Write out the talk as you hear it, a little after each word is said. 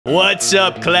What's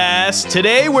up, class?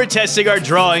 Today we're testing our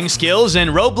drawing skills in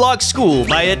Roblox school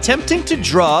by attempting to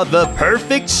draw the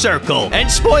perfect circle. And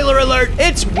spoiler alert,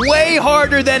 it's way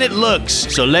harder than it looks.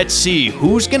 So let's see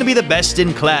who's gonna be the best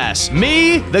in class.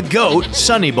 Me, the goat,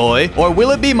 Sunny Boy, or will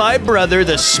it be my brother,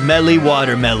 the smelly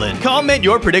watermelon? Comment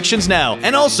your predictions now.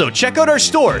 And also check out our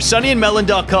store,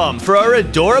 sunnyandmelon.com, for our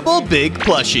adorable big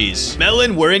plushies.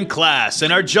 Melon, we're in class,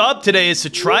 and our job today is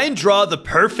to try and draw the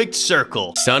perfect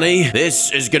circle. Sunny,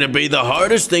 this is gonna be the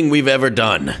hardest thing we've ever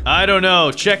done. I don't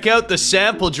know. Check out the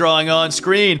sample drawing on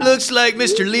screen. Looks like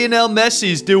Mr. Lionel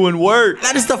Messi's doing work.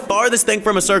 That is the farthest thing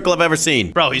from a circle I've ever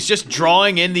seen. Bro, he's just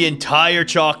drawing in the entire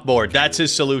chalkboard. That's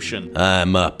his solution.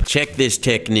 I'm up. Check this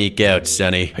technique out,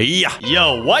 Sunny. Yeah.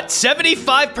 Yo, what?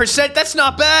 75%? That's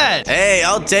not bad. Hey,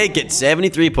 I'll take it.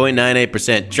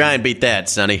 73.98%. Try and beat that,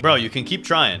 Sunny. Bro, you can keep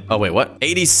trying. Oh, wait, what?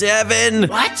 87?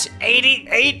 What?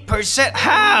 88%?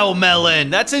 How, Melon?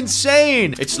 That's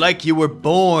insane. It's like you were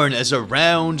born as a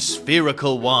round,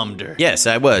 spherical womder. Yes,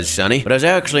 I was, Sunny. But I was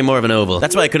actually more of an oval.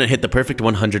 That's why I couldn't hit the perfect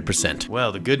 100%.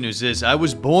 Well, the good news is I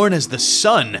was born as the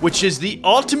sun, which is the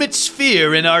ultimate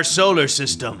sphere in our solar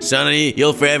system. Sunny,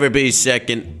 you'll forever be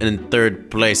second and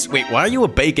third place. Wait, why are you a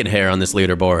bacon hair on this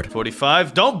leaderboard?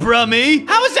 45? Don't bruh me.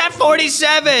 How is that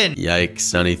 47? Yikes,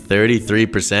 Sunny.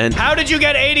 33%. How did you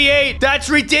get 88? That's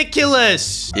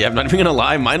ridiculous. Yeah, I'm not even gonna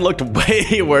lie. Mine looked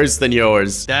way worse than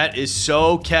yours. That is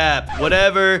so cap.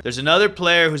 Whatever. There's another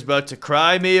player who's about to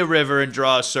cry me a river and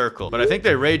draw a circle. But I think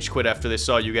they rage quit after they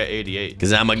saw you get 88.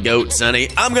 Cause I'm a goat, Sunny.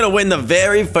 I'm gonna win the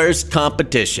very first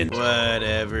competition.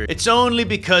 Whatever. It's only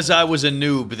because I was a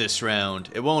noob this round.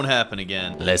 It won't happen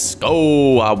again. Let's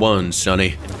go. I won,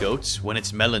 Sunny. And goats, when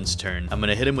it's Melon's turn, I'm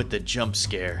gonna hit him with the jump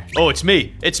scare. Oh, it's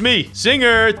me. It's me.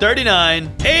 Singer,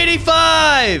 39.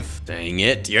 85! Dang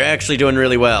it. You're actually doing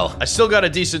really well. I still got a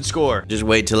decent score. Just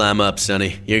wait till I'm up,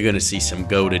 Sunny. You're gonna see some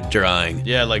goated drawing.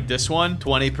 Yeah, like this one,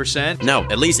 20%. No,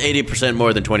 at least 80%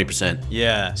 more than 20%.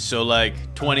 Yeah, so like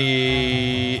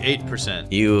 28%.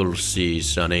 You'll see,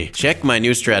 Sunny. Check my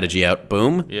new strategy out.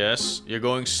 Boom. Yes, you're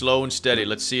going slow and steady.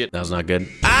 Let's see it. That was not good.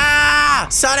 Ah!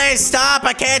 Sunny, stop!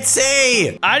 I can't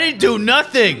see! I didn't do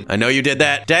nothing! I know you did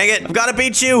that. Dang it, I've gotta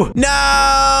beat you!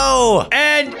 No!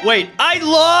 And wait, I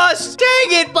lost!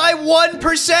 Dang it, by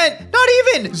 1%! Not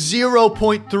even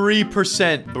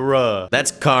 0.3%, bruh. That's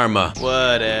karma.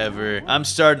 Whatever. I'm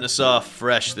starting us off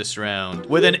fresh this round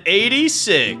with an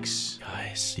 86.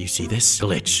 Do you see this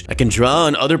glitch? I can draw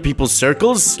on other people's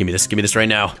circles. Give me this right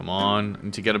now. Come on, I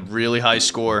need to get a really high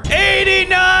score.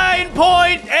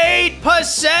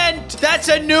 89.8%! That's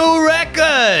a new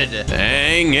record!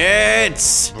 Dang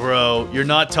it! Bro, you're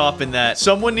not topping that.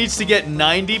 Someone needs to get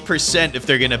 90% if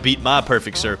they're gonna beat my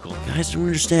perfect circle. Guys, don't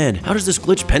understand. How does this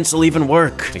glitch pencil even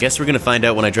work? I guess we're gonna find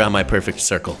out when I draw my perfect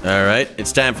circle. All right,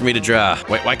 it's time for me to draw.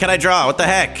 Wait, why can't I draw? What the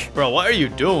heck? Bro, what are you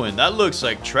doing? That looks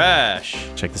like trash.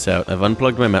 Check this out. I've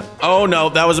unplugged my map. Oh no,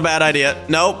 that was a bad idea.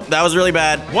 Nope, that was really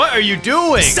bad. What are you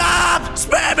doing? Stop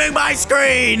spamming my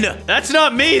screen! That's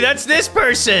not me, that's this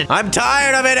person. I'm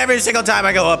tired of it every single time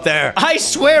I go up there. I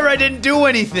swear I didn't do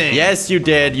anything. Yes, you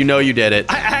did. You know you did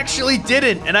it. I actually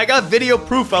didn't, and I got video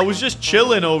proof. I was just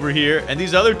chilling over here, and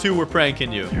these other two were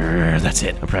pranking you. That's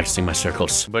it. I'm practicing my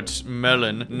circles. But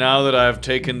Melon, now that I've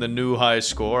taken the new high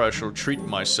score, I shall treat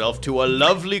myself to a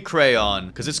lovely crayon,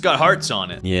 because it's got hearts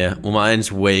on it. Yeah, well,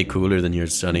 mine's way cooler than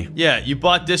yours, Sunny. Yeah, you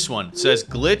bought this one. It says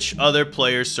glitch other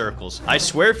players' circles. I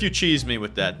swear if you cheese me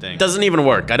with that thing. Doesn't even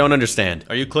work. I don't understand.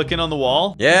 Are you clicking on the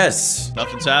wall? Yes.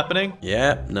 Nothing's happening?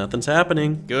 Yeah, nothing's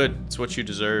happening. Good. It's what you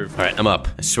deserve. All right, I'm up.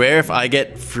 I swear if I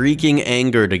get freaking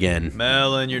angered again.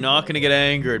 Melon, you're not gonna get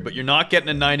angered, but you're not getting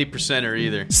a 90%er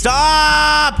either.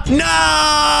 Stop!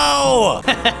 No!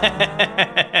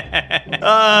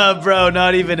 Bro,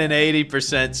 not even an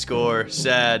 80% score.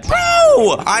 Sad.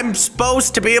 Bro! I'm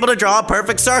supposed to be able to draw a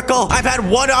perfect circle. I've had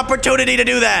one opportunity to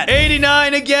do that.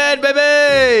 89 again,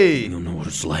 baby! You don't know what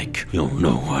it's like. You don't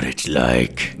know what it's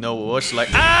like. No, what's like?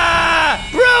 Ah!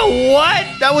 Bro,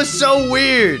 what? That was so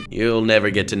weird. You'll never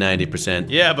get to 90%.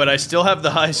 Yeah, but I still have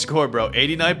the high score, bro.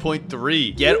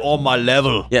 89.3. Get on my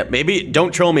level. Yeah, maybe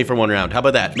don't troll me for one round. How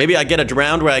about that? Maybe I get a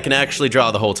round where I can actually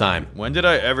draw the whole time. When did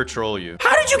I ever troll you?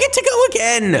 How did you get to go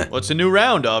again? Well, it's a new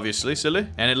round, obviously, silly.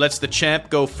 And it lets the champ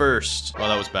go first. Well,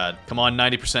 that was bad. Come on,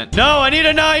 90%. No, I need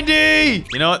a 90!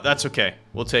 You know what? That's okay.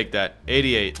 We'll take that.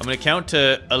 88. I'm gonna count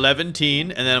to 11,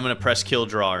 and then I'm gonna press kill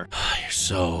drawer. You're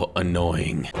so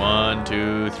annoying. 1,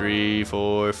 2, 3,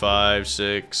 4, 5,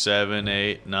 6, 7,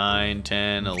 8, 9,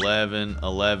 10, 11,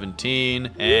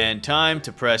 11, and time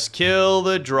to press kill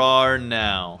the drawer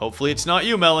now. Hopefully it's not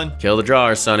you, Melon. Kill the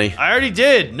drawer, Sonny. I already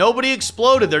did. Nobody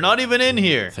exploded. They're not even in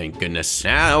here. Thank goodness.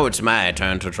 Now it's my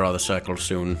turn to draw the circle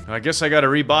soon. I guess I gotta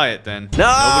rebuy it then. No!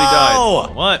 Nobody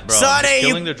died. What, bro? Sonny! I'm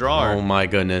killing the drawer. Oh my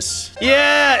goodness.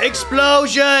 Yeah,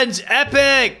 explosions!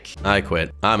 Epic! I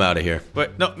quit. I'm out of here.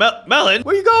 Wait, no, Melon,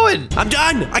 where you going? I'm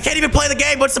done! I can't even play the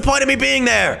game! What's the point of me being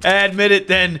there? Admit it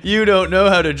then, you don't know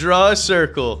how to draw a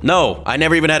circle. No, I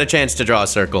never even had a chance to draw a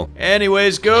circle.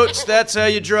 Anyways, goats, that's how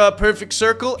you draw a perfect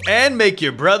circle and make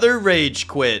your brother rage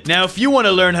quit. Now, if you want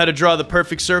to learn how to draw the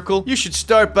perfect circle, you should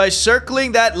start by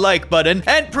circling that like button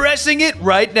and pressing it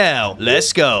right now.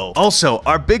 Let's go. Also,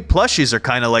 our big plushies are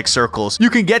kind of like circles. You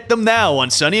can get them now on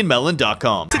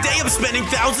sunnyandmelon.com. Today I'm spending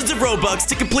thousands of Robux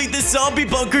to complete this zombie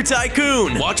bunker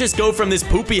tycoon. Watch us go from this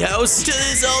poopy house to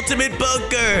this ultimate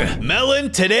bunker.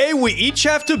 Melon, today we each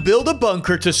have to build a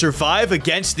bunker to survive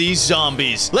against these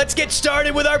zombies. Let's get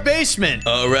started with our basement.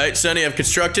 All right, Sonny, I've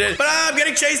constructed it, but I'm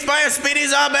getting chased by a speedy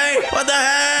zombie. What the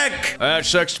heck? That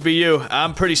sucks to be you.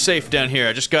 I'm pretty safe down here.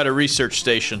 I just got a research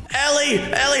station. Ellie,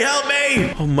 help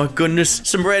me. Oh my goodness,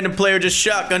 some random player just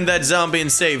shotgunned that zombie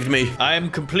and saved me. I am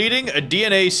completing a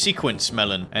DNA sequence,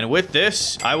 Melon, and with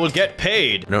this, I will get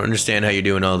paid. I don't understand how you're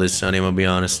doing all this, Sonny, I'm gonna be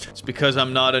honest. It's because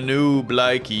I'm not a noob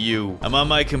like you. I'm on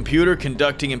my computer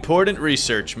conducting important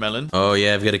research, Melon. Oh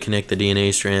yeah, I've got to connect the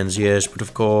DNA strands, yes, but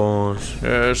of course.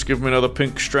 Yes, give me another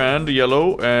pink strand,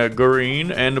 yellow,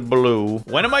 green, and blue.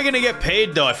 When am I gonna get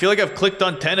paid, though? I feel like I've clicked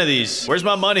on 10 of these. Where's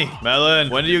my money? Melon,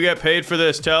 when do you get paid for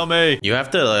this? Tell me. You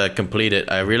have to complete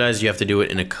it. I realize you have to do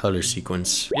it in a color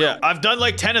sequence. Yeah, I've done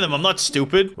like 10 of them. I'm not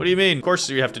stupid. What do you mean? Of course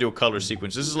you have to do a color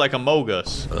sequence. This is like Among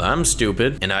Us. Well, I'm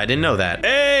stupid, and I didn't know that.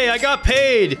 Hey, I got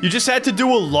paid. You just had to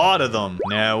do a lot of them.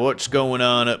 Now, what's going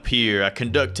on up here? I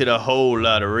conducted a whole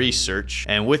lot of research,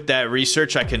 and with that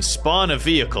research, I can spawn a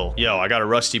vehicle. Yo, I got a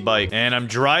rusty bike, and I'm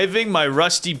driving my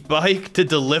rusty bike to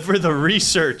deliver the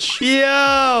research.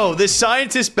 Yo, the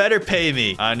scientist better pay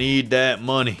me. I need that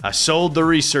money. I sold the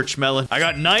research, Melon. I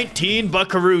got 19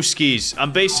 buckarooskies.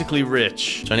 I'm basically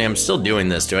rich. Sonny, I'm still doing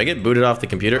this. Do I get booted off the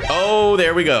computer? Oh,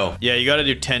 there we go. Yeah, you gotta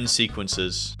do 10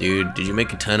 sequences. Dude, did you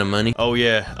make a ton of money? Oh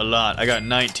yeah, a lot. I got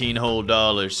 19 whole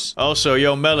dollars. Also,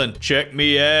 yo, Melon, check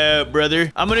me out,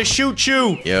 brother. I'm gonna shoot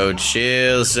you. Yo,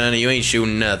 chill, Sonny. You ain't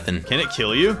shooting nothing. Can it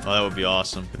kill you? Oh, that would be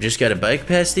awesome. I've just gotta bike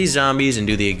past these zombies and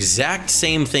do the exact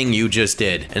same thing you just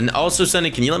did. And also,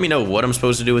 Sonny, can you let me know what I'm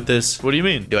supposed to do with this? What do you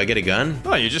mean? Do I get a gun?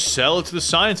 Oh, you just sell it to the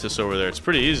scientists over there. It's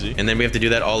pretty easy. And then we have to do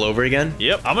that all over again?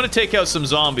 Yep. I'm gonna take out some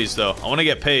zombies, though. I wanna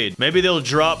get paid. Maybe they'll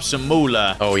drop some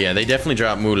moolah. Oh, yeah, they definitely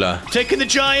drop moolah. Taking the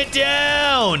giant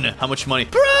down! How much money?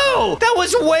 Bro! That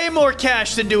was way more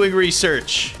cash than doing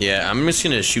research. Yeah, I'm just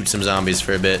gonna shoot some zombies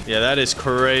for a bit. Yeah, that is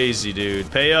crazy, dude.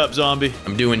 Pay up, zombie.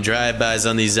 I'm doing drive-bys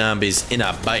on these zombies in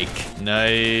a bike.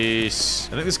 Nice.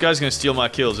 I think this guy's gonna steal my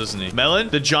kills, isn't he? Melon,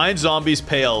 the giant zombies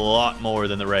pay a lot more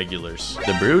than the regulars.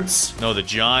 The brutes? No, the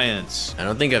giants. I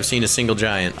don't think I've seen a single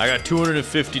giant. I got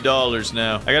 $250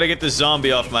 now. I gotta get this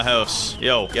zombie off my house.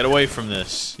 Yo, get away from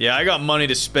this. Yeah, I got money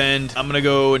to spend. I'm gonna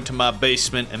go into my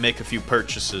basement and make a few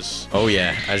purchases. Oh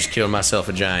yeah, I just killed myself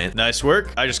a giant. Nice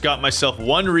work. I just got myself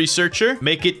 1 researcher.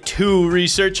 Make it 2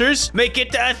 researchers. Make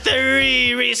it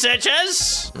 3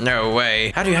 researchers. No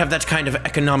way. How do you have that kind of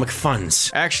economic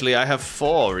funds? Actually, I have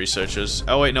 4 researchers.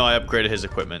 Oh wait, no, I upgraded his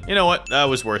equipment. You know what? That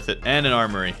was worth it. And an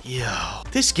armory. Yo,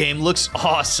 this game looks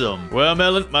awesome. Well,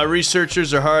 Melon, my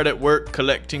researchers are hard at work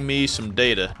collecting me some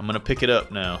data. I'm gonna pick it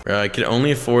up now. I can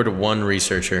only afford 1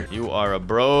 researcher. You are a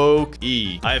broke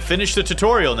E. I have finished the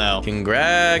tutorial now.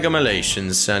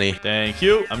 Congratulations, Sonny. Thank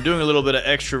you. I'm doing a little bit of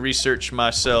extra research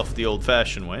myself the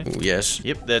old-fashioned way. Ooh, yes.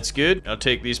 Yep, that's good. I'll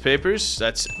take these papers.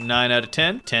 That's 9 out of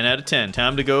 10. 10 out of 10.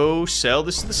 Time to go sell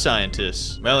this to the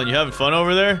scientists. Melon, you having fun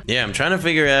over there? Yeah, I'm trying to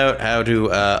figure out how to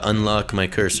unlock my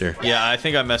cursor. Yeah, I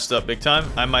think I messed up big time.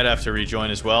 I might have to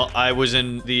rejoin as well. I was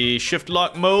in the shift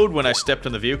lock mode when I stepped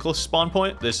on the vehicle spawn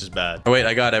point. This is bad. Oh wait,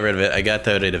 I got rid of it. I got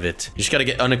rid of it. You just gotta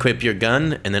unequip your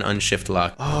gun and then unshift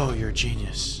lock. Oh, you're a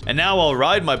genius. And now I'll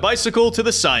ride my bicycle to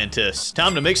the scientists.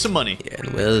 Time to make some money. Yeah,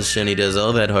 and well, Sonny does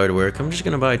all that hard work. I'm just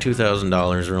gonna buy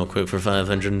 $2,000 real quick for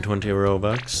 520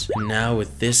 Robux. And now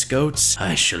with this, goats,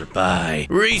 I shall buy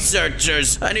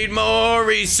researchers. I need more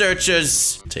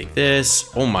researchers. Take this.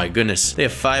 Oh my goodness. They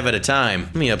have 5 at a time.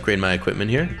 Let me upgrade my equipment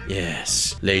here.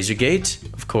 Yes. Laser gate,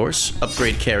 of course.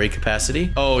 Upgrade carry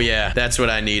capacity. Oh yeah, that's what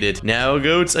I needed. Now,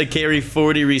 goats, I carry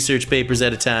 40 research papers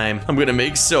at a time. I'm gonna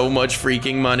make so much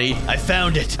freaking money. I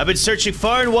found it. I've been searching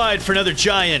far and wide for another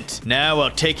giant. Now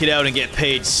I'll take it out and get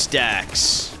paid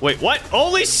stacks. Wait, what?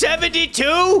 Only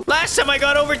 72? Last time I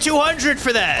got over 200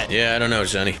 for that. Yeah, I don't know,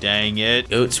 Sonny. Dang it.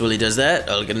 Goats, while he does that,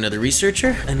 I'll get another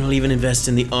researcher, and I'll even invest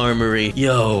in the armory.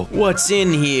 Yo, what's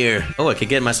in here? Oh, I could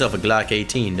get myself a Glock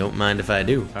 18. Don't mind if I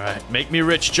do. All right, make me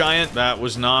rich, giant. That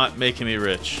was not making me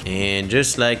rich. And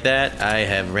just like that, I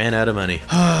have ran out of money.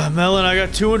 Melon, I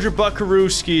got 200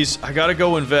 buckarooskies. I gotta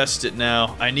go invest it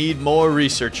now. I need more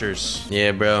researchers.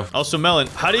 Yeah, bro. Also, Melon,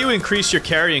 how do you increase your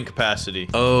carrying capacity?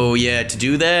 Oh, yeah, to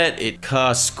do that, it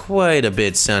costs quite a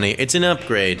bit, Sonny. It's an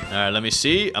upgrade. All right, let me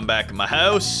see. I'm back at my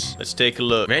house. Let's take a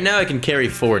look. Right now, I can carry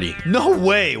 40. No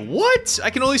way. What? I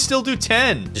can only still do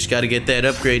 10. Just gotta get that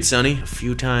upgrade, Sonny, a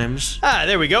few times. Ah,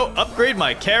 there we go. Upgrade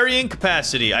my carrying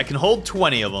capacity. I can hold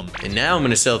 20 of them. And now I'm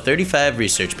gonna sell 35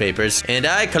 research papers, and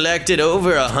I collected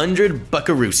over 100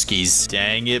 buckarooskies.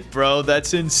 Dang it, bro.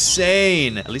 That's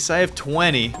insane. At least I have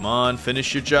 20. Come on,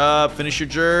 finish your job, finish your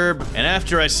gerb. And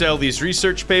after I sell these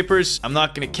research papers, I'm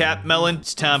not gonna cap Melon.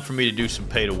 It's time for me to do some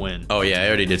pay to win. Oh yeah, I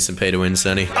already did some pay to win,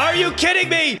 Sonny. Are you kidding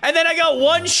me? And then I got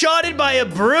one-shotted by a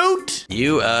brute?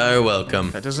 You are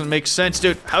welcome. That doesn't make sense,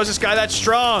 dude. How's this guy that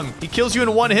strong? He kills you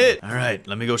in one hit. All right,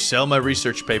 let me go sell my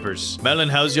research papers. Melon,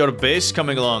 how's your base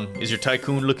coming along? Is your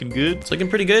tycoon looking good? It's looking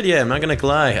pretty good, yeah, I'm not gonna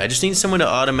lie. I just need someone to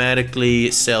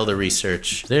automatically sell the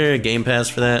research. Is there a game pass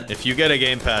for that? If you get a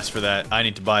game pass for that, I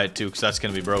need to buy it too, because that's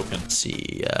gonna be broken. Let's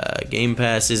see, game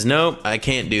passes. Nope, I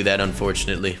can't do that,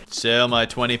 unfortunately. Sell my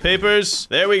 20 papers.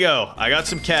 There we go. I got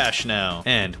some cash now.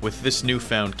 And with this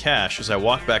newfound cash, as I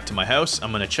walk back to my house,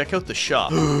 I'm gonna check out the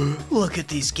shop. Look at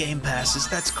these game passes.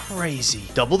 That's crazy.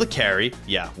 Double the carry.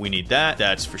 Yeah, we need that.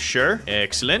 That's for sure.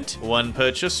 Excellent. One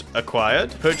purchase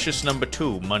acquired. Purchase number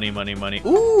 2. Money, money, money.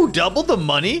 Ooh, double the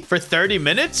money for 30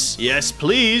 minutes? Yes,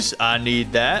 please. I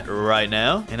need that right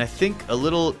now. And I think a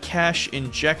little cash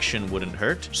injection wouldn't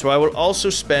hurt. So I will also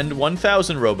spend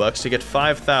 1,000 Robux to get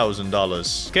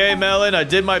 $5,000. Okay, Melon, I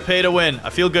did my pay to win. I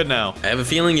feel good now. I have a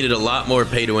feeling you did a lot more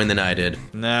pay to win than I did.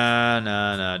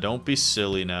 Nah. Don't be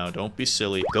silly now. Don't be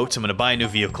silly. Goats, I'm gonna buy a new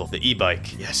vehicle. The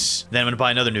e-bike. Yes. Then I'm gonna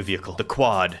buy another new vehicle. The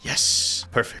quad. Yes.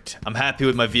 Perfect. I'm happy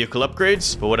with my vehicle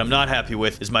upgrades, but what I'm not happy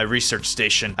with is my research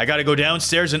station. I gotta go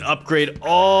downstairs and upgrade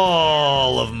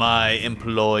all of my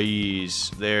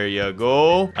employees. There you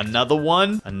go. Another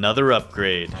one. Another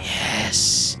upgrade.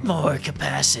 Yes. More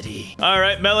capacity. All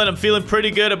right, Melon, I'm feeling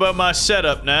pretty good about my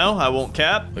setup now. I won't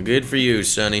cap. Well, good for you,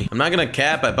 Sonny. I'm not gonna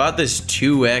cap. I bought this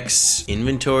 2x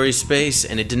inventory space,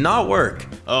 and it did not work.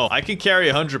 Oh, I can carry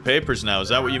 100 papers now. Is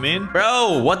that what you mean?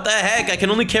 Bro, what the heck? I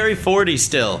can only carry 40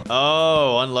 still.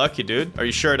 Oh, unlucky, dude. Are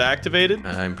you sure it activated?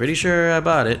 I'm pretty sure I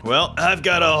bought it. Well, I've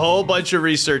got a whole bunch of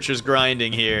researchers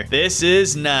grinding here. This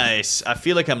is nice. I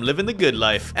feel like I'm living the good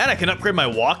life. And I can upgrade my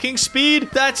walking speed?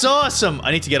 That's awesome.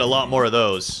 I need to get a lot more of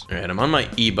those. All right, I'm on my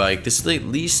e-bike. This at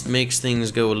least makes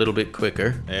things go a little bit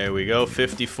quicker. There we go.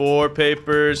 54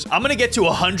 papers. I'm gonna get to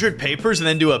 100 papers and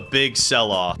then do a big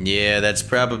sell-off. Yeah, that's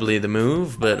probably the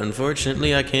move, but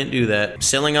unfortunately, I can't do that. I'm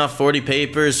selling off 40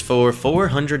 papers for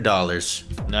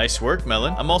 $400. Nice work,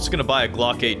 Melon. I'm also gonna buy a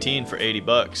Glock 18 for 80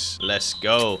 bucks. Let's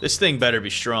go. This thing better be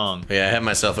strong. Yeah, I have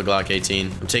myself a Glock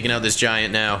 18. I'm taking out this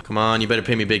giant now. Come on, you better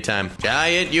pay me big time.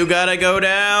 Giant, you gotta go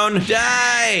down.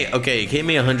 Die! Okay, you gave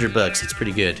me 100 bucks. It's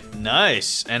pretty good.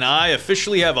 Nice. And I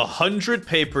officially have 100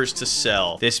 papers to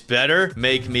sell. This better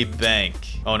make me bank.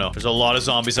 Oh no, there's a lot of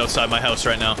zombies outside my house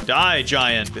right now. Die,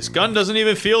 giant. This gun doesn't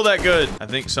even feel that good. I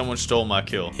think someone stole my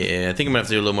kill. Yeah, I think I'm gonna have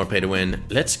to do a little more pay to win.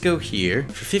 Let's go here.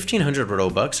 For 1,500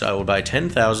 Robux, I will buy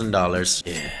 $10,000.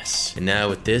 Yes. And now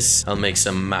with this, I'll make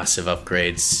some massive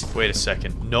upgrades. Wait a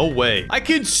second. No way. I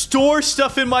can store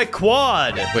stuff in my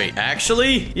quad. Wait,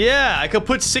 actually? Yeah, I could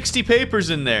put 60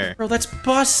 papers in there. Bro, that's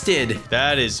busted.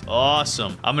 That is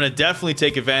awesome. I'm gonna definitely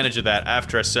take advantage of that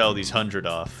after I sell these 100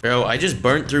 off. Bro, I just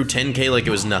burnt through 10K like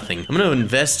it was nothing. I'm gonna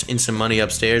invest in some money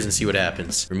upstairs and see what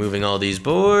happens. Removing all these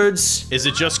boards. Is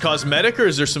it just cosmetic or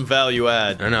is there some value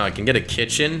add? I don't know. I can get a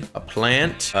kitchen, a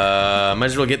plant. Might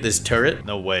as well get this turret.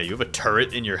 No way. You have a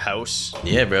turret in your house?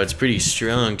 Yeah, bro. It's pretty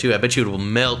strong, too. I bet you it will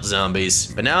melt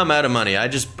zombies. But now I'm out of money. I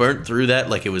just burnt through that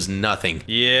like it was nothing.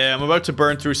 Yeah, I'm about to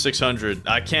burn through 600.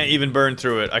 I can't even burn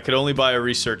through it. I could only buy a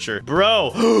researcher.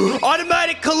 Bro,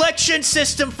 automatic collection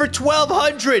system for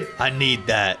 1,200. I need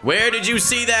that. Where did you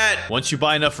see that? Once you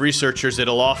buy enough researchers,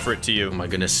 it'll offer it to you. Oh my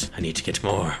goodness, I need to get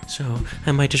more. So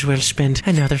I might as well spend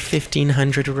another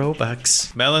 1,500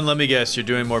 Robux. Melon, let me guess, you're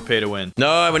doing more pay to win. No,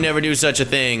 I would never do such a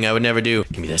thing. I would never do.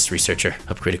 Give me this, researcher.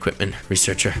 Upgrade equipment.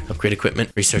 Researcher. Upgrade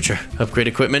equipment. Researcher. Upgrade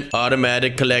equipment.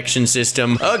 Automatic collection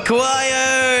system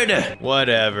acquired!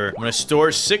 Whatever. I'm gonna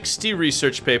store 60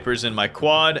 research papers in my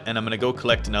quad, and I'm gonna go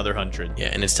collect another 100. Yeah,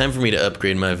 and it's time for me to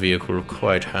upgrade my vehicle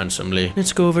quite handsomely.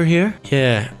 Let's go over here.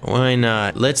 Yeah, why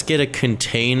not? Let's get a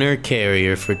container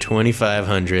carrier for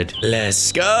 2,500.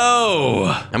 Let's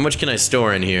go! How much can I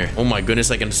store in here? Oh my goodness,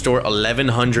 I can store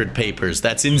 1,100 papers.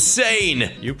 That's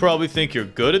insane! You probably think you're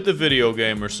good at the video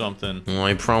game or something. Well,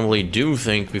 I probably do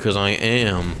think because I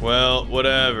am. Well,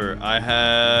 whatever. I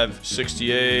have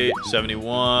 68,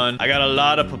 71. I got a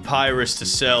lot of papyrus to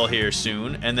sell here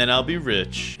soon, and then I'll be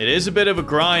rich. It is a bit of a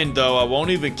grind, though. I won't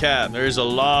even cap. There's a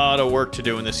lot of work to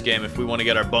do in this game if we want to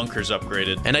get our bunkers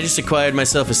upgraded. And I just acquired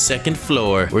myself a second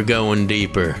floor. We're going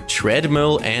deeper.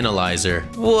 Treadmill analyzer.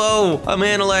 Whoa, I'm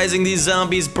analyzing these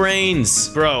zombies' brains.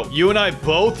 Bro, you and I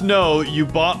both know you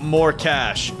bought more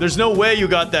cash. There's no way you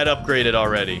got that upgraded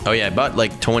already. Oh yeah, I bought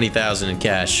like 20,000 in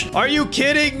cash. Are you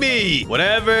kidding me?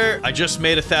 Whatever. I just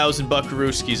made 1,000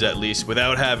 buckarooskies at least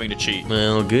without having to cheat.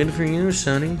 Well, good for you,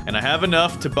 Sonny. And I have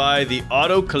enough to buy the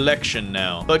auto collection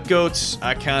now. But goats,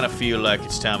 I kind of feel like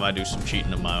it's time I do some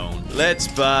cheating of my own. Let's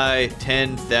buy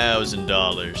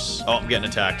 $10,000. Oh, I'm getting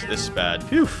attacked. This is bad.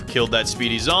 Phew. Killed that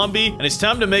speedy zombie. And it's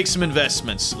time to make some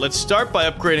investments. Let's start by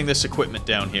upgrading this equipment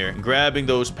down here and grabbing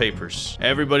those papers.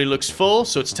 Everybody looks full,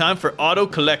 so it's time for auto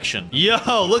collection.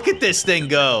 Yo, look at this thing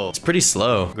go. It's pretty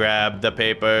slow. Grab the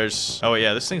papers. Oh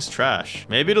yeah, this thing's trash.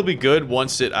 Maybe it'll be good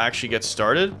once it actually gets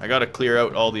started. I gotta clear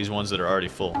out all these ones that are already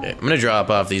full. Okay, I'm gonna drop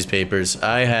off these papers.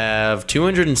 I have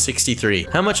 263.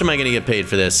 How much am I gonna get paid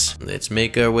for this? Let's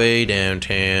make our way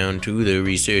downtown to the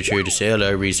researcher to sell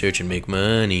our research and make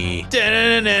money.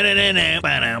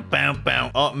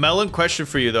 Oh, Melon, question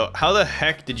for you though. How the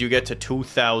heck did you get to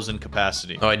 2,000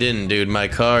 capacity? Oh, I didn't, dude. My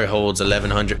car holds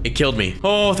 1,100. It killed me.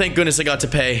 Oh, thank goodness I got to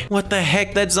pay. What the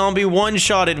heck? That zombie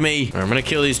one-shotted me. All right, I'm gonna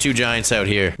kill these two giants out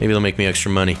here. Maybe they'll make me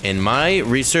extra money. And my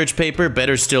research paper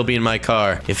better still be in my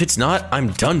car. If it's not,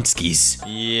 I'm done skis.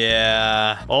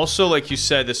 Yeah. Also, like you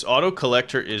said, this auto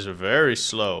collector is very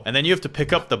slow. And then you have to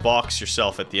pick up the box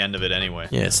yourself at the end of it anyway.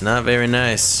 Yeah, it's not very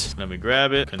nice. Let me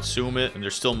grab it, consume it, and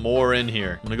there's still more in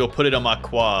here. I'm gonna go put it on my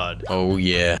quad. Oh,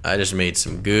 yeah. I just made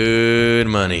some good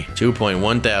money.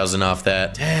 2.1 thousand off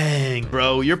that. Dang,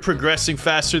 bro, you're progressing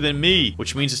faster than me,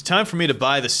 which means it's time for me to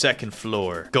buy the second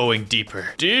floor. Going deeper.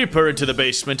 Deeper into the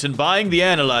basement and buying the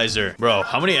analyzer. Bro,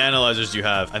 how many analyzers do you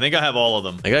have? I think I have all of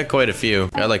them. I got quite a few.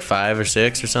 Got like 5 or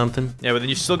 6 or something. Yeah, but then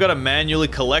you still gotta manually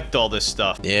collect all this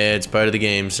stuff. Yeah, it's part of the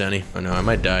game, Sonny. Oh no, I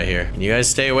might die here. Can you guys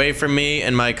stay away from me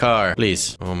and my car?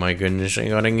 Please. Oh my goodness, I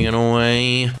gotta get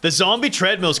away. The zombie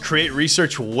treadmills create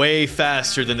research way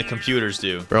faster than the computers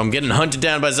do. Bro, I'm getting hunted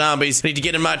down by zombies. I need to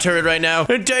get in my turret right now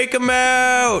and take them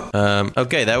out.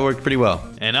 Okay, that worked pretty well.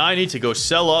 And I need to go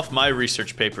sell off my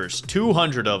research papers.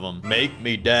 200 of them. Make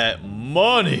me that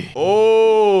money.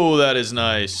 Oh, that is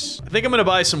nice. I think I'm gonna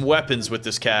buy some weapons with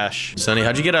this cash. Sonny,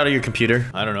 how'd you get out of your computer?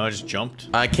 I don't know, I just jumped.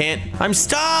 I can't. I'm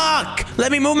stuck!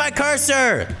 Let me move my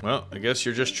cursor! Well, I guess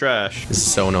you're just trash. This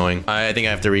is so annoying. I think I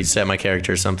have to reset my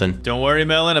character or something. Don't worry,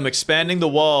 Melon. I'm expanding the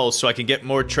walls so I can get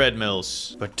more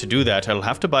treadmills. But to do that, I'll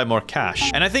have to buy more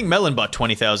cash. And I think Melon bought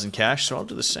 20,000 cash, so I'll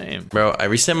do the same. Bro, I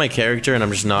reset my character and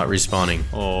I'm just not respawning.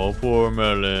 Oh, poor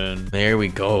Melon. There we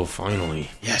go, finally.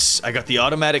 Yes, I got the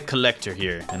automatic collector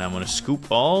here. And I'm gonna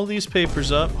scoop all these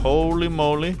papers up. Holy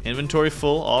moly. Inventory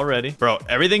full already. Bro,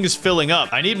 everything is filling up.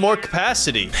 I need more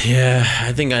capacity. Yeah,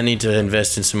 I think I need to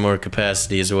invest in some more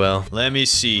capacity as well. Let me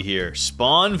see here.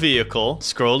 Spawn vehicle.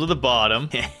 Scroll to the bottom.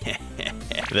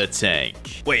 The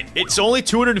tank. Wait, it's only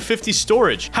 250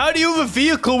 storage. How do you have a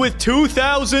vehicle with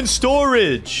 2,000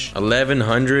 storage?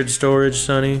 1,100 storage,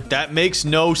 Sonny. That makes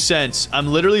no sense. I'm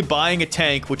literally buying a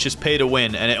tank, which is pay to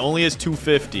win, and it only has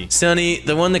 250. Sonny,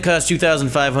 the one that costs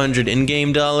 2,500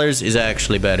 in-game dollars is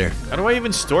actually better. How do I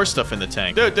even store stuff in the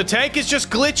tank? Dude, the tank is just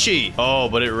glitchy. Oh,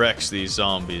 but it wrecks these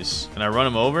zombies. Can I run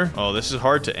them over? Oh, this is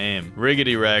hard to aim.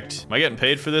 Riggedy wrecked. Am I getting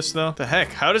paid for this, though? The heck?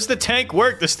 How does the tank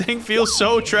work? This thing feels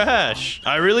so trash.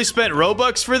 I really spent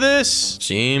Robux for this?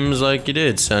 Seems like you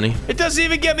did, Sonny. It doesn't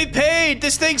even get me paid.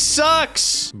 This thing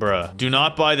sucks. Bruh, do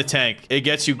not buy the tank. It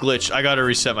gets you glitched. I gotta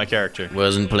reset my character.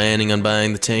 Wasn't planning on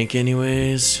buying the tank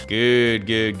anyways. Good,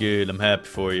 good, good. I'm happy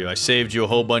for you. I saved you a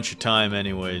whole bunch of time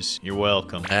anyways. You're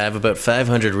welcome. I have about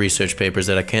 500 research papers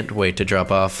that I can't wait to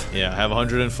drop off. Yeah, I have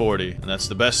 140, and that's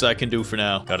the best I can do for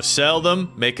now. Gotta sell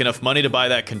them, make enough money to buy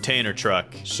that container truck.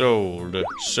 Sold.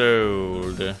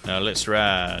 Sold. Now let's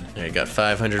ride. I got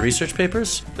 500 research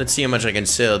papers. Let's see how much I can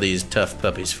sell these tough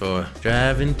puppies for.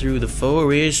 Driving through the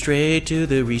forest straight to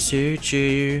the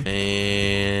researcher.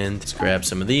 And let's grab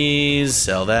some of these,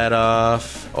 sell that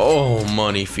off. Oh,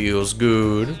 money feels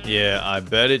good. Yeah, I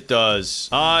bet it does.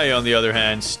 I, on the other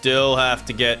hand, still have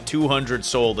to get 200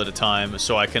 sold at a time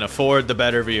so I can afford the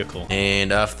better vehicle.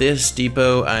 And off this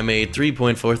depot, I made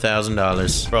 $3.4 thousand.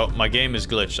 Bro, my game is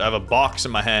glitched. I have a box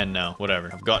in my hand now. Whatever.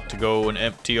 I've got to go and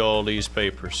empty all these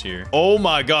papers here. Oh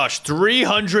my gosh,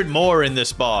 300 more in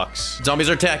this box. Zombies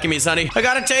are attacking me, Sonny. I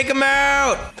gotta take them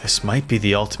out. This might be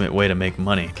the ultimate way to make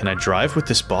money. Can I drive with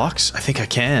this box? I think I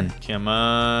can. Come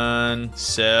on.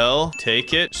 Sell.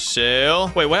 Take it.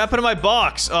 Sell. Wait, what happened to my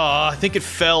box? Oh, I think it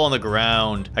fell on the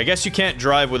ground. I guess you can't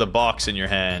drive with a box in your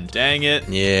hand. Dang it.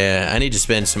 Yeah, I need to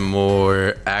spend some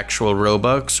more actual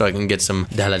Robux so I can get some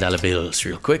dollar bills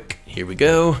real quick. Here we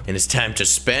go. And it's time to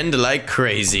spend like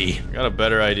crazy. I got a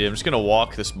better idea. I'm just gonna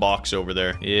walk this box over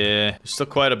there. Yeah, there's still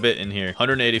quite a bit in here.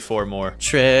 184 more.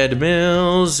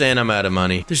 Treadmills, and I'm out of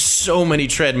money. There's so many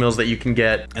treadmills that you can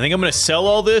get. I think I'm gonna sell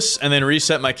all this and then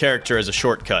reset my character as a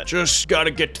shortcut. Just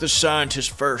gotta get to the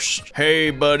scientist first. Hey,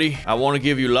 buddy. I want to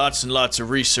give you lots and lots of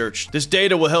research. This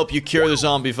data will help you cure the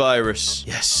zombie virus.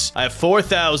 Yes. I have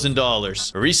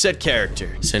 $4,000. Reset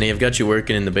character. Sonny, I've got you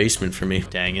working in the basement for me.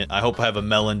 Dang it. I hope I have a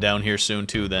melon down here soon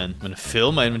too then. I'm gonna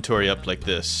fill my inventory up like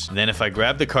this. And then if I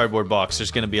grab the cardboard box, there's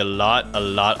gonna be a lot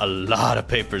of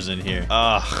papers in here.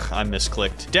 Ugh, I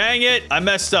misclicked. Dang it! I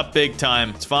messed up big time.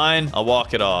 It's fine. I'll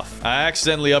walk it off. I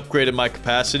accidentally upgraded my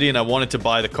capacity and I wanted to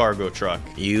buy the cargo truck.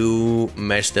 You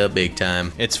messed up big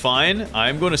time. It's fine.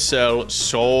 I'm gonna sell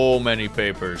so many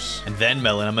papers. And then,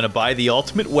 Melon, I'm gonna buy the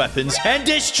ultimate weapons and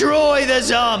destroy the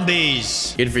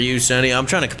zombies! Good for you, Sonny. I'm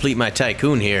trying to complete my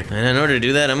tycoon here. And in order to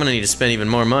do that, I'm gonna need to spend even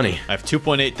more money. I have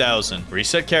 2.8 thousand.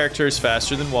 Reset characters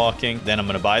faster than walking. Then I'm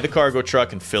gonna buy the cargo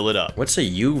truck and fill it up. What's a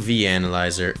UV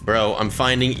analyzer? Bro, I'm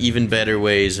finding even better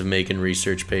ways of making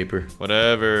research paper.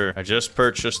 Whatever. I just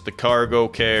purchased the cargo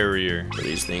carrier.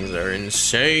 These things are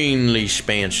insanely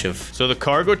expansive. So the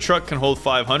cargo truck can hold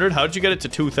 500? How'd you get it to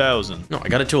 2,000? No, I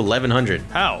got it to 1,100.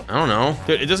 How? I don't know.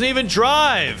 Dude, it doesn't even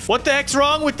drive. What the heck's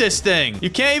wrong with this thing? You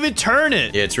can't even turn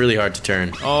it. Yeah, it's really hard to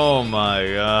turn. Oh my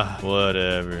god.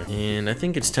 Whatever. And I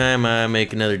think it's time I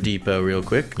make another depot real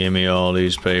quick. Give me all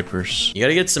these papers. You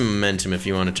gotta get some momentum if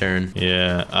you want to turn.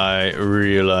 Yeah, I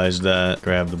realized that.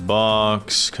 Grab the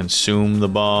box, consume the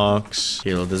box.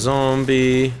 Kill the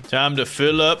zombie. Time to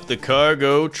fill up the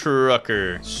cargo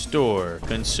trucker. Store,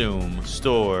 consume,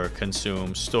 store,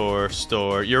 consume, store,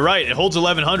 store. You're right, it holds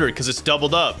 1,100 because it's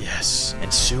doubled up. Yes,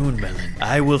 and soon, Melon,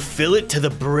 I will fill it to the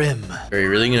brim. Are you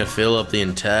really gonna fill up the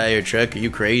entire truck? Are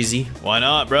you crazy? Why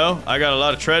not, bro? I got a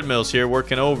lot of treadmills here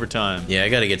working overtime. Yeah, I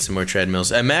gotta get some more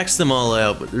treadmills. I maxed them all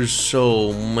out, but there's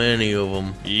so many of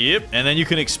them. Yep, and then you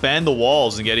can expand the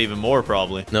walls and get even more,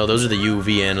 probably. No, those are the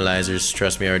UV analyzers.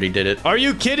 Trust me, I already did it. Are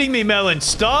you kidding me, Melon?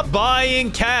 Stop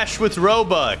buying cash with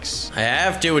Robux. I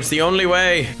have to. It's the only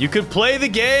way. You could play the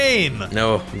game.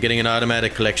 No, I'm getting an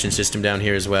automatic collection system down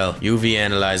here as well. UV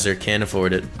analyzer, can't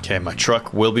afford it. Okay, my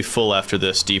truck will be full after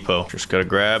this depot. Just gotta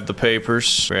grab the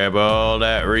papers, grab all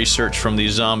that research from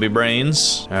these zombie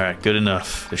brains. All right, good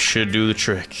enough. This should do the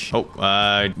trick. Oh,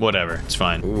 whatever. It's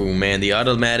fine. Ooh, man, the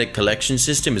automatic collection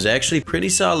system is actually pretty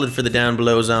solid for the down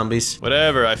below zombies.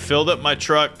 Whatever, I filled up my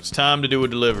truck. It's time to do a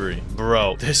delivery.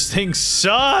 Bro, this thing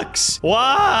sucks.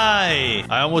 Why?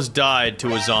 I almost died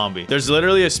to a zombie. There's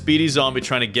literally a speedy zombie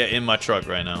trying to get in my truck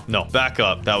right now. No, back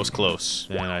up. That was close.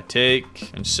 And I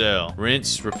take and sell.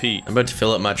 Rinse, repeat. I'm about to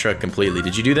fill up my truck completely.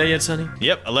 Did you do that yet, Sonny?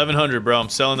 Yep, 1,100, bro. I'm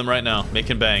selling them right now.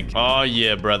 Making bank. Oh,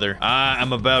 yeah, brother. I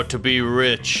am about to be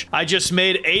rich. I just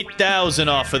made 8,000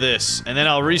 off of this, and then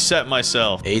I'll reset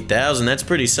myself. 8,000, that's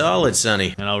pretty solid,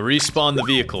 Sonny. And I'll respawn the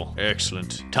vehicle.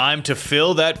 Excellent. Time to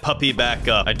fill that puppy back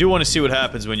up. I do want to see what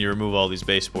happens when you remove all these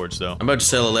baseboards, though. I'm about to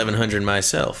sell 1,100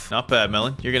 myself. Not bad,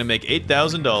 Melon. You're gonna make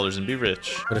 $8,000 and be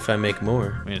rich. What if I make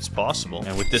more? I mean, it's possible.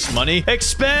 And with this money,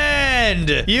 expand!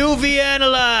 UV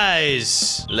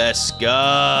analyze! Let's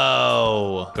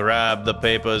go! Grab the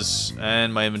papers,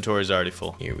 and my inventory is already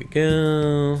full. Here we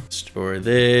go. Store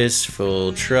this,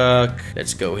 full truck.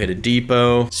 Let's go hit a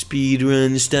depot.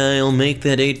 Speedrun style, make that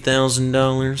that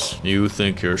 $8,000. You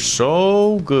think you're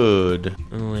so good.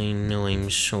 Oh, I know I'm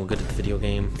so good at the video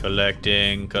game.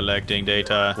 Collecting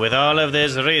data. With all of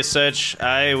this research,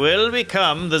 I will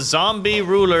become the zombie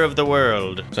ruler of the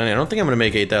world. Sonny, I don't think I'm gonna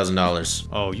make $8,000.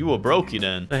 Oh, you were brokey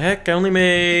then. The heck? I only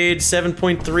made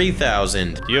 7.3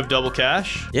 thousand. Do you have double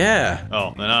cash? Yeah.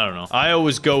 Oh, then I don't know. I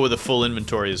always go with a full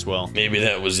inventory as well. Maybe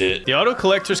that was it. The auto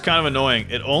collector's kind of annoying.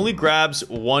 It only grabs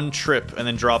one trip and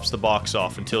then drops the box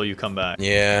off until you come back.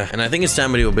 Yeah, and I think it's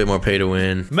time to do a bit more pay to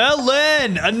win.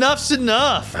 Melon, enough's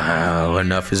enough. Oh,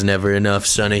 enough is never enough,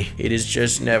 Sonny. It is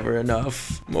just never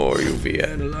enough. More UV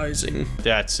analyzing.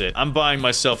 That's it. I'm buying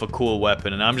myself a cool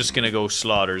weapon and I'm just gonna go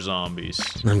slaughter zombies.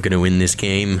 I'm gonna win this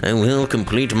game. I will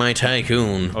complete my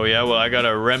tycoon. Oh yeah, well I got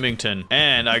a Remington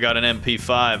and I got an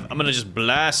MP5. I'm gonna just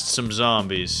blast some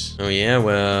zombies. Oh yeah,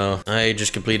 well, I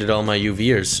just completed all my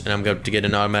UVers and I'm going to get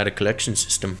an automatic collection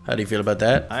system. How do you feel about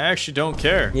that? I actually don't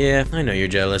care. Yeah, I know you're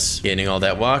jealous. Gaining all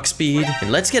that walk speed.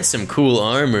 And let's get some cool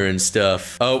armor and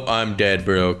stuff. Oh, I'm dead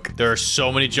broke. There are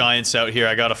so many giants out here.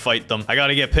 I gotta fight them. I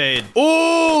gotta get paid.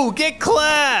 Ooh, get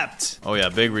clapped. Oh yeah,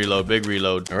 big reload, big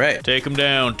reload. All right. Take them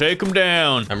down, take them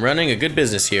down. I'm running a good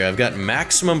business here. I've got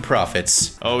maximum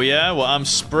profits. Oh yeah? Well, I'm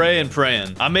spraying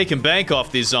praying. I'm making bank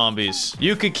off these zombies.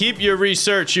 You could keep your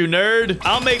research, you nerd.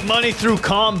 I'll make money through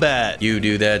combat. You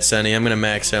do that, Sonny. I'm gonna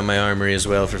max out my armory as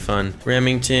well for fun.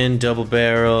 Remington, double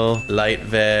barrel, light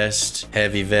vest,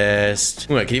 heavy vest.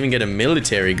 Ooh, I can even get a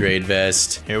military grade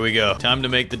vest. Here we go. Time to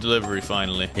make the delivery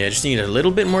finally. Yeah, I just need a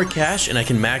little bit more cash and I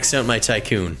can max out my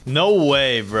tycoon. No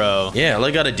way, bro. Yeah, all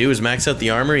I gotta do is max out the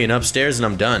armory and upstairs and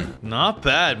I'm done. Not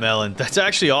bad, Melon. That's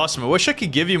actually awesome. I wish I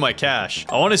could give you my cash.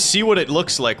 I want to see what it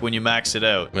looks like when you max it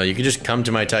out. Well, you can just come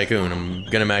to my tycoon. I'm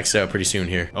gonna max it out pretty soon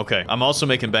here. Okay, I'm also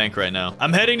making bank right now.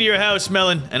 I'm heading to your house,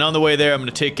 Melon, and on the way there, I'm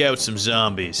gonna take out some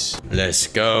zombies. Let's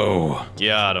go.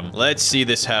 Got 'em. Let's see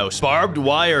this house. Barbed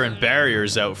wire and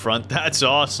barriers out front. That's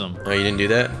awesome. Oh, you didn't do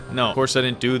that? No, of course I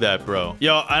didn't do that, bro.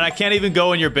 Yo, and I can't even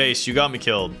go in your base. You got me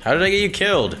killed. How did I get you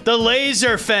killed? The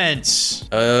laser fence.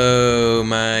 Oh,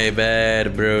 my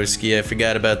bad, broski. I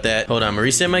forgot about that. Hold on, I'm gonna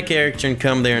reset my character and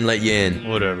come there and let you in.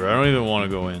 Whatever, I don't even want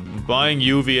to go in. I'm buying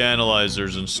UV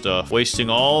analyzers and stuff. Wasting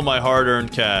all my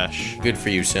hard-earned cash. Good for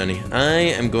you, Sonny.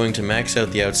 I am going to max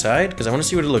out the outside because I want to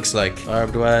see what it looks like.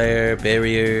 Barbed wire,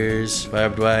 barriers,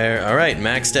 barbed wire. All right,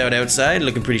 maxed out outside,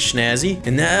 looking pretty snazzy.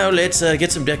 And now let's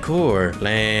get some decor.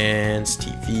 Plants,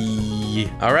 TV.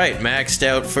 All right, maxed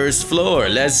out first floor.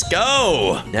 Let's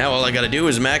go. Now all I gotta do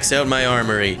is max out my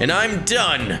armory. And I'm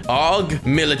done. AUG,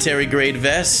 military grade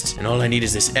vest. And all I need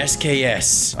is this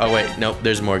SKS. Oh, wait, nope,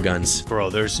 there's more guns.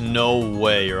 Bro, there's no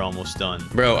way you're almost done.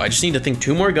 Bro, I just need to think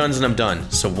 2 more guns and I'm done.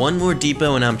 So 1 more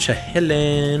depot and I'm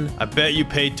chillin'. I bet you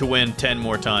paid to win 10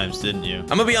 more times, didn't you? I'm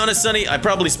gonna be honest, Sonny, I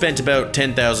probably spent about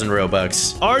 10,000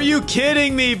 Robux. Are you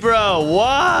kidding me, bro?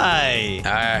 Why?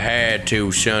 I had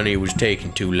to, Sonny. It was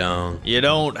taking too long. You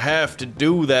don't have to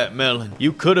do that, Melon.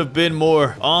 You could have been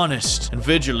more honest and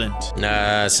vigilant.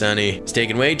 Nah, Sonny. It's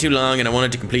taking way too long and I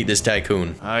wanted to complete this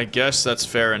tycoon. I guess that's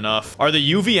fair enough. Are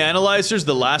the UV analyzers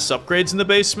the last upgrades in the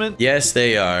basement? Yes,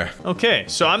 they are. Okay,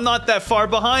 so I'm not that far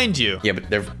behind you. Yeah, but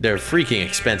they're freaking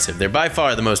expensive. They're by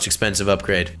far the most expensive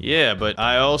upgrade. Yeah, but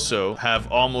I also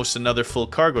have almost another full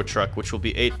cargo truck, which will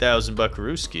be 8,000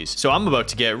 buckarooskies. So I'm about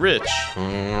to get rich.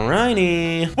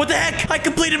 Alrighty. What the heck? I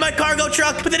completed my cargo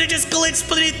truck, but then it just glitched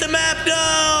beneath the map.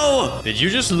 No! Did you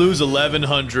just lose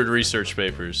 1,100 research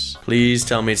papers? Please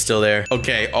tell me it's still there.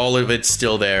 Okay, all of it's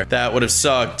still there. That would have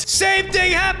sucked. Same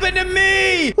thing happened to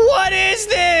me! What is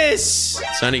this?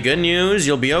 Sonny, good news.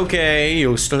 You'll be okay.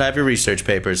 You'll still have your research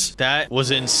papers. That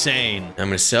was insane. I'm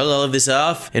gonna sell all of this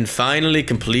off and finally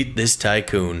complete this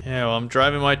tycoon. Yeah, well, I'm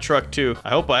driving my truck too. I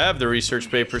hope I have the research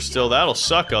papers still. That'll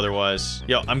suck otherwise.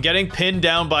 Yo, I'm getting pinned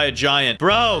down by a giant.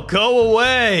 Bro, go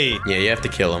away! Yeah, you have to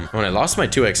kill him. When I lost my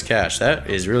 2x cash, that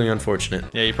is really unfortunate.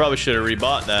 Yeah, you probably should have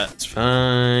rebought that. It's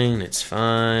fine. It's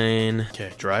fine.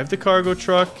 Okay, drive the cargo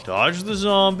truck, dodge the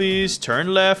zombies,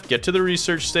 turn left, get to the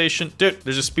research station. Dude,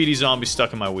 there's a speedy zombie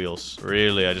stuck in my wheels.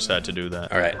 Really, I just had to do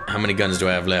that. All right, how many guns do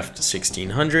I have left?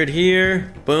 1,600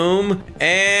 here. Boom.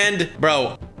 And,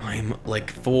 bro, I'm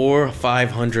like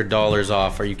 $500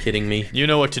 off. Are you kidding me? You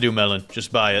know what to do, Melon.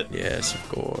 Just buy it. Yes, of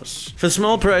course. For the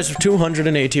small price of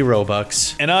 280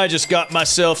 Robux. And I just got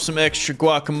myself some extra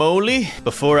guacamole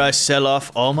before I sell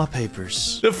off all my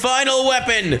papers. The final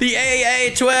weapon, the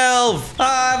AA-12.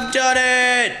 I've done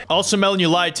it. Also, Melon, you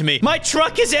lied to me. My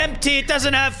truck is empty. It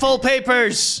doesn't have full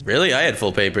papers. Really? I had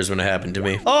full papers when it happened to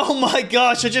me. Oh my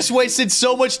gosh, I just wasted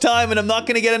so much time and I'm not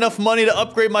gonna get enough money to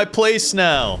upgrade my place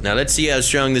now. Now let's see how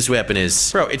strong this this weapon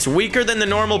is. Bro, it's weaker than the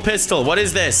normal pistol. What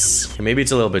is this? Okay, maybe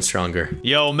it's a little bit stronger.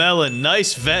 Yo, Melon,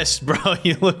 nice vest, bro.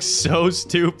 You look so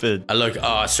stupid. I look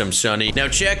awesome, Sonny. Now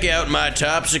check out my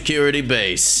top security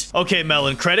base. Okay,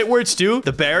 Melon, credit where it's due.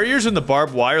 The barriers and the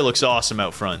barbed wire looks awesome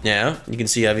out front. Yeah, you can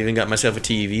see I've even got myself a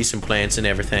TV, some plants and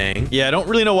everything. Yeah, I don't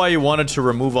really know why you wanted to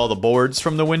remove all the boards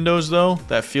from the windows, though.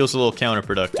 That feels a little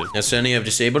counterproductive. Now, Sonny, I've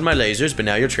disabled my lasers, but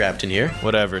now you're trapped in here.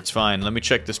 Whatever, it's fine. Let me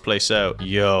check this place out.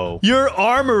 Yo. Your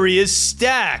armory is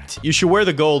stacked! You should wear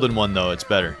the golden one, though. It's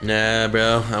better. Nah,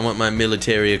 bro. I want my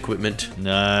military equipment.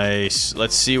 Nice.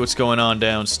 Let's see what's going on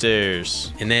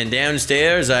downstairs. And then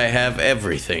downstairs, I have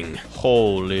everything.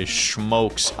 Holy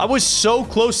smokes. I was so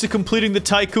close to completing the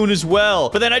Tycoon as well,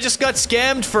 but then I just got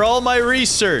scammed for all my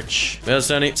research. Well,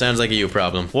 Sonny, sounds like a you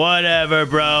problem. Whatever,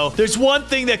 bro. There's one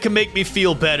thing that can make me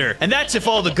feel better, and that's if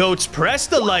all the goats press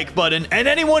the like button, and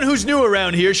anyone who's new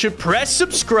around here should press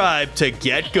subscribe to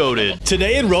get goated.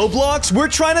 Today in Roblox, we're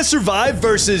trying to survive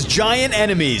versus giant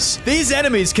enemies. These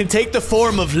enemies can take the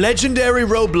form of legendary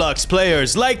Roblox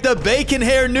players like the Bacon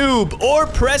Hair Noob or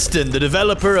Preston, the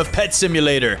developer of Pet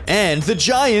Simulator. And the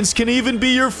giants can even be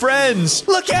your friends.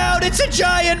 Look out, it's a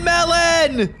giant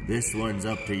melon! This one's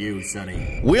up to you,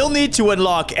 Sonny. We'll need to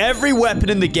unlock every weapon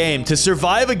in the game to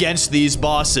survive against these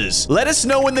bosses. Let us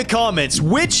know in the comments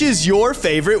which is your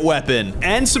favorite weapon.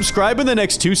 And subscribe in the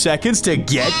next 2 seconds to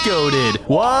get goated.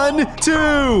 1,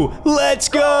 2, let's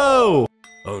go!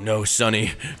 Oh no,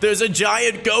 Sonny. There's a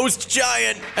giant ghost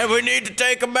giant, and we need to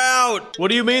take him out. What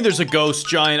do you mean there's a ghost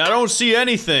giant? I don't see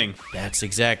anything. That's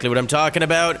exactly what I'm talking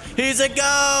about. He's a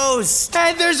ghost!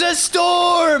 And there's a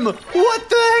storm! What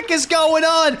the heck is going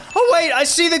on? Oh wait, I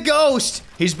see the ghost!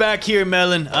 He's back here,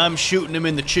 Melon. I'm shooting him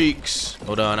in the cheeks.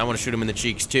 Hold on, I want to shoot him in the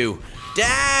cheeks too.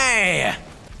 Die!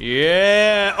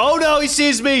 Yeah. Oh no, he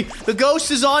sees me. The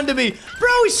ghost is onto me. Bro,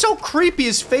 he's so creepy.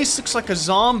 His face looks like a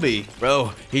zombie.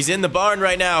 Bro, he's in the barn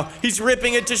right now. He's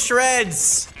ripping it to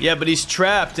shreds. Yeah, but he's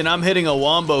trapped and I'm hitting a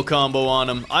wombo combo on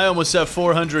him. I almost have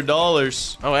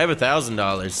 $400. Oh, I have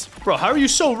 $1,000. Bro, how are you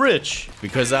so rich?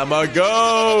 Because I'm a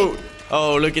goat.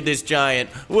 Oh, look at this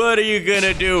giant. What are you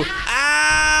gonna do?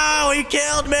 Ow, he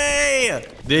killed me.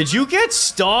 Did you get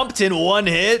stomped in one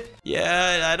hit?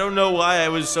 Yeah, I don't know why I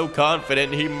was so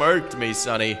confident. He murked me,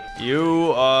 Sonny.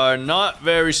 You are not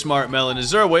very smart, Melon. Is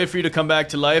there a way for you to come back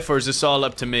to life, or is this all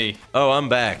up to me? Oh, I'm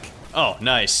back. Oh,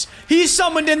 nice. He's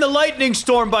summoned in the lightning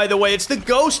storm, by the way. It's the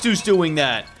ghost who's doing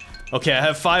that. Okay, I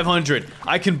have 500.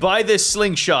 I can buy this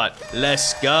slingshot.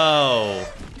 Let's go.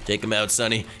 Take him out,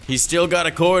 Sonny. He's still got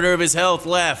a quarter of his health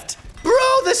left. Bro,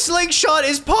 the slingshot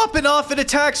is popping off. It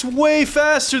attacks way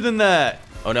faster than that.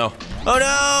 Oh no.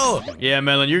 Oh no! Yeah,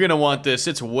 Melon, you're gonna want this.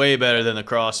 It's way better than the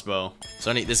crossbow.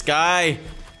 Sonny, this guy,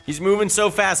 he's moving so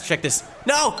fast. Check this.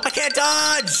 No, I can't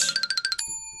dodge!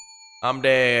 I'm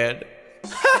dead.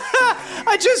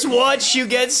 I just watched you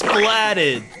get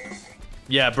splatted.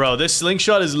 Yeah, bro, this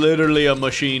slingshot is literally a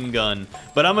machine gun.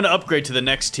 But I'm gonna upgrade to the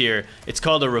next tier. It's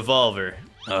called a revolver.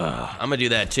 I'm gonna do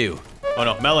that too. Oh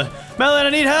no, Melon. Melon, I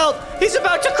need help! He's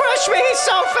about to crush me! He's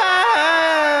so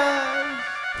fast!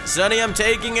 Sonny, I'm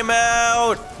taking him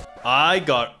out! I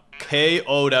got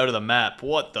KO'd out of the map.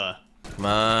 What the? Come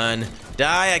on.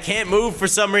 Die, I can't move for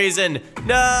some reason.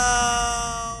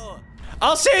 No!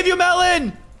 I'll save you,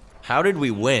 Melon! How did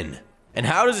we win? And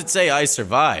how does it say I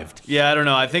survived? Yeah, I don't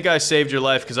know. I think I saved your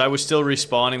life because I was still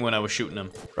respawning when I was shooting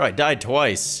him. Bro, I died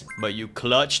twice. But you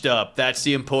clutched up. That's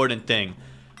the important thing.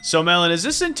 So, Melon, is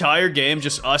this entire game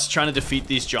just us trying to defeat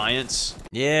these giants?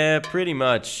 Yeah, pretty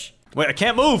much. Wait, I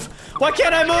can't move! Why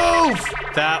can't I move?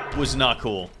 That was not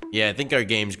cool. Yeah, I think our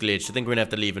game's glitched. I think we're gonna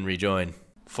have to leave and rejoin.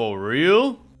 For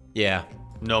real? Yeah.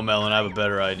 No, Melon, I have a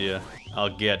better idea. I'll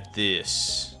get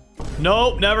this.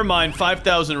 Nope, never mind.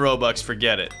 5,000 Robux,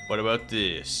 forget it. What about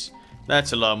this?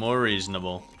 That's a lot more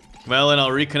reasonable. Melon, I'll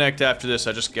reconnect after this.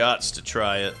 I just gots to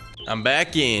try it. I'm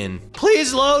back in.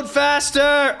 Please load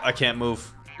faster! I can't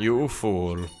move. You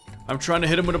fool. I'm trying to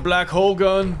hit him with a black hole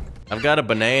gun. I've got a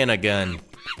banana gun.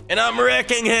 And I'm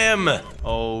wrecking him!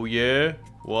 Oh, yeah?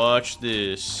 Watch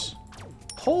this.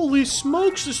 Holy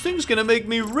smokes, this thing's gonna make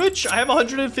me rich. I have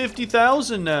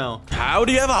 150,000 now. How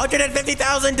do you have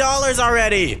 $150,000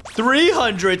 already?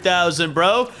 300,000,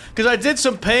 bro. Because I did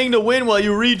some paying to win while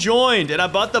you rejoined, and I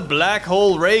bought the black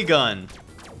hole ray gun.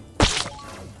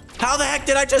 How the heck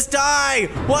did I just die?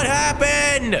 What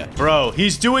happened? Bro,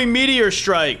 he's doing meteor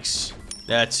strikes.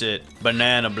 That's it.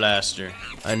 Banana blaster.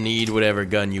 I need whatever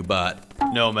gun you bought.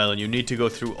 No, Melon, you need to go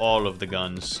through all of the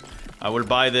guns. I will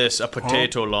buy this, a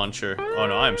potato launcher. Oh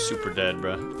no, I'm super dead,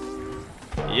 bro.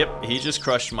 Yep, he just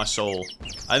crushed my soul.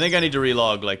 I think I need to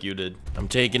relog like you did. I'm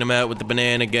taking him out with the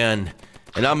banana gun.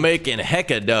 And I'm making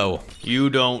hecka dough. You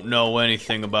don't know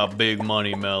anything about big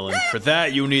money, Melon. For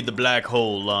that, you need the black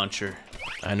hole launcher.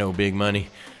 I know big money.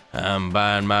 I'm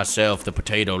buying myself the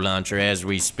potato launcher as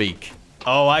we speak.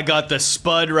 Oh, I got the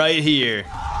spud right here.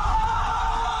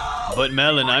 But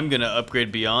Melon, I'm gonna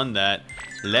upgrade beyond that.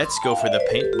 Let's go for the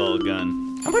paintball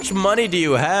gun. How much money do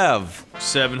you have?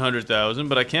 700,000,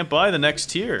 but I can't buy the next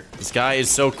tier. This guy is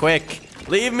so quick.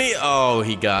 Leave me. Oh,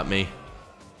 he got me.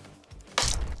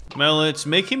 Melon, it's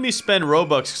making me spend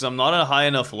Robux because I'm not at a high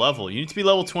enough level. You need to be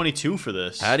level 22 for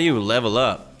this. How do you level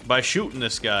up? By shooting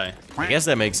this guy. I guess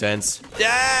that makes sense.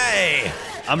 Die!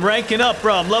 I'm ranking up,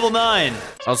 bro. I'm level 9.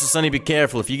 Also, Sonny, be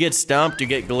careful. If you get stomped, you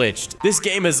get glitched. This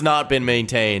game has not been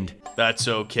maintained. That's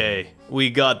okay. We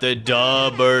got the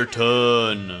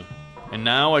Dubberton. And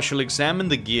now I shall examine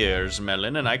the gears,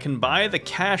 Melon, and I can buy the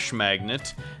cash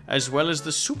magnet as well as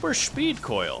the super speed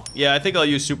coil. Yeah, I think I'll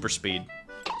use super speed.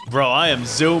 Bro, I am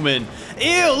zooming.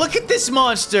 Ew, look at this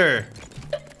monster.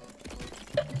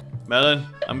 Melon,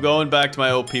 I'm going back to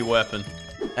my OP weapon.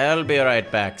 I'll be right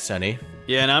back, Sonny.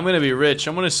 Yeah, and I'm gonna be rich.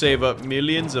 I'm gonna save up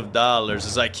millions of dollars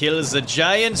as I kill the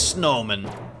giant snowman.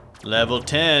 Level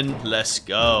 10, let's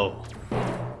go.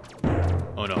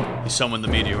 Oh no, he summoned the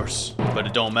meteors. But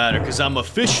it don't matter, because I'm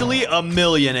officially a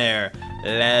millionaire.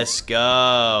 Let's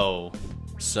go.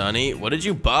 Sonny, what did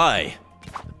you buy?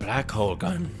 The black hole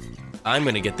gun. I'm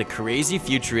gonna get the crazy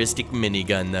futuristic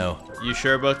minigun, though. You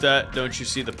sure about that? Don't you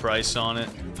see the price on it?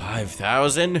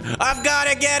 5,000? I've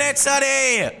gotta get it,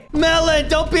 Sonny! Melon,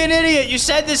 don't be an idiot! You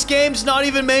said this game's not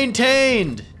even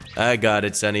maintained! I got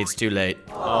it, Sonny. It's too late.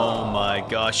 Oh my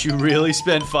gosh, you really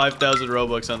spent 5,000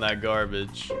 Robux on that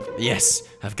garbage. Yes,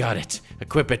 I've got it.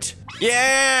 Equip it.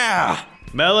 Yeah!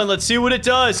 Melon, let's see what it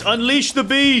does. Unleash the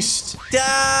beast!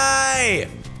 Die!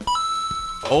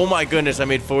 Oh my goodness, I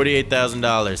made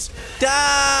 $48,000.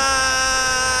 Die!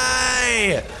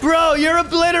 Bro, you're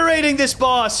obliterating this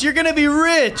boss. You're gonna be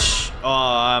rich. Oh,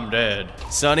 I'm dead.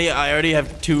 Sonny, I already have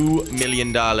 $2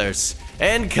 million.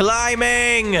 And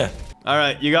climbing! All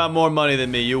right, you got more money than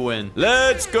me. You win.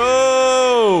 Let's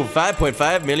go!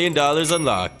 $5.5 million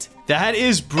unlocked. That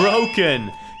is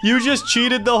broken. You just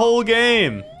cheated the whole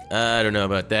game. I don't know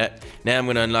about that. Now I'm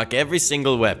gonna unlock every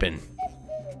single weapon.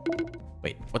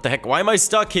 Wait, what the heck? Why am I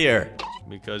stuck here?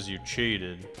 Because you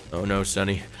cheated. Oh no,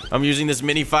 Sonny. I'm using this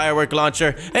mini firework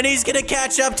launcher, and he's gonna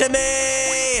catch up to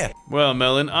me! Well,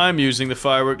 Melon, I'm using the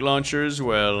firework launcher as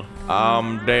well.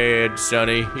 I'm dead,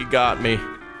 Sonny. He got me.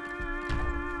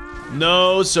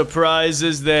 No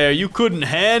surprises there. You couldn't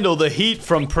handle the heat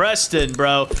from Preston,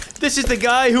 bro. This is the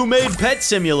guy who made Pet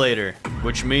Simulator.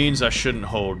 Which means I shouldn't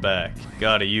hold back.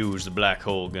 Gotta use the black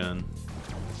hole gun.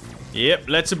 Yep,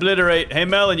 let's obliterate. Hey,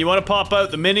 Melon, you want to pop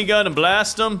out the minigun and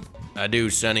blast them? I do,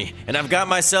 Sonny. And I've got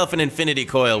myself an infinity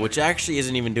coil, which actually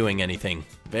isn't even doing anything.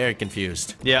 Very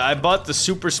confused. Yeah, I bought the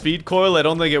super speed coil. I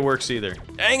don't think it works either.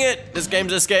 Dang it! This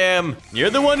game's a scam! You're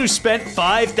the one who spent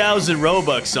 5,000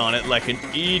 Robux on it like an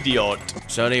idiot.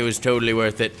 Sonny was totally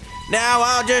worth it. Now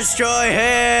I'll destroy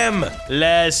him!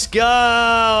 Let's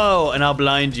go! And I'll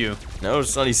blind you. No,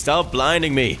 Sonny, stop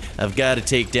blinding me. I've got to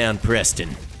take down Preston.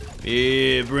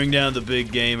 Yeah, bring down the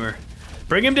big gamer.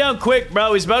 Bring him down quick,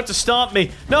 bro. He's about to stomp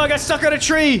me. No, I got stuck on a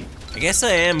tree. I guess I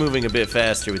am moving a bit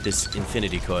faster with this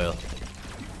infinity coil.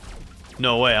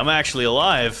 No way, I'm actually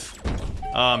alive.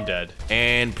 Oh, I'm dead.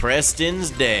 And Preston's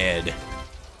dead.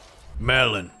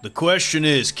 Melon, the question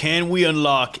is, can we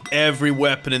unlock every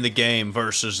weapon in the game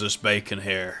versus this bacon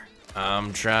hair?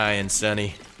 I'm trying,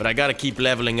 Sonny, but I gotta keep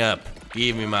leveling up.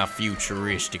 Give me my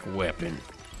futuristic weapon.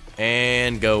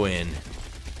 And go in.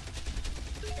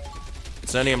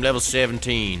 Sonny, I'm level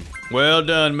 17. Well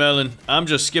done, Melon. I'm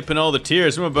just skipping all the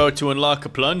tiers. I'm about to unlock a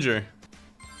plunger.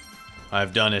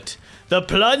 I've done it. The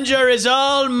plunger is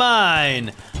all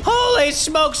mine. Holy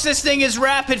smokes, this thing is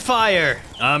rapid fire.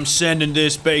 I'm sending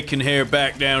this bacon hair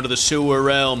back down to the sewer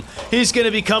realm. He's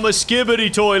gonna become a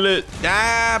skibbity toilet.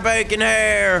 Ah, bacon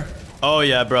hair. Oh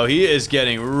yeah, bro, he is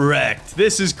getting wrecked.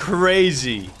 This is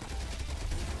crazy.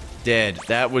 Dead.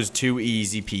 That was too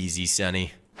easy peasy,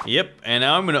 Sonny. Yep, and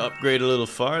now I'm gonna upgrade a little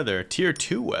farther. Tier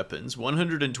 2 weapons,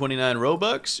 129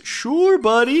 Robux? Sure,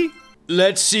 buddy.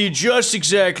 Let's see just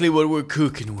exactly what we're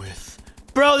cooking with.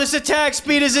 Bro, this attack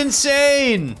speed is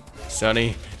insane!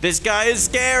 Sonny, this guy is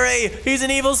scary! He's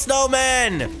an evil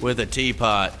snowman! With a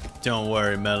teapot. Don't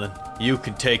worry, Melon. You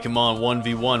can take him on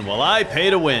 1v1 while I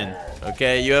pay to win.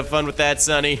 Okay, you have fun with that,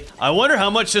 Sonny. I wonder how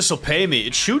much this will pay me.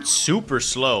 It shoots super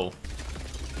slow.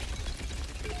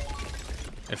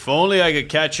 If only I could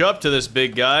catch up to this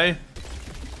big guy.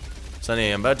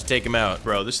 Sonny, I'm about to take him out.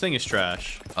 Bro, this thing is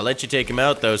trash. I'll let you take him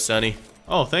out, though, Sonny.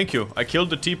 Oh, thank you. I killed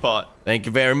the teapot. Thank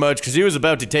you very much, because he was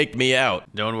about to take me out.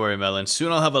 Don't worry, Melon. Soon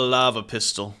I'll have a lava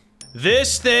pistol.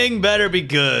 This thing better be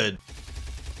good.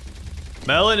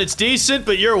 Melon, it's decent,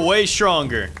 but you're way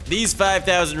stronger. These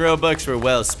 5,000 Robux were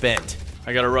well spent.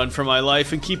 I gotta run for my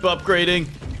life and keep upgrading.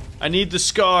 I need the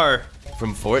scar.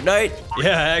 From Fortnite?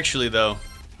 Yeah, actually, though.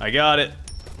 I got it.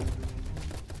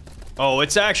 Oh,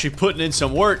 it's actually putting in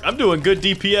some work. I'm doing good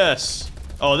DPS.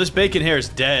 Oh, this bacon hair is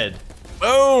dead.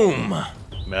 Boom!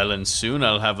 Melon, soon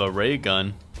I'll have a ray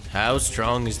gun. How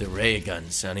strong is the ray gun,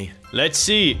 Sonny? Let's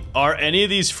see. Are any of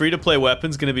these free-to-play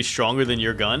weapons gonna be stronger than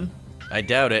your gun? I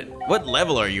doubt it. What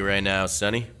level are you right now,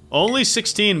 Sonny? Only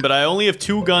 16, but I only have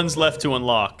 2 guns left to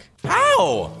unlock.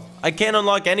 How? I can't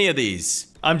unlock any of these.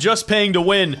 I'm just paying to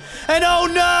win. And oh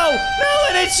no!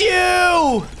 Melon, it's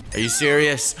you! Are you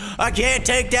serious? I can't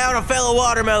take down a fellow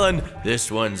watermelon.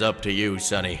 This one's up to you,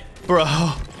 Sonny. Bro,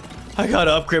 I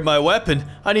gotta upgrade my weapon.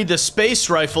 I need the space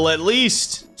rifle at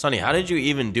least. Sonny, how did you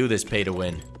even do this pay to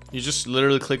win? You just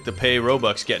literally click the pay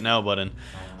Robux get now button.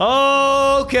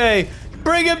 Okay,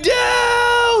 bring him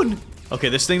down! Okay,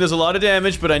 this thing does a lot of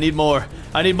damage, but I need more.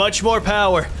 I need much more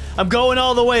power. I'm going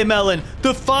all the way, Melon.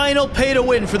 The final pay to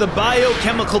win for the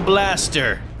biochemical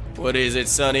blaster. What is it,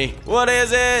 Sonny? What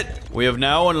is it? We have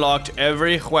now unlocked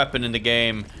every weapon in the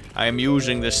game. I am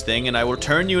using this thing, and I will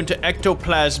turn you into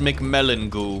ectoplasmic melon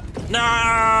goo.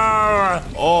 No!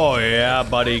 Oh yeah,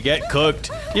 buddy, get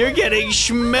cooked. You're getting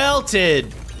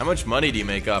schmelted. How much money do you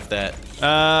make off that?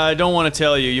 I don't want to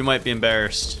tell you. You might be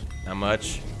embarrassed. How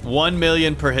much? 1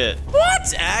 million per hit.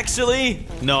 What? Actually?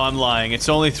 No, I'm lying. It's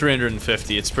only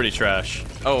 350. It's pretty trash.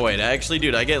 Oh wait, actually,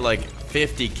 dude, I get like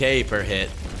 50K per hit.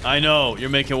 I know, you're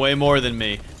making way more than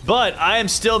me. But I am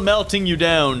still melting you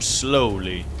down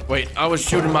slowly. Wait, I was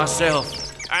shooting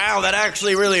myself. Ow, that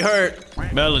actually really hurt.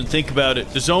 Melon, think about it.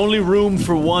 There's only room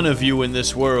for one of you in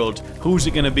this world. Who's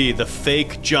it gonna be, the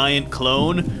fake giant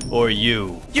clone or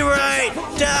you? You're right!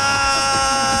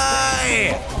 Die!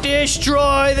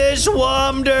 Destroy this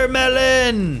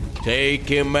Wondermelon! Take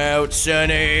him out,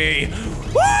 Sonny!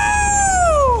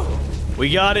 Woo!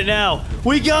 We got it now.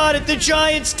 We got it, the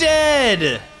giant's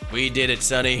dead! We did it,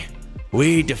 Sonny.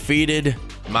 We defeated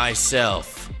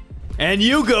myself. And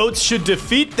you goats should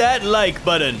defeat that like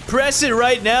button. Press it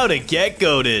right now to get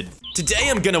goated. Today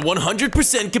I'm gonna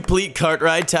 100% complete Kart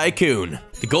Ride Tycoon.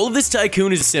 The goal of this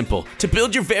tycoon is simple, to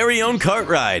build your very own kart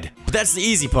ride. But that's the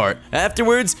easy part.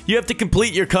 Afterwards, you have to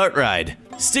complete your kart ride.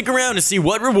 Stick around to see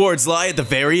what rewards lie at the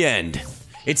very end.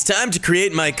 It's time to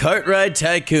create my Kart Ride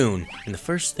Tycoon. And the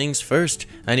first things first,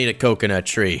 I need a coconut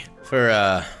tree.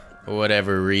 For,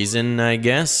 whatever reason, I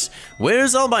guess.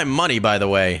 Where's all my money, by the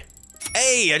way?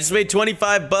 Hey, I just made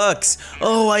 25 bucks.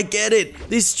 Oh, I get it.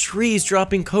 This tree's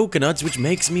dropping coconuts, which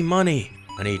makes me money.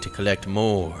 I need to collect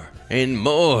more and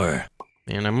more.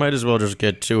 And I might as well just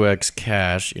get 2x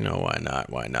cash. You know, why not?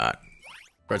 Why not?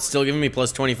 But it's still giving me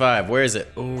plus 25. Where is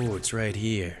it? Oh, it's right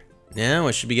here. Now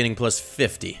I should be getting plus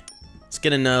 50. Let's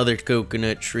get another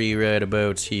coconut tree right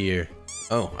about here.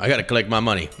 Oh, I gotta collect my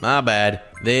money. My bad.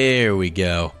 There we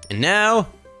go. And now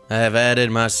I have added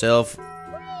myself...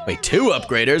 Wait, 2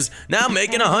 upgraders? Now I'm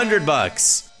making 100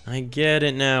 bucks. I get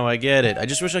it now, I get it. I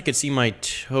just wish I could see my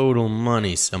total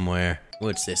money somewhere.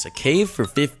 What's this, a cave for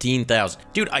 15,000?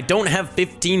 Dude, I don't have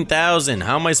 15,000.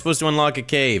 How am I supposed to unlock a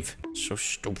cave? So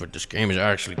stupid, this game is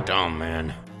actually dumb,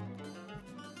 man.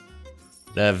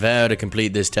 I vow to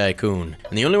complete this tycoon.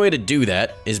 And the only way to do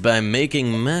that is by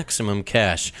making maximum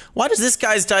cash. Why does this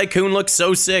guy's tycoon look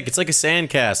so sick? It's like a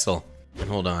sandcastle. And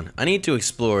hold on, I need to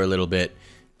explore a little bit.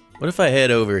 What if I head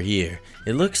over here?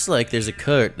 It looks like there's a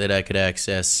cart that I could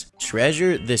access.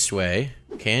 Treasure this way.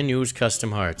 Can use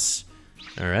custom hearts.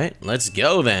 Alright, let's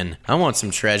go then. I want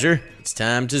some treasure. It's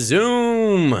time to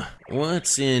zoom.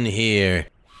 What's in here?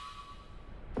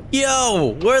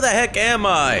 Yo, where the heck am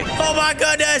I? Oh my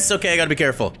goodness! Okay, I gotta be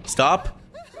careful. Stop.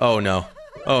 Oh no.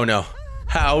 Oh no.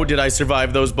 How did I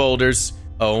survive those boulders?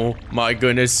 Oh my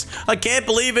goodness. I can't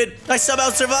believe it. I somehow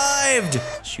survived.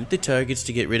 Shoot the targets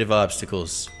to get rid of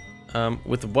obstacles.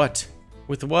 With what?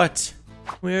 With what?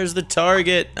 Where's the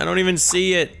target? I don't even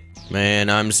see it. Man,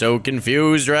 I'm so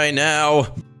confused right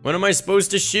now. What am I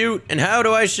supposed to shoot? And how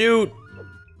do I shoot?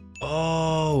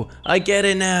 Oh, I get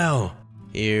it now.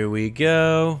 Here we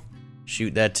go.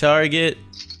 Shoot that target.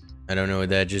 I don't know what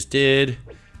that just did,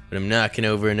 but I'm knocking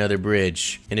over another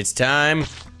bridge. And it's time.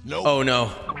 Nope. Oh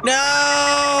no.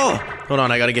 No! Hold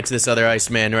on, I gotta get to this other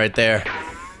Iceman right there.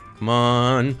 Come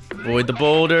on, avoid the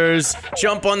boulders.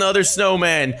 Jump on the other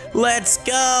snowman. Let's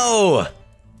go!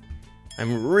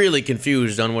 I'm really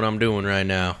confused on what I'm doing right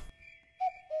now.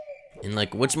 And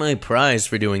like, what's my prize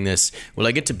for doing this? Will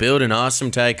I get to build an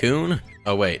awesome tycoon?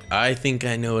 Oh wait, I think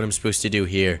I know what I'm supposed to do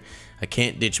here. I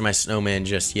can't ditch my snowman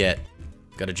just yet.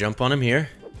 Gotta jump on him here.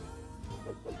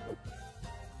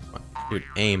 Dude,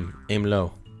 aim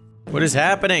low. What is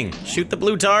happening? Shoot the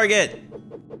blue target.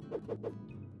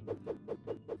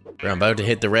 Bro, I'm about to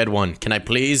hit the red one. Can I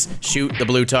please shoot the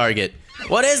blue target?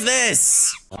 What is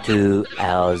this? 2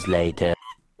 hours later.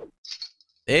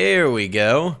 There we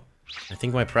go. I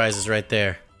think my prize is right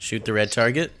there. Shoot the red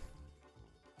target.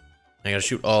 I gotta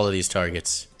shoot all of these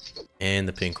targets. And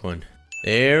the pink one.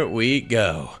 There we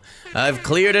go. I've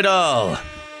cleared it all.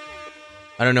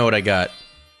 I don't know what I got.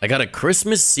 I got a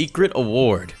Christmas secret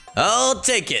award. I'll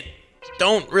take it.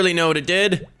 Don't really know what it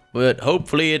did, but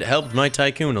hopefully it helped my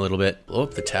tycoon a little bit. Blow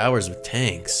up the towers with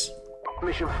tanks.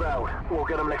 Mission failed. We'll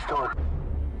get them next time.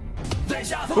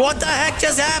 What the heck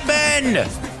just happened?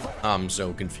 I'm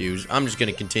so confused. I'm just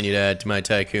gonna continue to add to my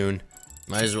tycoon.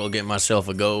 Might as well get myself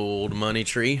a gold money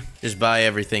tree. Just buy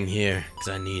everything here, because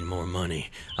I need more money.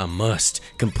 I must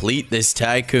complete this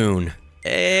tycoon.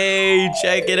 Hey,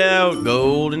 check it out.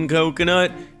 Golden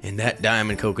coconut. And that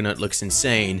diamond coconut looks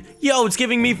insane. Yo, it's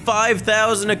giving me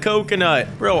 5,000 a coconut.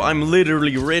 Bro, I'm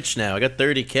literally rich now. I got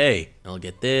 30K. I'll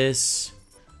get this.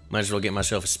 Might as well get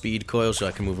myself a speed coil so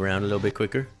I can move around a little bit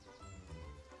quicker.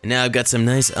 And now I've got some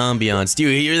nice ambiance. Do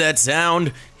you hear that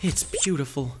sound? It's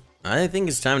beautiful. I think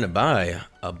it's time to buy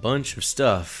a bunch of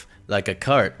stuff. Like a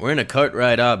cart. We're in a cart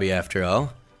ride obby after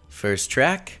all. First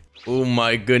track. Oh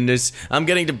my goodness. I'm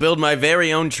getting to build my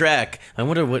very own track. I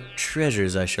wonder what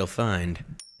treasures I shall find.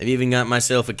 I've even got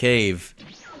myself a cave.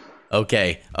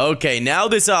 Okay, now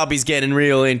this obby's getting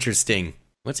real interesting.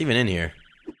 What's even in here?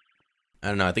 I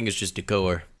don't know, I think it's just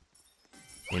decor.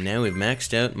 And now we've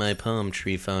maxed out my palm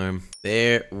tree farm.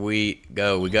 There we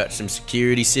go. We got some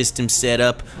security systems set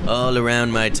up all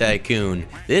around my tycoon.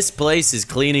 This place is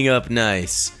cleaning up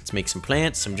nice. Let's make some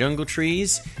plants, some jungle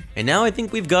trees. And now I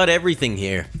think we've got everything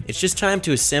here. It's just time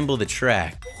to assemble the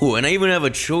track. Ooh, and I even have a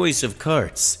choice of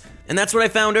carts. And that's what I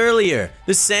found earlier.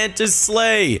 The Santa's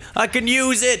sleigh. I can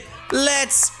use it.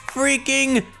 Let's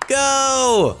freaking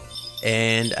go.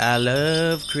 And I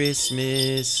love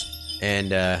Christmas.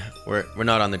 And we're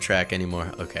not on the track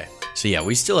anymore. Okay. So yeah,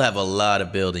 we still have a lot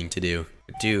of building to do.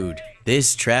 Dude,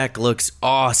 this track looks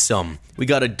awesome. We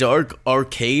got a dark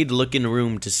arcade looking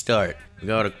room to start. We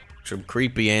got some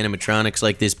creepy animatronics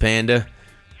like this panda,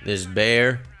 this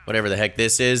bear, whatever the heck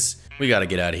this is. We gotta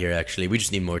get out of here actually. We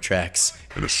just need more tracks.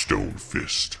 And a stone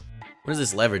fist. What does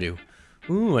this lever do?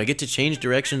 Ooh, I get to change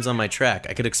directions on my track.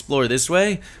 I could explore this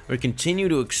way or continue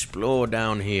to explore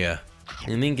down here. I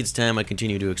think it's time I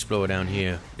continue to explore down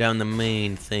here. Down the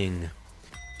main thing.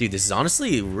 Dude, this is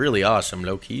honestly really awesome,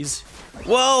 low-keys.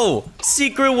 Whoa!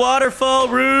 Secret waterfall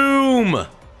room! I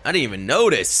didn't even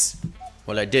notice.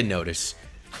 Well, I did notice.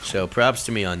 So props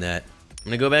to me on that. I'm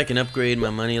gonna go back and upgrade my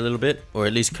money a little bit. Or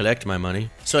at least collect my money.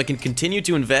 So I can continue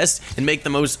to invest and make the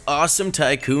most awesome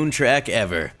tycoon track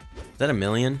ever. Is that $1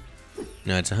 million?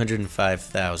 No, it's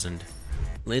 105,000.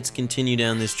 Let's continue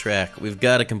down this track. We've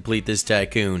got to complete this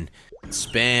tycoon.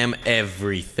 Spam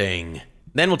everything.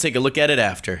 Then we'll take a look at it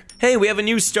after. Hey, we have a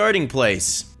new starting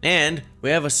place. And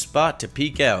we have a spot to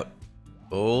peek out.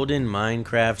 Golden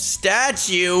Minecraft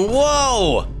statue.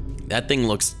 Whoa! That thing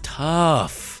looks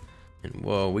tough. And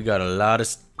whoa, we got a lot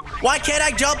of... Why can't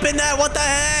I jump in that? What the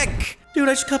heck? Dude,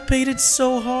 I just got baited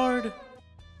so hard.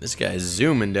 This guy's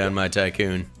zooming down my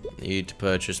tycoon. Need to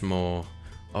purchase more.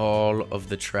 All of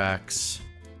the tracks.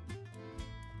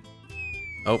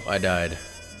 Oh, I died.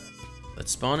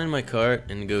 Let's spawn in my cart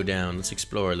and go down. Let's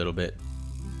explore a little bit.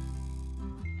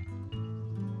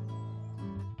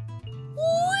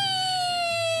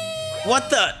 What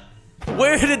the?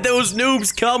 Where did those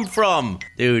noobs come from?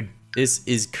 Dude, this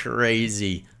is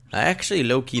crazy. I actually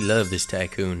low-key love this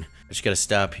tycoon. I just gotta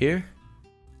stop here.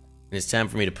 And it's time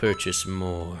for me to purchase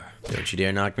more. Don't you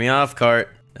dare knock me off, cart.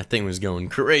 That thing was going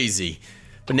crazy.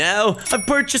 But now, I've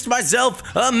purchased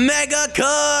myself a mega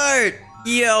cart!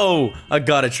 Yo, I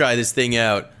gotta try this thing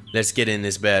out. Let's get in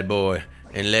this bad boy.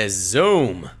 And let's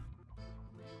zoom.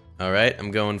 Alright,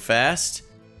 I'm going fast.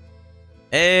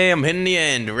 Hey, I'm hitting the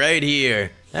end right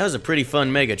here. That was a pretty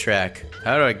fun mega track.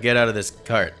 How do I get out of this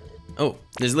cart? Oh,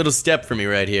 there's a little step for me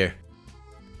right here.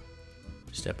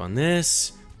 Step on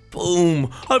this.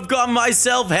 Boom! I've got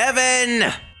myself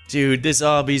heaven! Dude, this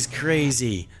obby's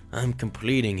crazy. I'm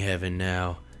completing heaven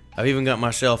now. I've even got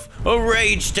myself a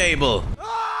rage table.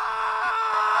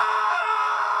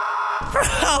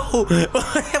 Bro,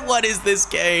 what is this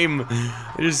game?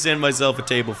 I just sent myself a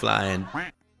table flying.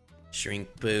 Shrink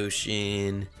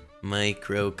potion,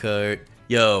 micro cart.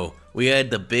 Yo, we had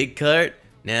the big cart,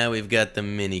 Now we've got the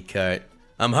mini cart.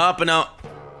 I'm hopping out.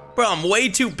 Bro, I'm way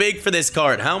too big for this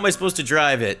cart. How am I supposed to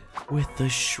drive it? With the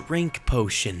shrink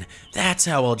potion. That's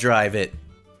how I'll drive it.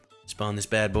 Spawn this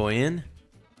bad boy in.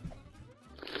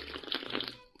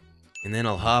 And then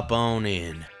I'll hop on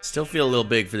in. Still feel a little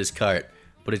big for this cart,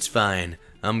 but it's fine.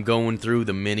 I'm going through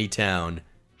the mini town.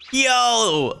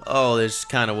 Yo! Oh, this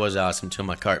kind of was awesome until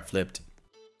my cart flipped.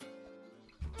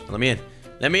 Let me in.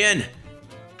 Let me in!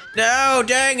 No,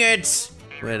 dang it!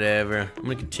 Whatever. I'm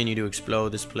gonna continue to explore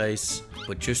this place,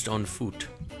 but just on foot.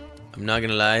 I'm not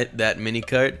gonna lie, that mini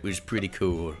cart was pretty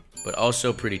cool, but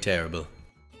also pretty terrible.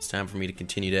 It's time for me to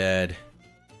continue to add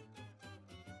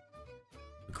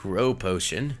a grow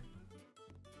potion.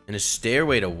 And a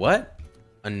stairway to what?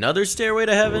 Another stairway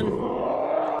to heaven?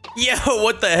 Yo,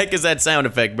 what the heck is that sound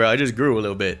effect, bro? I just grew a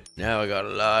little bit. Now I got a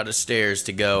lot of stairs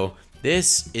to go.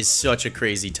 This is such a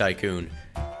crazy tycoon.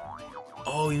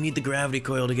 Oh, you need the gravity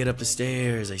coil to get up the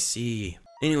stairs, I see.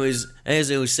 Anyways,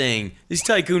 as I was saying, this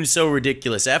tycoon is so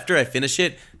ridiculous. After I finish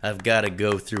it, I've got to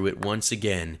go through it once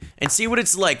again and see what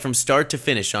it's like from start to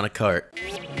finish on a cart.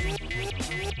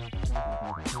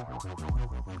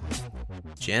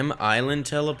 Gem Island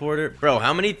teleporter? Bro,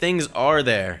 how many things are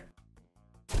there?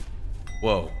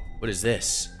 Whoa, what is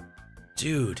this?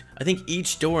 Dude, I think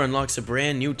each door unlocks a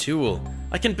brand new tool.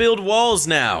 I can build walls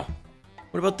now.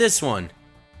 What about this one?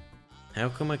 How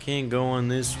come I can't go on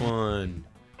this one?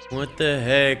 What the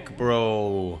heck,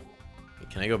 bro?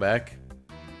 Can I go back?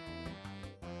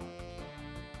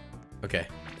 Okay,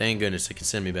 thank goodness it can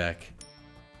send me back.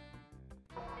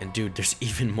 And dude, there's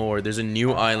even more. There's a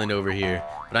new island over here.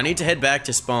 But I need to head back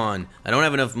to spawn. I don't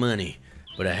have enough money,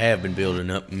 but I have been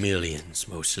building up millions,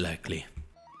 most likely.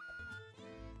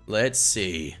 Let's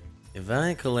see. If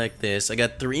I collect this, I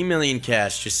got 3 million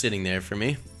cash just sitting there for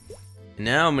me. And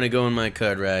now I'm gonna go on my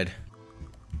cart ride.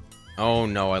 Oh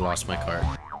no, I lost my cart.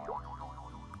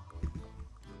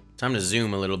 Time to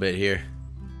zoom a little bit here.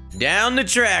 Down the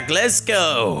track, let's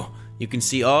go! You can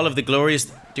see all of the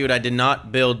glorious... Dude, I did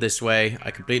not build this way.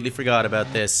 I completely forgot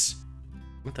about this.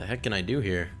 What the heck can I do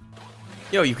here?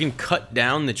 Yo, you can cut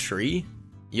down the tree?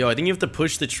 Yo, I think you have to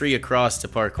push the tree across to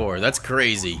parkour. That's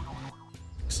crazy.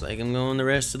 Looks like I'm going the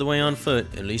rest of the way on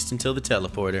foot, at least until the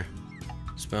teleporter.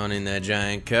 Spawn in that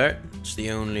giant cart. It's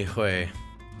the only way.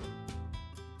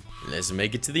 Let's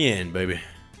make it to the end, baby.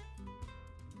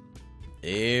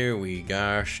 There we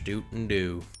go, do.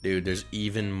 Dude, there's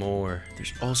even more.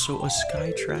 There's also a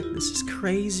sky track. This is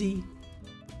crazy.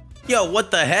 Yo, what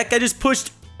the heck? I just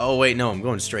pushed... Oh, wait, no, I'm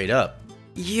going straight up.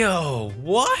 Yo,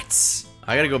 what?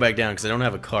 I gotta go back down because I don't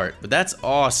have a cart, but that's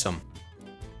awesome.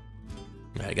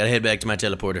 All right, I gotta head back to my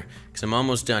teleporter because I'm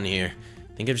almost done here.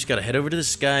 I think I've just gotta head over to the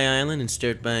Sky Island and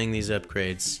start buying these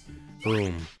upgrades.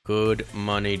 Boom. Good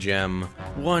money gem.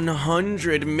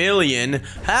 100 million?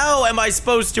 How am I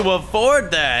supposed to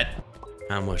afford that?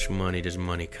 How much money does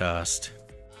money cost?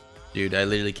 Dude, I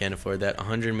literally can't afford that.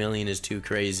 100 million is too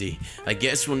crazy. I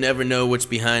guess we'll never know what's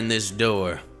behind this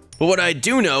door. But what I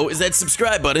do know is that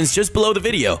subscribe button's just below the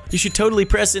video. You should totally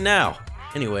press it now.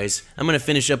 Anyways, I'm gonna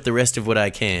finish up the rest of what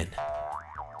I can.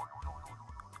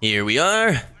 Here we are.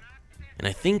 And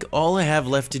I think all I have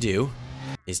left to do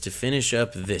is to finish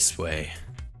up this way.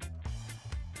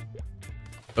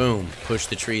 Boom, push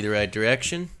the tree the right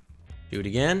direction. Do it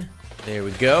again. There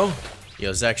we go. Yo,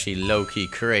 it's actually low-key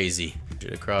crazy.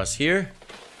 Get across here.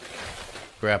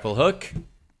 Grapple hook.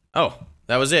 Oh,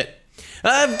 that was it.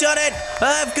 I've done it!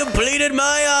 I've completed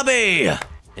my hobby!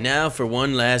 And now for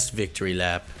one last victory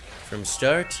lap. From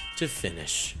start to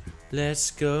finish.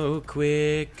 Let's go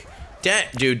quick.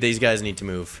 Dude, these guys need to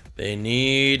move. They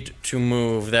need to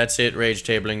move. That's it, rage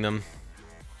tabling them.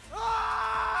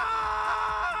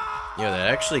 Yo,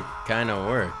 that actually kind of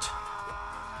worked.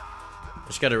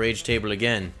 Just gotta rage table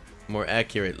again, more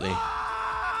accurately.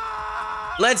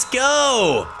 Let's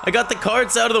go! I got the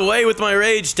carts out of the way with my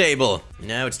rage table.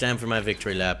 Now it's time for my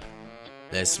victory lap.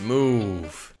 Let's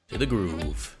move to the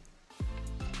groove.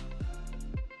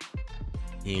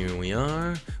 Here we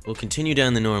are. We'll continue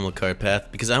down the normal cart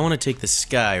path because I want to take the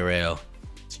sky rail.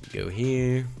 So go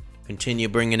here. Continue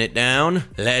bringing it down.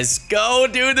 Let's go,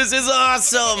 dude. This is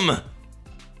awesome.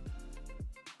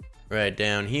 Right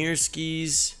down here,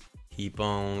 skis. Keep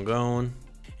on going.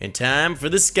 And time for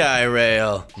the sky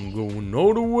rail. I'm going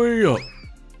all the way up.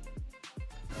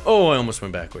 Oh, I almost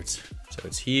went backwards. So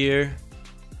it's here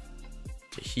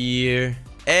to here.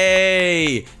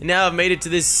 Hey! Now I've made it to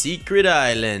this secret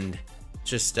island.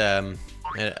 Just, I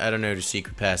don't know the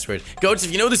secret password. Goats,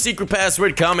 if you know the secret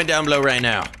password, comment down below right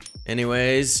now.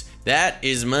 Anyways, that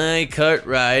is my cart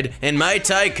ride, and my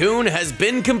tycoon has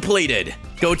been completed.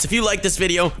 Goats, if you like this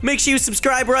video, make sure you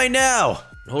subscribe right now.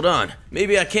 Hold on.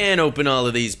 Maybe I can open all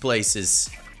of these places.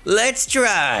 Let's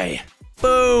try.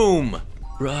 Boom.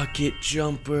 Rocket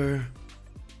jumper.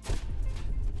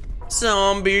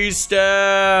 Zombie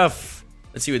stuff.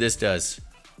 Let's see what this does.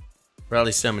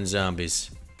 Probably summon zombies.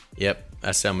 Yep,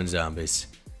 I summon zombies.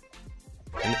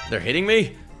 And they're hitting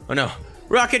me? Oh no.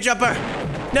 Rocket jumper!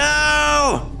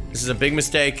 No! This is a big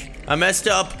mistake. I messed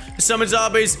up. I summoned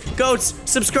zombies. Goats,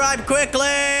 subscribe quickly!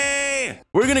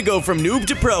 We're gonna go from noob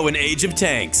to pro in Age of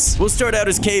Tanks. We'll start out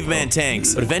as caveman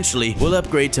tanks, but eventually we'll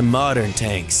upgrade to modern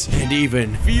tanks and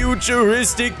even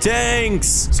futuristic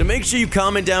tanks. So make sure you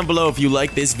comment down below if you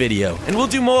like this video, and we'll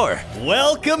do more.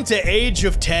 Welcome to Age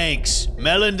of Tanks.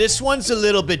 Melon, this one's a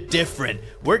little bit different.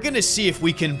 We're gonna see if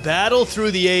we can battle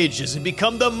through the ages and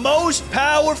become the most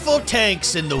powerful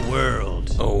tanks in the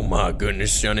world. Oh my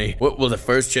goodness, Sonny. What will the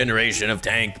first generation of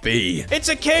tank be? It's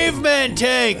a caveman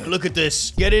tank. Look at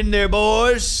this. Get in there,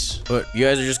 boys. But you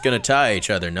guys are just gonna tie each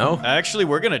other, no? Actually,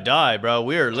 we're gonna die, bro.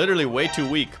 We are literally way too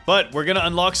weak. But we're gonna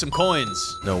unlock some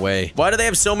coins. No way. Why do they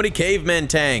have so many caveman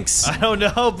tanks? I don't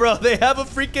know, bro. They have a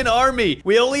freaking army.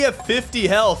 We only have 50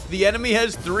 health. The enemy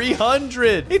has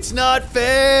 300. It's not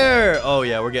fair. Oh,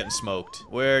 yeah, we're getting smoked.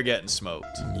 We're getting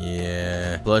smoked.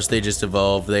 Yeah. Plus, they just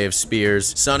evolved. They have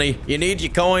spears. Sonny, you need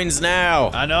your coins now.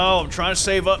 I know. I'm trying to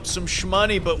save up some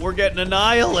shmoney, but we're getting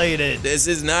annihilated. This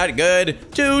is not good.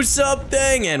 Do something.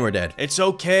 And we're dead. It's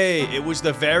okay. It was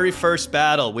the very first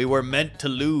battle. We were meant to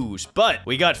lose. But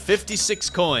we got 56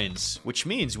 coins, which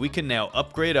means we can now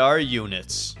upgrade our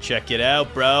units. Check it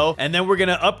out, bro. And then we're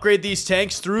gonna upgrade these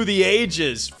tanks through the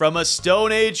ages, from a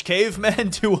Stone Age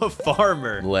caveman to a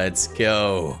farmer. Let's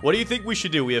go. What do you think we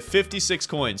should do? We have 56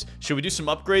 coins. Should we do some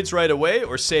upgrades right away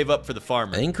or save up for the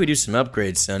farmer? I think we do some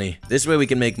upgrades, Sonny. This way we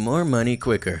can make more money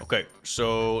quicker. Okay,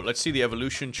 so let's see the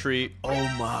evolution tree. Oh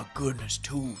my goodness,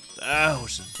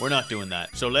 2,000. We're not doing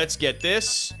that. So let's get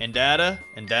this and data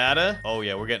and data. Oh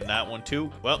yeah, we're getting that one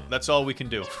too. Well, that's all we can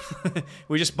do.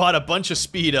 We just bought a bunch of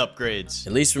speed upgrades.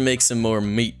 At least we make some more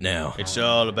meat now. It's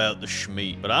all about the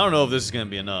schmeat. But I don't know if this is gonna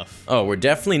be enough. Oh, we're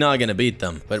definitely not gonna beat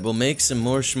them, but we'll make some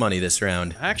more shmoney this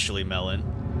round. Actually, Melon,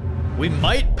 we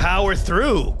might power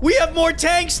through. We have more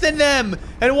tanks than them.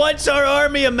 And once our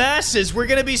army amasses, we're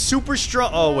gonna be super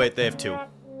strong. Oh, wait, they have 2.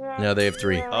 Now they have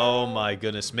 3. Oh my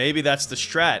goodness, maybe that's the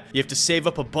strat. You have to save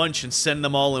up a bunch and send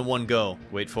them all in one go.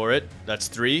 Wait for it. That's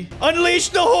 3. Unleash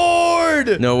the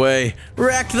horde! No way.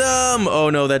 Wreck them! Oh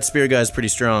no, that spear guy's pretty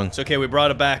strong. It's okay, we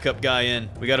brought a backup guy in.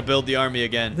 We gotta build the army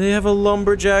again. They have a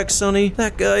lumberjack, Sonny.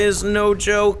 That guy is no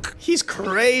joke. He's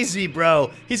crazy,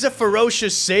 bro. He's a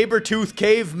ferocious saber-toothed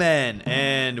caveman.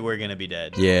 And we're gonna be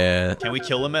dead. Yeah. Can we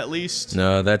kill him at least?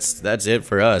 No, that's it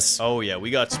for us. Oh yeah,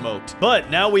 we got smoked. But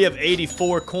now we have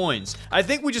 84 coins. I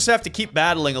think we just have to keep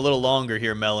battling a little longer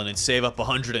here, Melon, and save up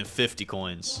 150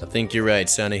 coins. I think you're right,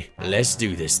 Sonny. Let's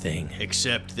do this thing.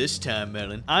 Except this time,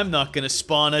 Melon, I'm not gonna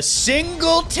spawn a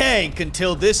single tank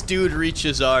until this dude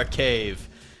reaches our cave.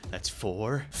 That's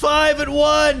 4. 5 at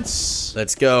once!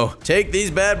 Let's go. Take these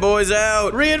bad boys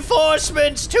out.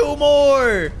 Reinforcements! 2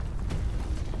 more!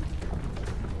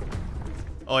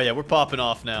 Oh yeah, we're popping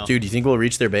off now. Dude, you think we'll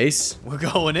reach their base? We're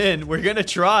going in. We're gonna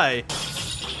try.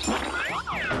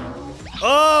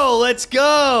 Oh, let's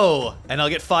go! And I'll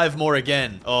get 5 more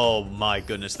again. Oh my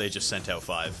goodness, they just sent out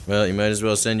 5. Well, you might as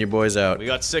well send your boys out. We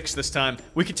got 6 this time.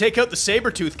 We could take out the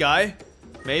saber-tooth guy.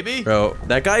 Maybe? Bro,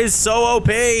 that guy is so OP!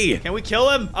 Can we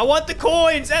kill him? I want the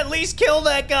coins! At least kill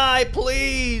that guy,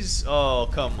 please! Oh,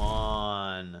 come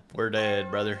on. We're dead,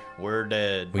 brother. We're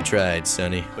dead. We tried,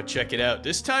 Sonny. But check it out.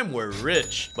 This time we're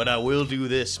rich. But I will do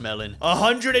this, Melon.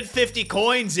 150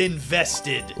 coins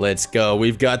invested. Let's go.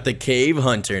 We've got the cave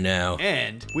hunter now.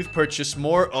 And we've purchased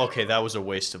more. Okay, that was a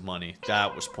waste of money.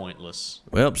 That was pointless.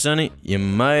 Well, Sonny, you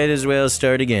might as well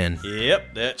start again.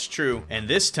 Yep, that's true. And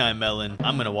this time, Melon,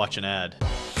 I'm gonna watch an ad.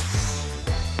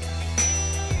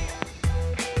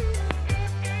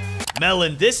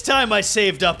 Melon, this time I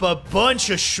saved up a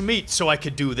bunch of schmeat so I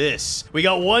could do this. We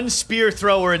got 1 spear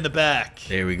thrower in the back.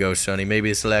 There we go, Sonny. Maybe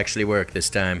this will actually work this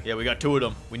time. Yeah, we got 2 of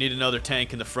them. We need another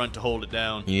tank in the front to hold it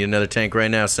down. You need another tank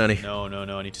right now, Sonny. No, no,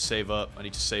 no. I need to save up. I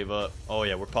need to save up. Oh,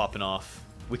 yeah, we're popping off.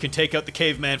 We can take out the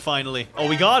caveman finally. Oh,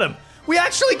 we got him. We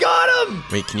actually got him!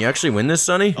 Wait, can you actually win this,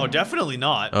 Sonny? Oh, definitely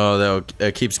not. Oh,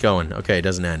 it keeps going. Okay, it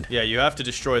doesn't end. Yeah, you have to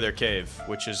destroy their cave,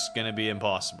 which is gonna be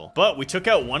impossible. But we took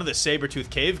out one of the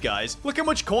saber-tooth cave guys. Look how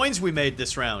much coins we made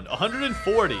this round.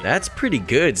 140. That's pretty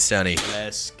good, Sonny.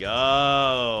 Let's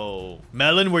go.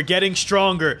 Melon, we're getting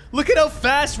stronger. Look at how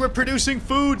fast we're producing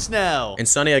foods now. And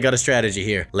Sonny, I got a strategy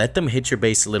here. Let them hit your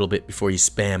base a little bit before you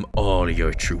spam all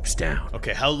your troops down.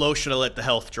 Okay, how low should I let the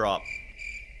health drop?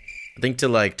 think to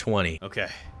like 20. Okay.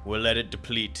 We'll let it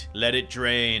deplete. Let it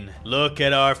drain. Look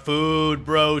at our food,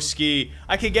 broski.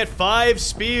 I can get 5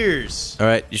 spears. All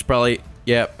right, you should probably...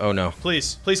 Yeah, oh no.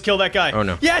 Please kill that guy. Oh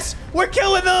no. Yes, we're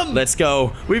killing them. Let's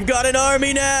go. We've got an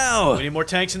army now. We need more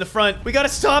tanks in the front. We gotta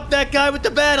stop that guy with the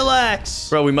battle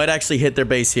axe. Bro, we might actually hit their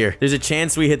base here. There's a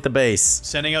chance we hit the base.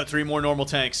 Sending out 3 more normal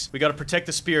tanks. We gotta protect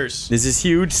the spears. This is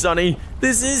huge, Sonny.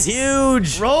 This is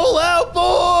huge. Roll out,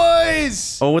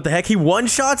 boys. Oh, what the heck? He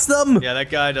one-shots them? Yeah,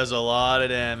 that guy does a lot of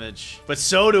damage. But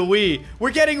so do we. We're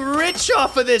getting rich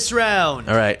off of this round.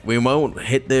 All right, we won't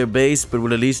hit their base, but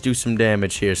we'll at least do some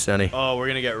damage here, Sonny. Oh, we're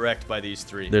gonna get wrecked by these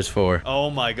 3. There's 4. Oh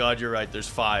my god, you're right. There's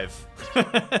 5.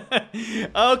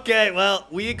 Okay, well,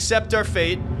 we accept our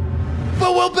fate.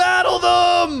 But we'll battle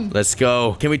them! Let's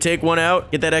go. Can we take one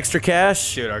out? Get that extra cash?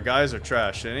 Shit, our guys are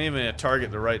trash. They didn't even target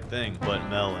the right thing. But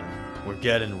Melon, we're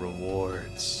getting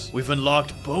rewards. We've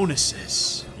unlocked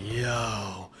bonuses.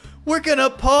 Yo, we're gonna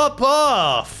pop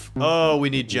off. Oh, we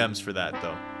need gems for that,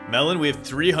 though. Melon, we have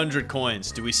 300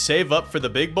 coins. Do we save up for the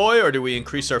big boy, or do we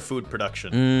increase our food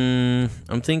production?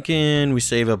 I'm thinking we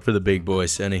save up for the big boy,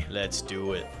 Sonny. Let's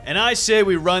do it. And I say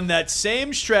we run that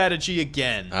same strategy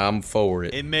again. I'm for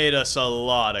it. It made us a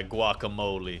lot of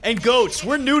guacamole. And goats,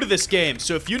 we're new to this game,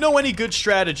 so if you know any good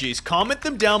strategies, comment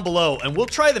them down below, and we'll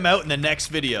try them out in the next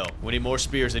video. We need more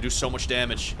spears. They do so much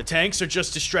damage. The tanks are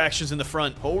just distractions in the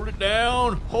front. Hold it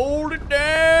down. Hold it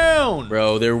down.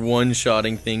 Bro, they're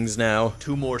one-shotting things now.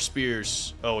 2 more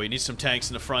spears. Oh, we need some tanks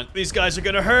in the front. These guys are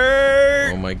gonna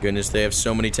hurt. Oh my goodness, they have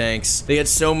so many tanks. They had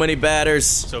so many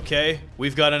batters. It's okay.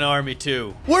 We've got an army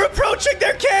too. We're approaching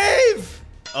their cave!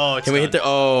 Oh, it's Can we done. hit the...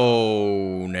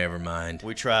 Oh, never mind.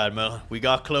 We tried, Melon. We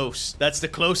got close. That's the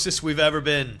closest we've ever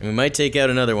been. We might take out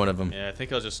another one of them. Yeah, I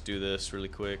think I'll just do this really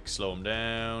quick. Slow him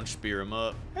down, spear him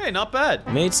up. Hey, not bad.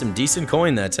 Made some decent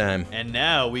coin that time. And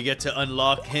now we get to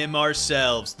unlock him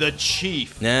ourselves, the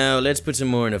chief. Now, let's put some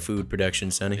more into food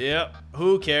production, Sonny. Yep.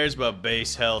 Who cares about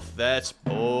base health? That's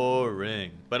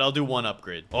boring. But I'll do 1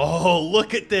 upgrade. Oh,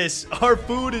 look at this. Our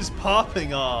food is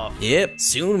popping off. Yep,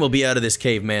 soon we'll be out of this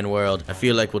caveman world. I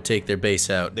feel like we'll take their base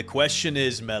out. The question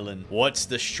is, Melon, what's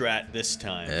the strat this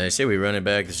time? I say we run it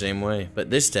back the same way, but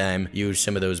this time, use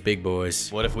some of those big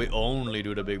boys. What if we only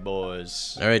do the big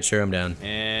boys? All right, sure, I'm down.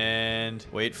 And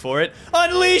wait for it.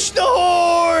 Unleash the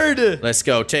horde! Let's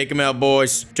go. Take them out,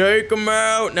 boys. Take them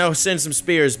out. Now send some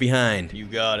spears behind. You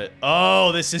got it.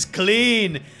 Oh, this is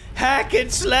clean. Hack and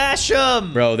slash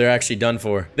them. Bro, they're actually done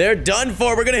for. They're done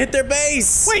for. We're gonna hit their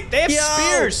base. Wait, they have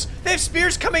spears. They have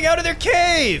spears coming out of their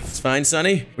cave. It's fine,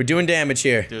 Sonny. We're doing damage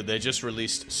here. Dude, they just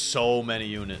released so many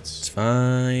units. It's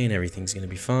fine. Everything's gonna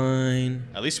be fine.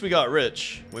 At least we got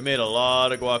rich. We made a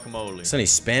lot of guacamole. Sonny,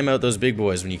 spam out those big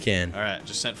boys when you can. All right,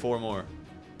 just sent 4 more.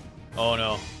 Oh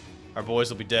no, our boys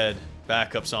will be dead.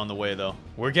 Backup's on the way, though.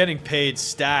 We're getting paid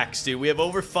stacks, dude. We have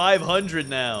over 500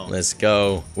 now. Let's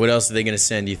go. What else are they gonna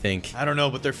send, you think? I don't know,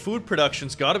 but their food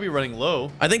production's got to be running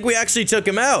low. I think we actually took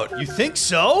him out. You think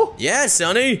so? Yeah,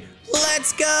 Sonny.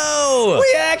 Let's go!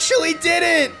 We actually did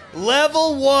it!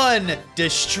 Level 1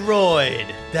 destroyed.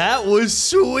 That was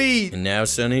sweet. And now,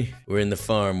 Sonny, we're in the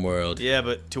farm world. Yeah,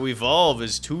 but to evolve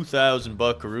is 2,000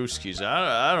 buckarooskies.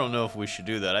 I don't know if we should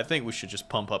do that. I think we should just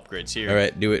pump upgrades here. All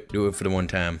right, do it. Do it for the one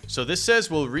time. So this says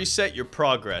we'll reset your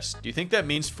progress. Do you think that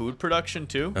means food production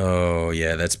too? Oh,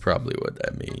 yeah, that's probably what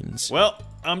that means. Well,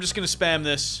 I'm just gonna spam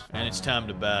this, and it's time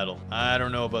to battle. I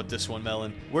don't know about this one,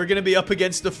 Melon. We're gonna be up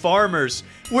against the farmers.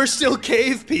 We're still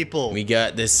cave people. We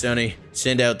got this, Sonny.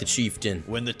 Send out the chieftain.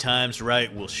 When the time's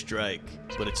right, we'll strike.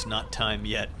 But it's not time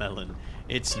yet, Melon.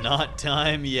 It's not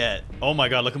time yet. Oh my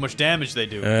god, look how much damage they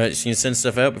do. Just gonna send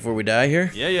stuff out before we die here?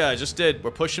 Yeah, I just did.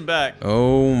 We're pushing back.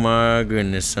 Oh my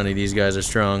goodness, Sonny, these guys are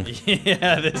strong.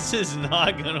 Yeah, this is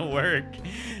not gonna work.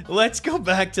 Let's go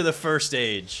back to the first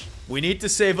age. We need to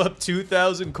save up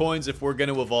 2,000 coins if we're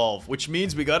gonna evolve, which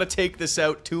means we gotta take this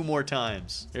out 2 more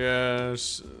times.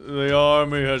 Yes, the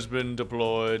army has been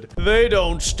deployed. They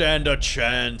don't stand a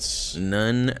chance.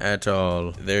 None at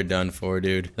all. They're done for,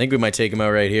 dude. I think we might take them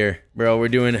out right here. Bro, we're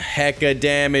doing hecka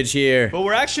damage here. But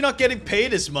we're actually not getting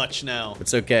paid as much now.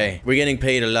 It's okay. We're getting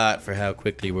paid a lot for how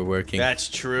quickly we're working. That's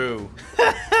true.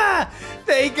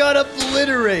 They got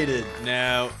obliterated.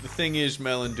 Now, the thing is,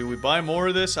 Melon, do we buy more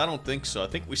of this? I don't think so. I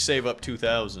think we save up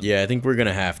 2,000. Yeah, I think we're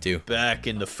gonna have to. Back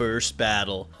in the first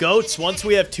battle. Goats, once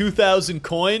we have 2,000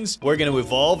 coins, we're gonna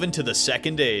evolve into the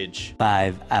second age.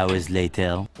 5 hours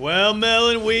later. Well,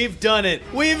 Melon, we've done it.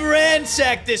 We've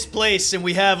ransacked this place, and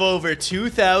we have over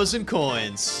 2,000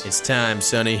 coins. It's time,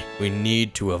 Sonny. We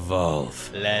need to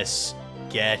evolve. Let's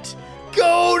get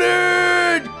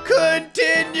goated!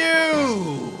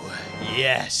 Continue!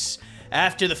 Yes,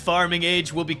 After the farming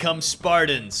age, we'll become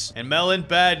Spartans. And Melon,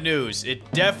 bad news. It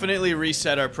definitely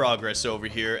reset our progress over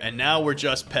here, and now we're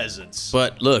just peasants.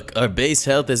 But look, our base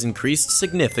health has increased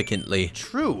significantly.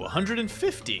 True,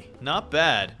 150. Not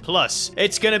bad. Plus,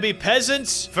 it's gonna be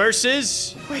peasants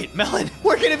versus... Wait, Melon,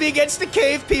 we're gonna be against the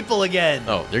cave people again.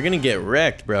 Oh, they're gonna get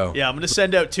wrecked, bro. Yeah, I'm gonna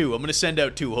send out two.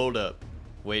 Hold up.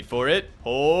 Wait for it.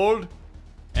 Hold.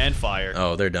 And fire.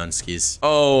 Oh, they're done skis.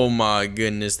 Oh my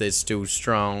goodness, that's too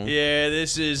strong. Yeah,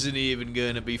 this isn't even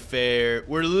gonna be fair.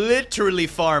 We're literally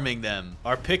farming them.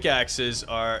 Our pickaxes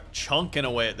are chunking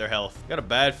away at their health. Got a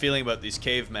bad feeling about these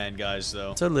caveman guys,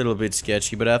 though. It's a little bit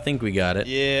sketchy, but I think we got it.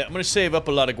 Yeah, I'm gonna save up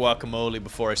a lot of guacamole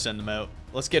before I send them out.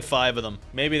 Let's get 5 of them.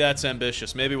 Maybe that's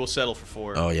ambitious. Maybe we'll settle for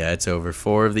 4. Oh yeah, it's over.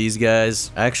 4 of these guys.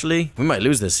 Actually, we might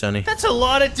lose this, Sonny. That's a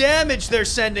lot of damage they're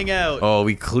sending out. Oh,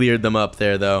 we cleared them up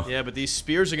there, though. Yeah, but these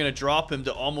spears are gonna drop him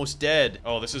to almost dead.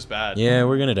 Oh, this is bad. Yeah,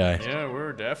 we're gonna die. Yeah,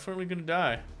 we're definitely gonna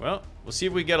die. Well, we'll see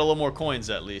if we get a little more coins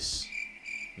at least.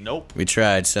 Nope. We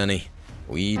tried, Sonny.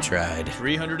 We tried.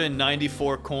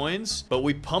 394 coins, but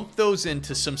we pumped those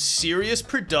into some serious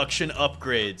production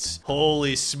upgrades.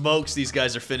 Holy smokes, these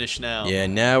guys are finished now. Yeah,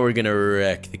 now we're gonna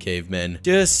wreck the cavemen.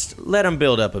 Just let them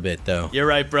build up a bit, though. You're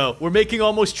right, bro. We're making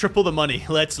almost triple the money.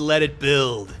 Let's let it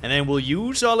build. And then we'll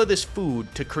use all of this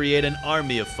food to create an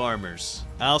army of farmers.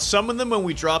 I'll summon them when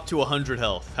we drop to 100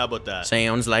 health. How about that?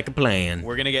 Sounds like a plan.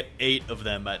 We're gonna get 8 of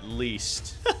them at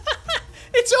least.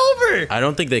 It's over! I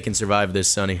don't think they can survive this,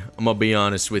 Sonny. I'm gonna be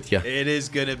honest with you. It is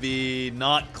gonna be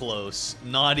not close.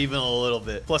 Not even a little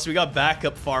bit. Plus, we got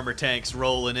backup farmer tanks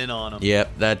rolling in on them.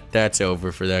 Yep, that's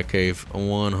over for that cave.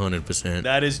 100%.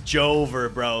 That is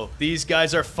Jover, bro. These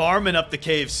guys are farming up the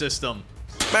cave system.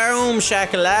 Boom,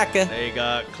 shakalaka. They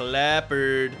got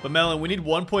clappered. But Melon, we need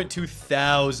 1.2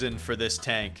 thousand for this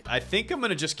tank. I think I'm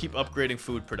gonna just keep upgrading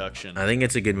food production. I think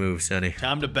it's a good move, Sonny.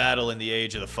 Time to battle in the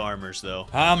age of the farmers, though.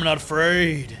 I'm not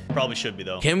afraid. Probably should be,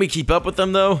 though. Can we keep up with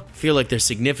them, though? I feel like they're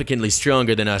significantly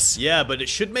stronger than us. Yeah, but it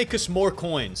should make us more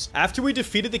coins. After we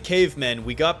defeated the cavemen,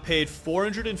 we got paid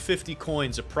 450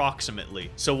 coins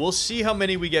approximately. So we'll see how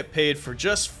many we get paid for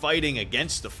just fighting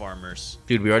against the farmers.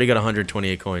 Dude, we already got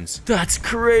 128 coins. That's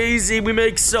crazy. We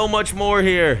make so much more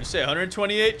here. You say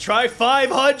 128? Try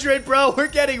 500, bro. We're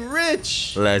getting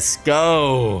rich. Let's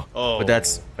go. Oh. But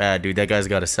that's bad, dude. That guy's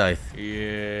got a scythe.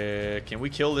 Yeah. Can we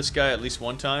kill this guy at least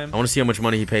one time? I want to see how much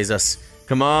money he pays us.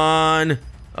 Come on.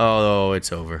 Oh,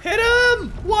 it's over. Hit him!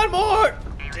 One more!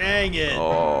 Dang it.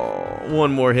 Oh,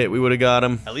 one more hit. We would have got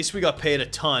him. At least we got paid a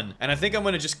ton. And I think I'm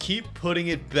going to just keep putting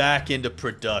it back into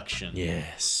production.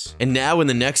 Yes. And now in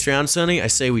the next round, Sonny, I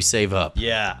say we save up.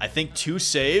 Yeah, I think 2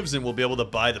 saves and we'll be able to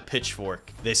buy the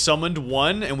pitchfork. They summoned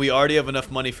 1 and we already have enough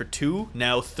money for 2.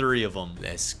 Now 3 of them.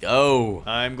 Let's go.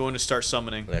 I'm going to start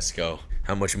summoning. Let's go.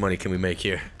 How much money can we make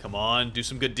here? Come on, do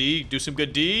some good D. Do some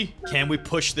good D. Can we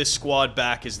push this squad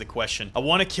back is the question. I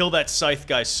want to kill that scythe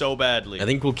guy so badly. I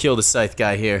think we'll kill the scythe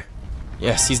guy here.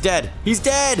 Yes, he's dead. He's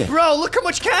dead! Bro, look how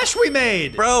much cash we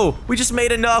made! Bro, we just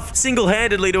made enough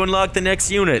single-handedly to unlock the next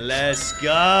unit. Let's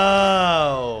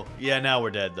go! Yeah, now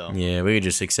we're dead, though. Yeah, we can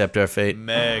just accept our fate.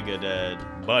 Mega dead.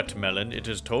 But, Melon, it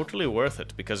is totally worth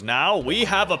it, because now we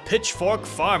have a pitchfork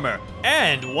farmer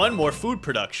and 1 more food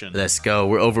production. Let's go.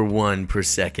 We're over 1 per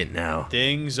second now.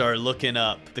 Things are looking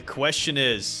up. The question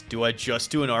is, do I just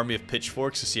do an army of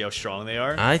pitchforks to see how strong they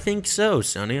are? I think so,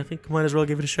 Sonny. I think we might as well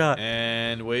give it a shot.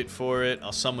 And wait for it.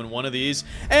 I'll summon one of these.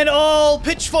 And all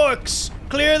pitchforks!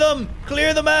 Clear them!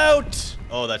 Clear them out!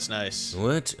 Oh, that's nice.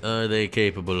 What are they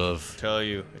capable of? Tell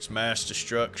you, it's mass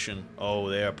destruction. Oh,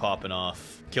 they are popping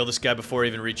off. Kill this guy before he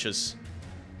even reaches.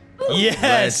 Yes!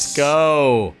 Let's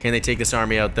go! Can they take this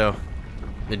army out, though?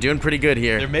 They're doing pretty good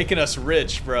here. They're making us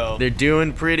rich, bro. They're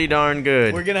doing pretty darn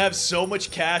good. We're gonna have so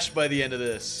much cash by the end of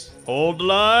this. Hold the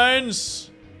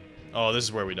lines! Oh, this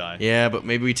is where we die. Yeah, but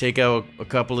maybe we take out a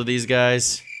couple of these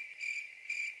guys.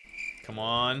 Come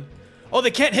on. Oh, they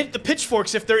can't hit the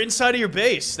pitchforks if they're inside of your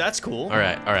base. That's cool. All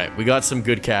right. We got some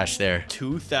good cash there.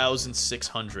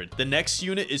 2,600. The next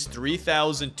unit is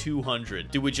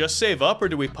 3,200. Do we just save up or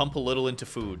do we pump a little into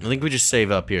food? I think we just save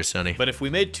up here, Sonny. But if we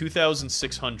made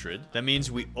 2,600, that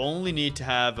means we only need to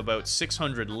have about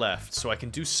 600 left, so I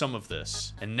can do some of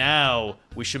this. And now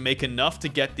we should make enough to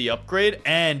get the upgrade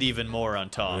and even more on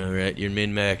top. All right, you're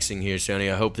min-maxing here, Sonny.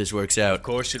 I hope this works out. Of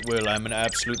course it will. I'm an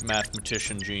absolute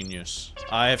mathematician genius.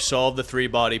 I have solved the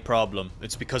 3-body problem.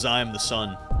 It's because I am the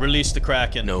sun. Release the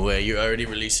Kraken. No way, you're already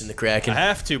releasing the Kraken. I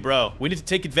have to, bro. We need to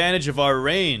take advantage of our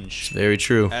range. Very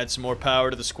true. Add some more power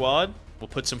to the squad. We'll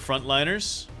put some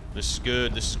frontliners. This is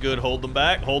good. This is good. Hold them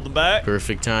back. Hold them back.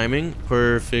 Perfect timing.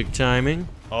 Perfect timing.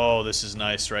 Oh, this is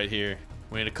nice right here.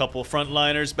 We need a couple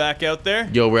frontliners back out there.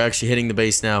 Yo, we're actually hitting the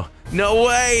base now. No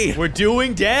way! We're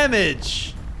doing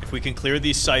damage. If we can clear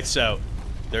these scythes out,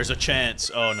 there's a chance.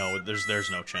 Oh no,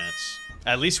 there's no chance.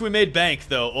 At least we made bank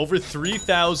though. Over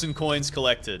 3,000 coins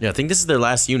collected. Yeah, I think this is their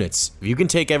last units. If you can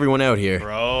take everyone out here.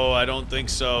 Bro, I don't think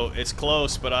so. It's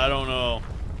close, but I don't know.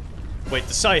 Wait,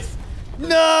 the scythe.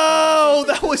 No!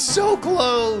 That was so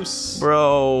close!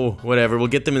 Bro, whatever. We'll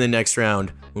get them in the next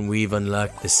round when we've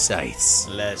unlocked the scythes.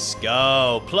 Let's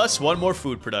go. Plus one more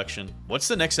food production. What's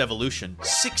the next evolution?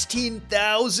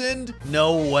 16,000?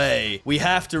 No way. We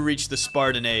have to reach the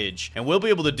Spartan age, and we'll be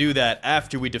able to do that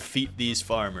after we defeat these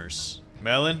farmers.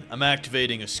 Melon, I'm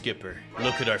activating a skipper.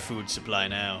 Look at our food supply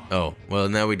now. Oh, well,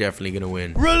 now we're definitely gonna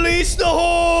win. Release the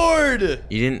horde!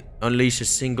 You didn't unleash a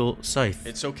single scythe.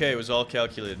 It's okay, it was all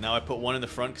calculated. Now I put one in the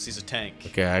front because he's a tank.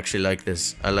 Okay, I actually like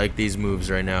this. I like these moves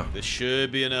right now. This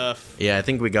should be enough. Yeah, I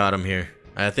think we got him here.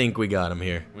 We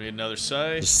need another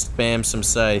scythe. Just spam some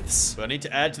scythes. But I need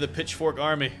to add to the pitchfork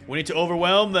army. We need to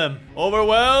overwhelm them.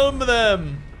 Overwhelm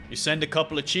them! You send a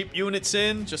couple of cheap units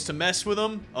in just to mess with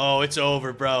them. Oh, it's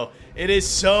over, bro. It is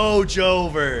so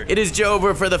Jover. It is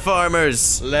Jover for the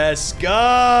farmers. Let's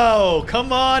go.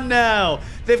 Come on now.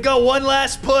 They've got one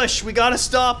last push. We gotta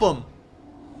stop them.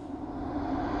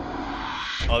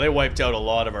 Oh, they wiped out a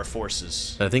lot of our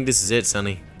forces. I think this is it,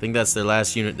 Sonny. I think that's their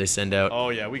last unit they send out. Oh,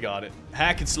 yeah, we got it.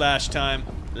 Hack and slash time.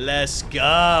 Let's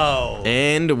go.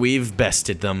 And we've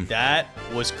bested them. That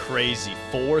was crazy.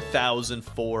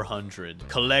 4,400.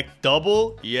 Collect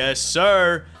double? Yes,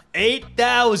 sir.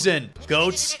 8,000.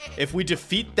 Goats, if we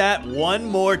defeat that one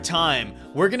more time,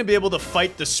 we're going to be able to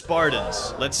fight the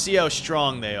Spartans. Let's see how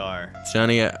strong they are.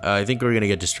 Johnny, I think we're going to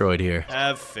get destroyed here.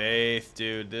 Have faith,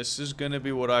 dude. This is going to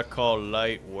be what I call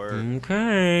light work.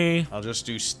 Okay. I'll just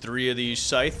do 3 of these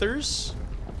scythers.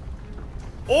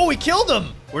 Oh, we killed him!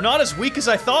 We're not as weak as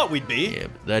I thought we'd be. Yeah,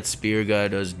 but that spear guy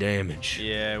does damage.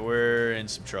 Yeah, we're in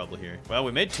some trouble here. Well,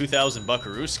 we made 2,000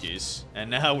 buckarooskies, and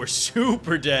now we're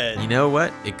super dead. You know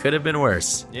what? It could have been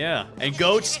worse. Yeah. And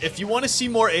goats, if you want to see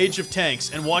more Age of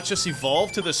Tanks and watch us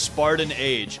evolve to the Spartan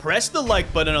Age, press the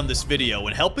like button on this video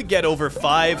and help it get over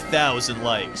 5,000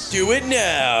 likes. Do it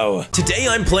now! Today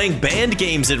I'm playing banned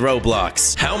games at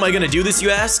Roblox. How am I gonna do this, you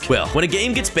ask? Well, when a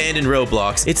game gets banned in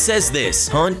Roblox, it says this: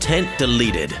 content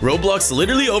deleted. Roblox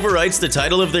literally overwrites the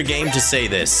title of their game to say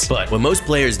this. But what most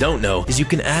players don't know is you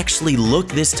can actually look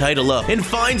this title up and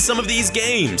find some of these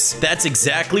games. That's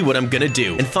exactly what I'm gonna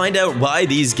do, and find out why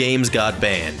these games got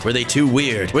banned. Were they too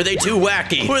weird? Were they too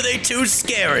wacky? Were they too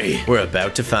scary? We're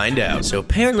about to find out. So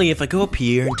apparently if I go up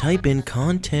here and type in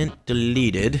content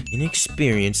deleted in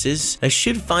experiences, I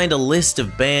should find a list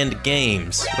of banned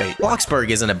games. Wait,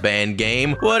 Bloxburg isn't a banned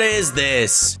game. What is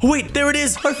this? Wait, there it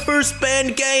is! Our first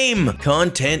banned game!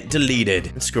 Content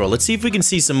deleted. Let's scroll. Let's see if we can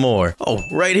see some more. Oh,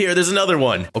 right here, there's another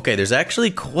one. Okay, there's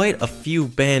actually quite a few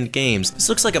banned games. This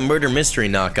looks like a murder mystery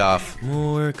knockoff.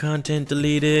 More content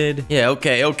deleted. Yeah,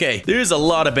 okay. There's a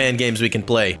lot of banned games we can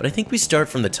play, but I think we start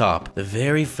from the top. The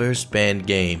very first banned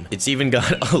game. It's even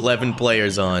got 11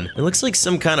 players on. It looks like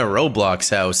some kind of Roblox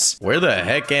house. Where the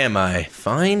heck am I?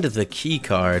 Find the key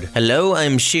card. Hello,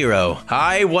 I'm Shiro.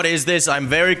 Hi, what is this? I'm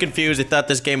very confused. I thought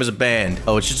this game was a banned.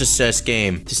 Oh, it's just a sus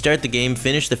game. To start the game,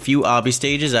 finish the few obby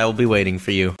stages. I will be waiting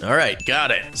for you. All right, got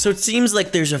it. So it seems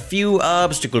like there's a few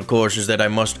obstacle courses that I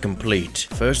must complete.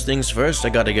 First things first, I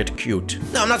gotta get cute.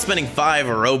 No, I'm not spending 5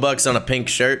 Robux on a pink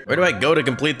shirt. Where do I go to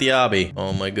complete the obby?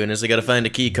 Oh my goodness, I gotta find a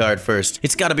key card first.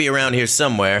 It's gotta be around here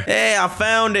somewhere. Hey, I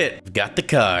found it. I've got the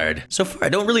card. So far, I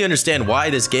don't really understand why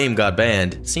this game got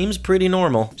banned. Seems pretty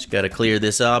normal. Just gotta clear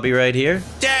this obby right here.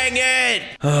 Dang it!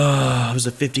 Oh, it was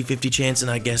a 50-50 chance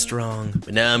and I guessed wrong.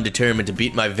 But now I'm determined to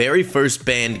beat my very first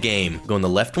banned game. Go on the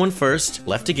left one first,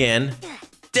 left again.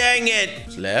 Dang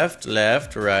it! Left,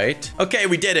 left, right. Okay,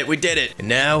 we did it. And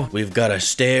now, we've got a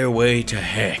stairway to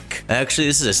heck. Actually,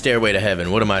 this is a stairway to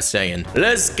heaven. What am I saying?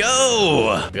 Let's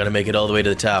go! Gotta make it all the way to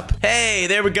the top. Hey,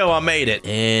 there we go, I made it.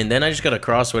 And then I just gotta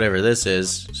cross whatever this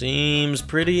is. Seems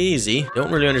pretty easy.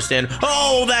 Don't really understand.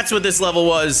 Oh, that's what this level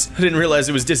was! I didn't realize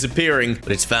it was disappearing,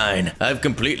 but it's fine. I've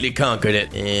completely conquered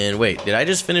it. And wait, did I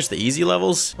just finish the easy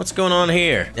levels? What's going on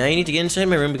here? Now you need to get inside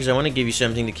my room because I want to give you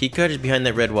something. The key card is behind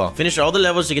that red wall. Finish all the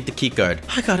levels levels to get the key card.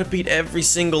 I gotta beat every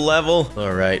single level.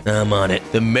 All right, I'm on it.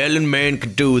 The Melon Man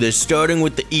can do this, starting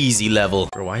with the easy level.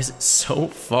 Bro, why is it so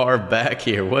far back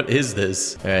here? What is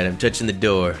this? All right, I'm touching the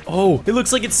door. Oh, it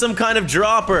looks like it's some kind of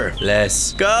dropper.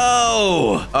 Let's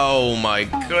go. Oh my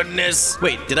goodness.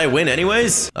 Wait, did I win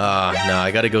anyways? No,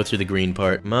 I gotta go through the green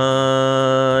part. Come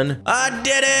on. I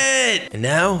did it! And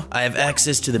now I have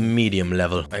access to the medium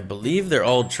level. I believe they're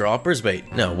all droppers.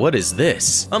 Wait, no, what is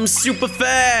this? I'm super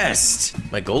fast.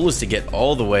 My goal is to get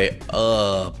all the way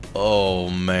up. Oh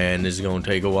man, this is gonna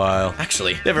take a while.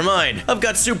 Actually, never mind. I've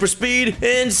got super speed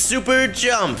and super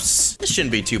jumps. This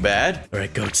shouldn't be too bad. All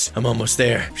right, goats, I'm almost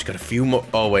there. Just got a few more.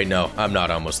 Oh wait, no, I'm not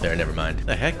almost there. Never mind.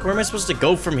 The heck, where am I supposed to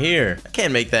go from here? I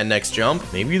can't make that next jump.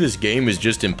 Maybe this game is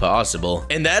just impossible.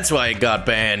 And that's why it got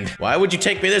banned. Why would you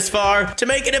take me this far to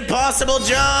make an impossible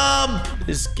jump?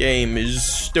 This game is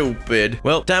stupid.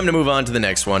 Well, time to move on to the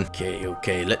next one.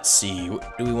 Okay, let's see.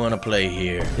 What do we want to play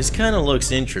here? This kind of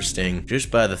looks interesting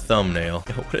just by the thumbnail.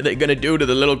 What are they gonna do to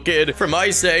the little kid from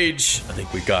Ice Age? I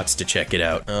think we got to check it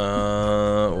out.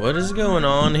 What is going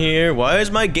on here? Why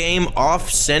is my game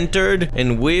off-centered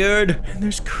and weird? And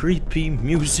there's creepy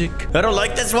music. I don't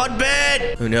like this one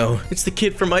bit. Oh no, it's the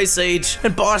kid from Ice Age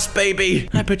and Boss Baby.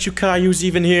 I bet you Caillou's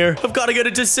even here. I've got to get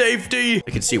it to safety.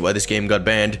 I can see why this game got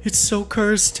banned. It's so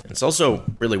cursed. It's also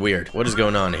really weird. What is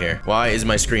going on here? Why is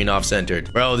my screen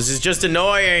off-centered? Bro, this is just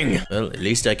annoying. Well, at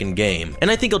least I can game.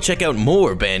 And I think I'll check out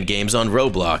more banned games on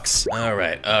Roblox. All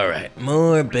right.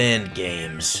 More banned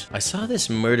games. I saw this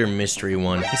murder mystery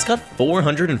one. It's got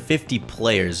 450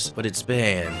 players, but it's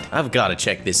banned. I've got to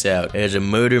check this out. There's a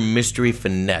murder mystery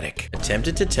fanatic.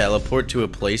 Attempted to teleport to a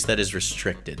place that is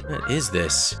restricted. What is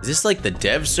this? Is this like the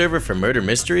dev server for murder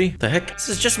mystery? The heck? This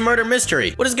is just murder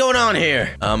mystery. What is going on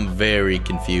here? I'm very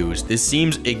confused. This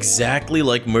seems exactly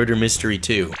like murder mystery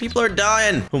 2. People are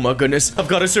dying. Oh my goodness. I've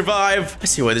got to survive. I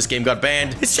see why this game got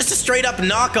banned. It's just a straight up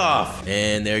knockoff.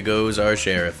 And there goes our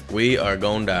sheriff. We are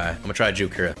gonna die. I'm gonna try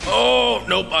juke her. Oh,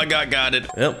 nope. I got it.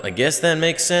 Well, I guess that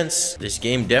makes sense. This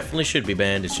game definitely should be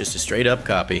banned. It's just a straight up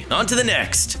copy. On to the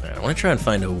next. All right, I want to try and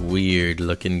find a weird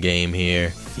looking game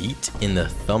here. Feet in the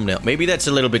thumbnail. Maybe that's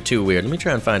a little bit too weird. Let me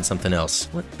try and find something else.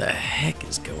 What the heck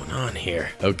is going on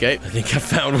here? Okay, I think I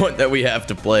found one that we have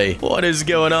to play. What is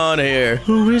going on here?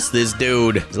 Who is this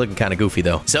dude? He's looking kind of goofy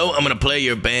though. So I'm gonna play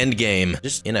your banned game.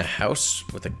 Just in a house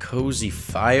with a cozy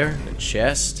fire, a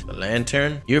chest, a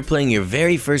lantern. You're playing your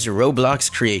very first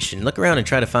Roblox creation. Look around and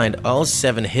try to find all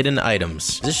 7 hidden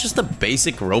items. Is this just the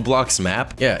basic Roblox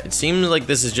map? Yeah, it seems like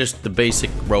this is just the basic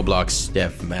Roblox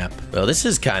dev map. Well, this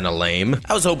is kind of lame.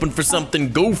 I was hoping for something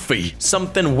goofy,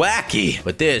 something wacky,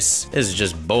 but this is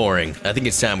just boring. I think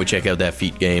it's time we check out that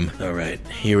feet game. All right,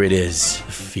 here it is,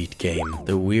 the feet game.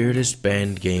 The weirdest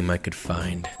banned game I could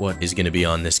find. What is gonna be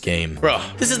on this game? Bro,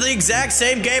 this is the exact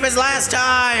same game as last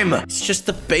time. It's just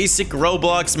the basic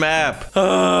Roblox map.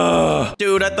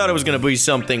 Dude, I thought it was gonna be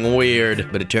something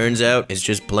weird, but it turns out it's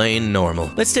just plain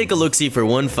normal. Let's take a look-see for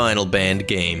one final banned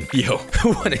game. Yo,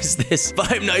 what is this?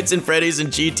 Five Nights at Freddy's and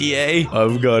GTA?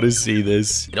 I've gotta see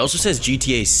this. It also says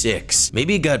GTA 6.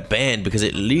 Maybe it got banned because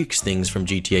it leaks things from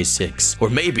GTA 6. Or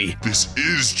maybe this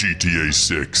is GTA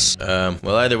 6.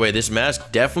 Well, either way, this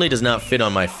mask definitely does not fit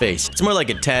on my face. It's more like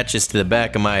it attaches to the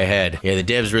back of my head. Yeah, the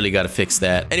devs really gotta fix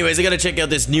that. Anyways, I gotta check out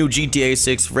this new GTA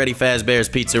 6 Freddy Fazbear's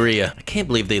Pizzeria. I can't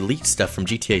believe they leaked stuff from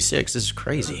GTA 6. This is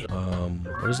crazy.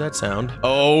 What does that sound?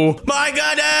 Oh my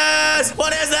goodness!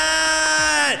 What is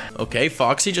that? Okay,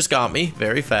 Foxy just got me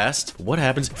very fast. What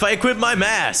happens if I equip my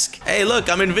mask? Hey, look,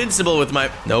 I'm invincible with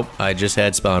my... Nope, I just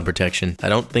had spawn protection. I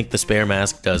don't think the spare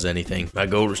mask does anything. My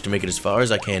goal is to make it as far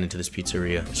as I can into this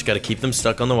pizzeria. Just gotta keep them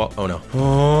stuck on the wall. Oh no.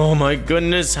 Oh my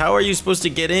goodness, how are you supposed to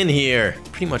get in here?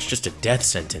 Pretty much just a death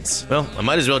sentence. Well, I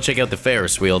might as well check out the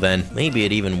Ferris wheel then. Maybe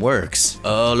it even works.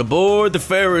 All aboard the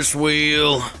Ferris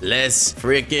wheel. Let's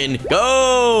freaking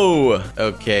go.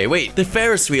 Okay, wait, the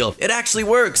Ferris wheel. It actually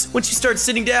works. Once you start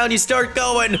sitting down, you start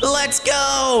going. Let's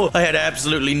go. I had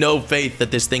absolutely no faith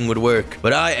that this thing would work,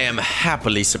 but I am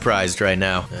happily surprised right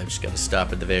now. I just gotta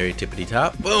stop at the very tippity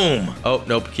top. Boom. Oh,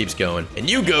 nope, it keeps going. And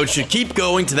you goats should keep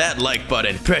going to that like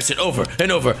button. Press it over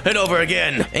and over and over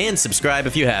again. And subscribe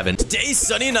if you haven't. Today,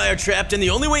 Sunny and I are trapped, and the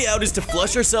only way out is to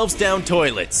flush ourselves down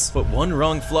toilets. But one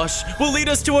wrong flush will lead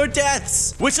us to our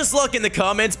deaths. Wish us luck in the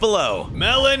comments below.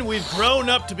 Melon, we've grown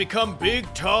up to become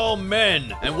big, tall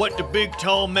men. And what do big,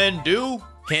 tall men do?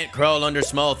 Can't crawl under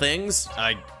small things.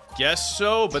 I guess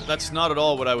so, but that's not at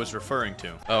all what I was referring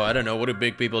to. Oh, I don't know. What do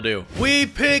big people do? We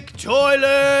pick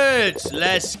toilets!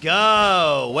 Let's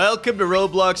go! Welcome to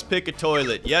Roblox Pick a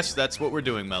Toilet. Yes, that's what we're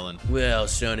doing, Melon. Well,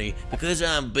 Sonny, because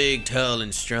I'm big, tall,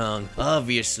 and strong,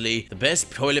 obviously, the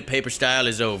best toilet paper style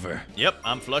is over. Yep,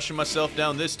 I'm flushing myself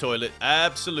down this toilet.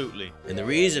 Absolutely. And the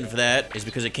reason for that is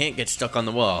because it can't get stuck on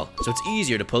the wall, so it's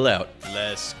easier to pull out.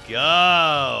 Let's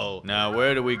go! Now,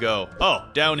 where do we go? Oh,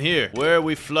 down here. Where are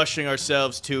we flushing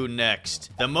ourselves to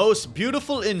next? The most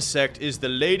beautiful insect is the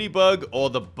ladybug or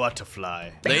the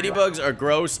butterfly. Ladybugs are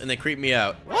gross and they creep me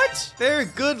out. What? They're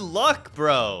good luck,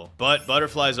 bro. But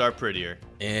butterflies are prettier.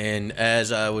 And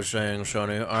as I was saying,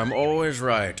 Sonny, I'm always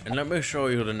right. And let me show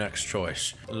you the next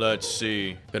choice. Let's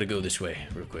see. Gotta go this way,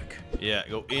 real quick. Yeah,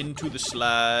 go into the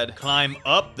slide, climb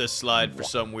up the slide for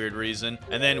some weird reason,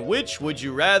 and then which would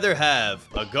you rather have?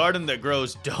 A garden that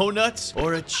grows donuts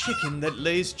or a chicken that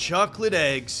lays chocolate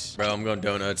eggs? Bro, I'm going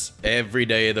donuts every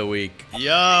day of the week.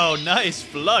 Yo, nice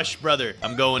flush, brother.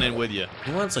 I'm going in with you.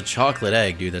 Who wants a chocolate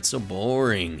egg, dude? That's so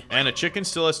boring. And a chicken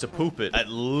still has to poop it. At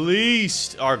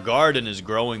least our garden is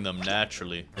growing them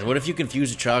naturally. And what if you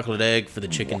confuse a chocolate egg for the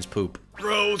chicken's poop?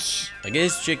 Gross. I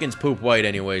guess chickens poop white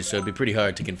anyway, so it'd be pretty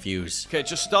hard to confuse. Okay,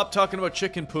 just stop talking about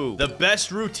chicken poo. The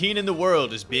best routine in the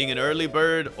world is being an early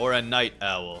bird or a night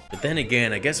owl. But then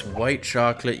again, I guess white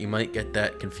chocolate, you might get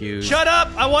that confused. Shut up!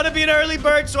 I want to be an early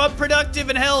bird so I'm productive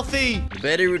and healthy. The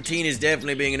better routine is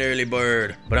definitely being an early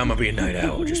bird, but I'm gonna be a night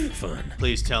owl just for fun.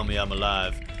 Please tell me I'm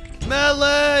alive.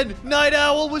 Melon! Night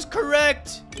owl was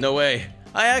correct! No way.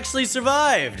 I actually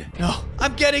survived. No,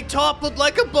 I'm getting toppled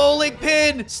like a bowling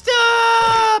pin.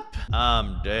 Stop!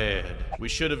 I'm dead. We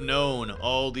should have known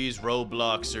all these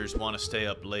Robloxers want to stay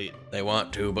up late. They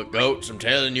want to, but goats, I'm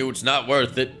telling you, it's not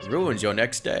worth it. It ruins your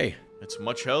next day. It's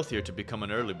much healthier to become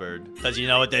an early bird. Because you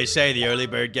know what they say, the early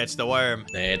bird gets the worm.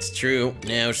 That's true.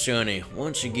 Now, Sonny,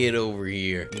 once you get over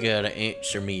here, you gotta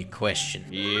answer me a question.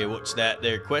 Yeah, what's that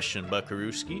there question,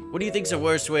 Buckarooski? What do you think's the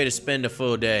worst way to spend a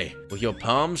full day? With your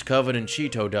palms covered in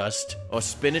Cheeto dust, or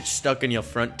spinach stuck in your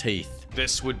front teeth?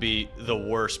 This would be the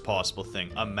worst possible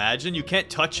thing. Imagine you can't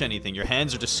touch anything. Your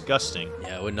hands are disgusting.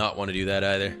 Yeah, I would not want to do that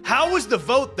either. How was the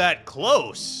vote that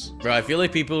close? Bro, I feel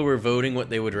like people were voting what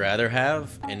they would rather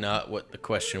have and not what the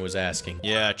question was asking.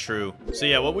 Yeah, true. So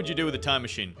yeah, what would you do with a time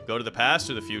machine? Go to the past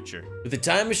or the future? With the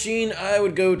time machine, I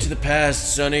would go to the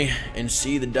past, Sonny, and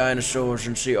see the dinosaurs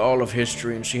and see all of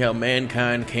history and see how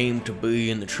mankind came to be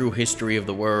in the true history of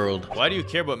the world. Why do you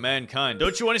care about mankind?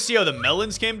 Don't you want to see how the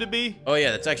melons came to be? Oh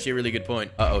yeah, that's actually a really good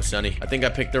point. Uh-oh, Sonny. I think I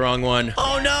picked the wrong one.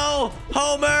 Oh no!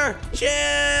 Homer!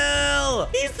 Chill!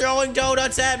 He's throwing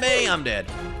donuts at me! I'm dead.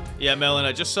 Yeah, Melon,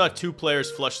 I just saw 2 players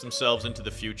flush themselves into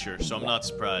the future, so I'm not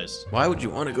surprised. Why would you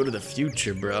want to go to the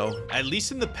future, bro? At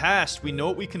least in the past, we know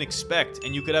what we can expect,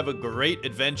 and you could have a great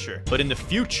adventure. But in the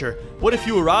future, what if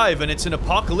you arrive and it's an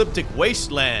apocalyptic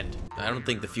wasteland? I don't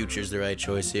think the future's the right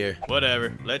choice here.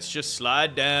 Whatever. Let's just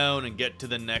slide down and get to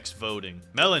the next voting.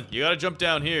 Melon, you gotta jump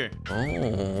down here. Oh,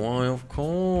 why, of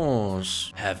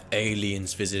course. Have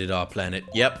aliens visited our planet?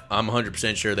 Yep, I'm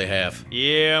 100% sure they have.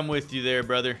 Yeah, I'm with you there,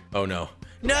 brother. Oh no.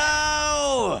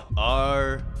 No!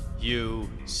 Are you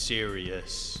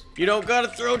serious? You don't gotta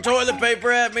throw toilet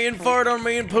paper at me and fart on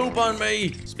me and poop on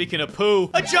me. Speaking of poo,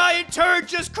 a giant turd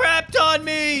just crapped on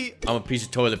me! I'm a piece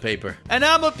of toilet paper. And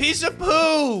I'm a piece of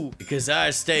poo! Because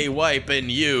I stay wiping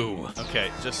you. Okay,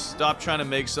 just stop trying to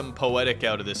make something poetic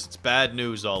out of this. It's bad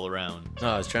news all around.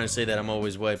 No, I was trying to say that I'm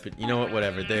always wiping. You know what?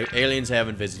 Whatever. The aliens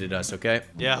haven't visited us, okay?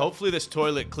 Yeah, hopefully this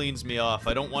toilet cleans me off.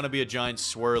 I don't want to be a giant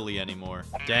swirly anymore.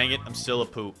 Dang it, I'm still a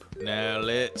poop. Now,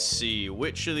 let's see.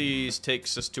 Which of these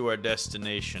takes us to our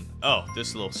destination? Oh,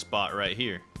 this little spot right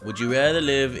here. Would you rather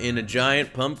live in a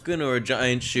giant pumpkin or a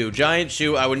giant shoe? Giant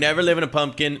shoe. I would never live in a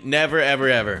pumpkin. Never, ever,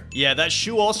 ever. Yeah, that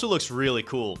shoe also looks really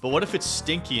cool. But what if it's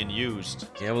stinky and used?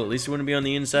 Yeah, well, at least it wouldn't be on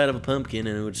the inside of a pumpkin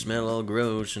and it would smell all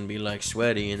gross and be like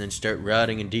sweaty and then start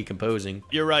rotting and decomposing.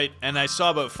 You're right, and I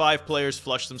saw about 5 players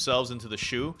flush themselves into the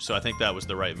shoe, so I think that was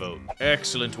the right vote.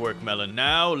 Excellent work, Melon.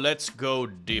 Now, let's go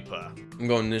deeper. I'm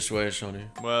going this way, Sonny.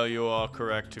 Well, you are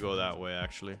correct to go that way,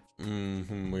 actually.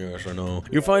 Yes, I know.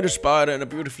 You find a spider in a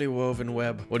beautifully woven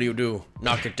web. What do?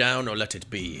 Knock it down or let it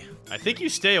be? I think you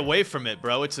stay away from it,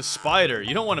 bro. It's a spider.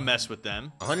 You don't want to mess with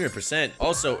them. 100%.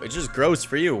 Also, it's just gross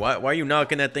for you. Why are you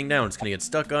knocking that thing down? It's gonna get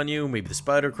stuck on you. Maybe the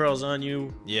spider crawls on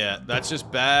you. Yeah, that's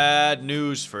just bad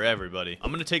news for everybody.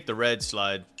 I'm gonna take the red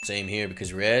slide. Same here,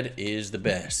 because red is the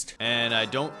best. And I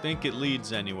don't think it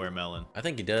leads anywhere, Melon. I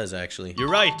think it does, actually. You're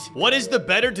right. What is the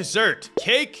better dessert?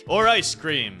 Cake or ice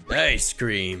cream? Ice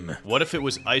cream. What if it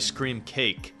was ice cream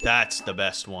cake? That's the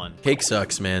best best one. Cake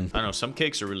sucks, man. I don't know, some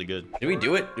cakes are really good. Did we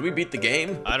do it? Did we beat the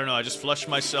game? I don't know, I just flushed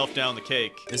myself down the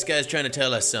cake. This guy's trying to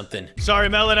tell us something. Sorry,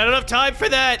 Melon, I don't have time for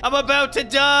that. I'm about to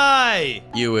die.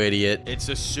 You idiot. It's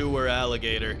a sewer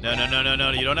alligator. No,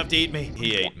 you don't have to eat me.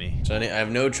 He ate me. Sonny, I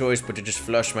have no choice but to just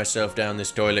flush myself down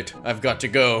this toilet. I've got to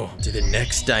go to the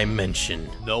next dimension.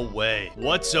 No way.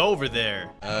 What's over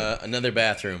there? Another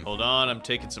bathroom. Hold on, I'm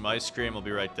taking some ice cream. I'll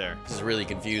be right there. This is really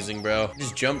confusing, bro. I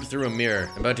just jumped through a mirror.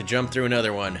 I'm about to jump through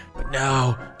another one. But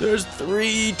now, there's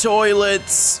 3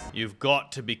 toilets. You've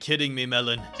got to be kidding me,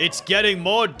 Melon. It's getting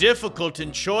more difficult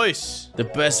in choice. The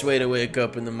best way to wake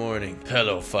up in the morning.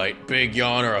 Pillow fight, big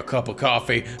yawn, or a cup of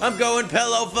coffee. I'm going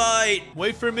pillow fight.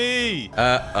 Wait for me.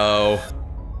 Uh-oh.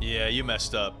 Yeah, you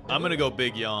messed up. I'm gonna go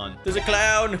big yawn. There's a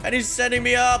clown, and he's sending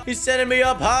me up. He's sending me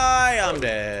up high. I'm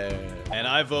dead. And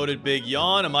I voted big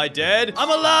yawn. Am I dead? I'm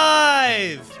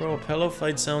alive! Bro, a pillow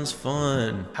fight sounds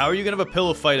fun. How are you gonna have a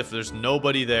pillow fight if there's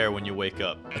nobody there when you wake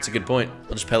up? That's a good point.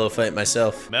 I'll just pillow fight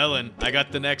myself. Melon, I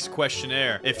got the next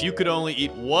questionnaire. If you could only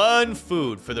eat one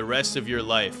food for the rest of your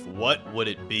life, what would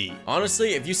it be?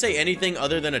 Honestly, if you say anything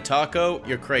other than a taco,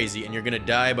 you're crazy, and you're gonna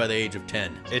die by the age of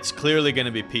 10. It's clearly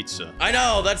gonna be pizza. I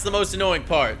know, that's the most annoying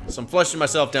part. So I'm flushing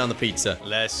myself down the pizza.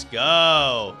 Let's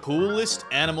go. Coolest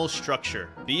animal structure.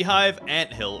 Beehive,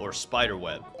 anthill, or spider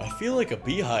web? I feel like a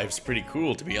beehive's pretty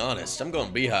cool, to be honest. I'm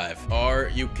going beehive. Are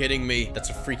you kidding me? That's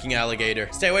a freaking alligator.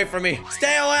 Stay away from me.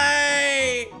 Stay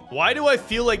away! Why do I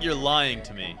feel like you're lying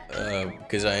to me?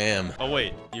 Because I am. Oh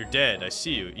wait, you're dead. I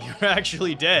see you. You're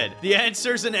actually dead. The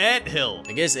answer's an anthill.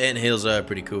 I guess anthills are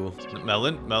pretty cool.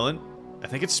 Melon? I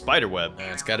think it's spiderweb.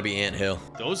 It's gotta be anthill.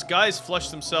 Those guys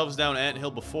flushed themselves down anthill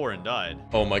before and died.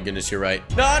 Oh my goodness, you're right.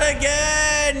 Not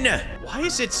again! Why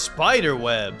is it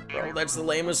spiderweb? Bro, that's the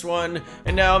lamest one.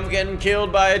 And now I'm getting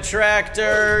killed by a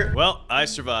tractor. Well, I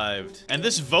survived. And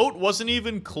this vote wasn't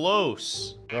even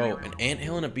close. Bro, an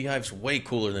anthill and a beehive's way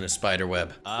cooler than a spider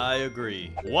web. I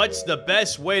agree. What's the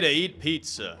best way to eat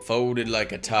pizza? Folded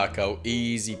like a taco,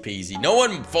 easy peasy. No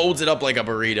one folds it up like a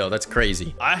burrito, that's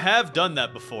crazy. I have done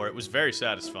that before. It was very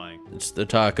satisfying. It's the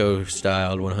taco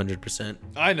styled 100%.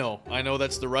 I know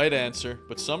that's the right answer,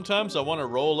 but sometimes I want to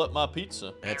roll up my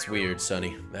pizza. That's weird,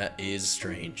 Sonny. That is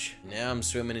strange. Now I'm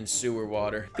swimming in sewer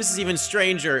water. This is even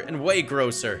stranger and way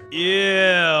grosser. Ew,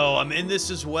 I'm in this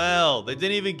as well. They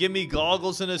didn't even give me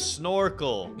goggles and a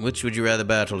snorkel. Which would you rather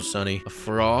battle, Sonny? A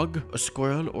frog, a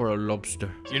squirrel, or a lobster?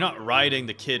 You're not riding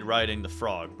the kid riding the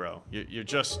frog, bro.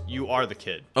 You are the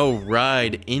kid. Oh,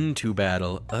 ride into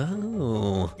battle.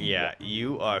 Oh. Yeah,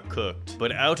 you are cooked.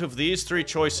 But out of these 3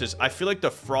 choices, I feel like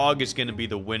the frog is gonna be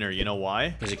the winner. You know why?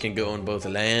 Because it can go on both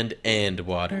land and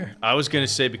water. I was gonna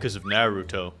say because of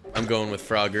Naruto. I'm going with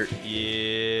Frogger.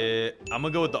 Yeah, I'm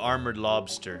gonna go with the armored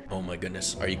lobster. Oh my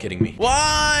goodness, are you kidding me?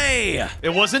 Why?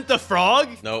 It wasn't the frog?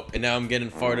 Nope, and now I'm getting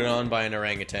farted on by an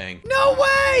orangutan. No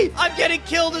way! I'm getting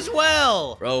killed as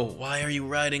well! Bro, why are you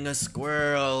riding a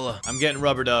squirrel? I'm getting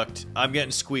rubber ducked. I'm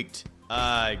getting squeaked.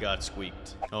 I got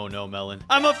squeaked. Oh no, Melon.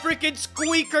 I'm a freaking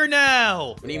squeaker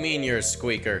now! What do you mean you're a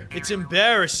squeaker? It's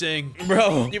embarrassing.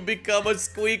 Bro, you become a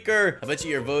squeaker. I bet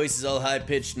you your voice is all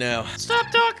high-pitched now.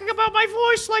 Stop talking about my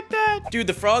voice like that! Dude,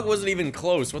 the frog wasn't even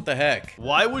close. What the heck?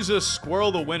 Why was a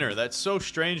squirrel the winner? That's so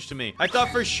strange to me. I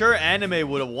thought for sure anime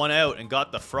would have won out and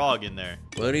got the frog in there.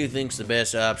 What do you think's the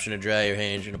best option to dry your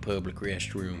hands in a public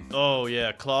restroom? Oh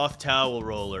yeah, cloth towel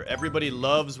roller. Everybody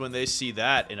loves when they see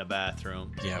that in a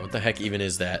bathroom. Yeah, what the heck even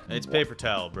is that? It's paper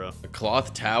towel, bro. A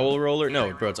cloth towel roller?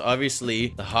 No, bro, it's obviously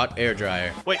the hot air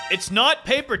dryer. Wait, it's not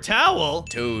paper towel?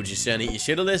 Told you, Sonny. You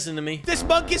should have listened to me. This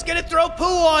monkey's gonna throw poo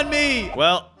on me!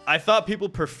 Well, I thought people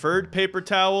preferred paper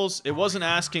towels. It wasn't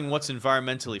asking what's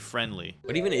environmentally friendly.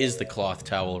 What even is the cloth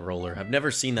towel roller? I've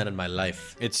never seen that in my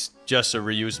life. It's just a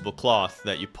reusable cloth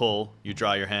that you pull, you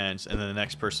dry your hands, and then the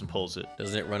next person pulls it.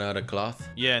 Doesn't it run out of cloth?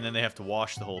 Yeah, and then they have to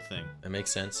wash the whole thing. That makes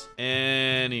sense.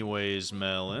 Anyways,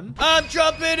 Melon. I'm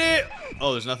jumping it!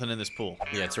 Oh, there's nothing in this pool.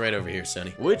 Yeah, it's right over here,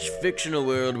 Sonny. Which fictional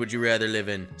world would you rather live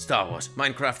in? Star Wars,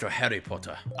 Minecraft, or Harry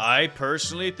Potter? I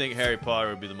personally think Harry Potter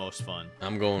would be the most fun.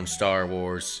 I'm going Star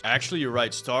Wars. Actually, you're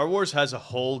right. Star Wars has a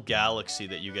whole galaxy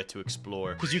that you get to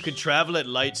explore. Because you can travel at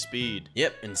light speed.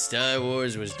 Yep, and Star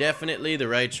Wars was definitely the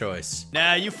right choice.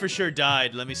 Nah, you for sure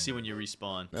died. Let me see when you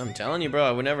respawn. I'm telling you, bro,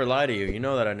 I would never lie to you. You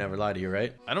know that I'd never lie to you,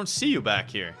 right? I don't see you back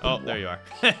here. Oh, there you are.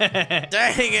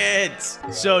 Dang it!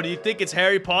 So, do you think it's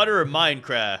Harry Potter or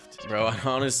Minecraft? Bro, I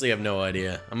honestly have no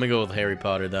idea. I'm gonna go with Harry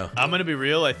Potter, though. I'm gonna be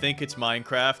real, I think it's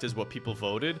Minecraft is what people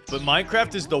voted. But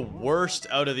Minecraft is the worst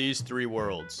out of these 3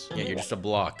 worlds. Yeah, you're just a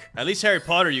block. At least Harry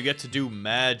Potter, you get to do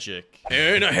magic.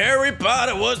 And Harry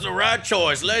Potter was the right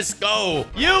choice. Let's go.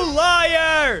 You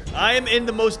liar! I am in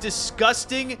the most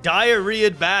disgusting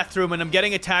diarrhea bathroom and I'm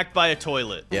getting attacked by a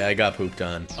toilet. Yeah, I got pooped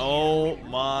on. Oh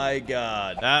my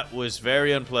god. That was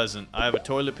very unpleasant. I have a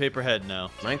toilet paper head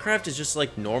now. Minecraft is just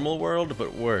like normal world,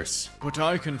 but worse. But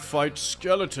I can fight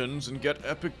skeletons and get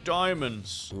epic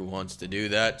diamonds. Who wants to do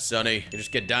that, Sonny? You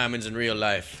just get diamonds in real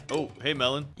life. Oh, hey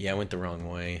Melon. Yeah, I went the wrong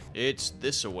way. It's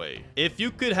this away. If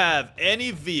you could have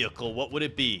any vehicle, what would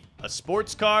it be? A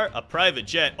sports car, a private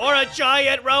jet, or a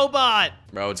giant robot?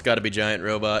 Bro, it's gotta be giant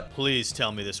robot. Please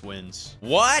tell me this wins.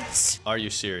 What? Are you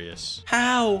serious?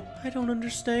 How? I don't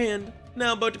understand.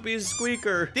 Now I'm about to be a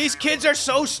squeaker. These kids are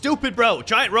so stupid, bro.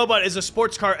 Giant robot is a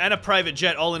sports car and a private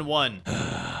jet all in one.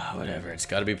 Whatever, it's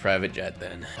gotta be private jet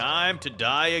then. Time to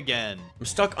die again. I'm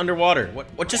stuck underwater.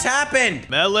 What just happened?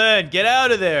 Melon, get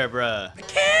out of there, bruh. I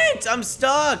can't! I'm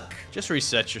stuck! Just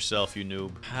reset yourself, you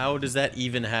noob. How does that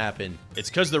even happen? It's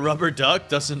because the rubber duck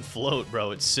doesn't float,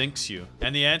 bro. It sinks you.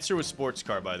 And the answer was sports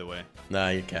car, by the way. Nah,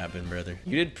 you're capping, brother.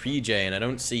 You did PJ, and I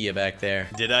don't see you back there.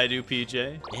 Did I do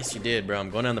PJ? Yes, you did, bro. I'm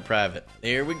going down the private.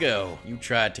 There we go. You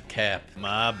tried to cap.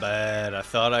 My bad. I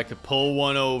thought I could pull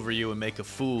one over you and make a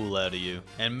fool out of you.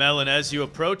 And Melon, as you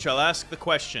approach, I'll ask the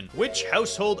question. Which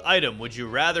household item would you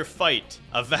rather fight?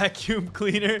 A vacuum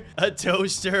cleaner, a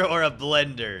toaster, or a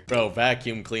blender? Bro,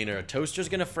 vacuum cleaner. A toaster's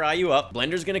gonna fry you up.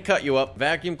 Blender's gonna cut you up.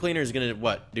 Vacuum cleaner's gonna,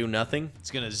 what, do nothing? It's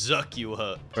gonna zuck you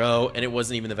up. Bro, and it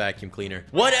wasn't even the vacuum cleaner.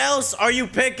 What else are you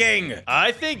picking?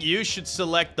 I think you should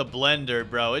select the blender,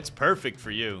 bro. It's perfect for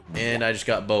you. And I just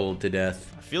got bowled to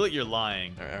death. I feel like you're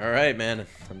lying. All right, man.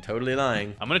 I'm totally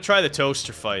lying. I'm gonna try the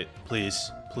toaster fight.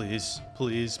 Please. Please,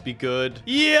 please be good.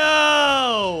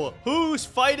 Yo! Who's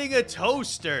fighting a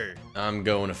toaster? I'm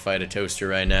going to fight a toaster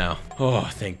right now. Oh,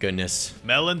 thank goodness.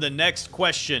 Melon, the next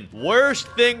question. Worst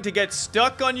thing to get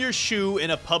stuck on your shoe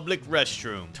in a public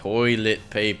restroom? Toilet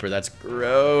paper. That's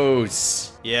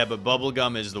gross. Yeah, but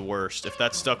bubblegum is the worst. If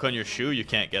that's stuck on your shoe, you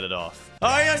can't get it off.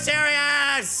 Are you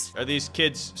serious? Are these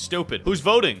kids stupid? Who's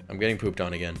voting? I'm getting pooped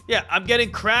on again. Yeah, I'm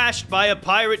getting crashed by a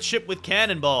pirate ship with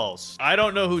cannonballs. I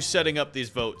don't know who's setting up these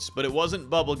votes, but it wasn't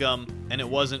bubblegum and it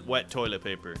wasn't wet toilet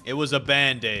paper. It was a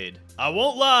Band-Aid. I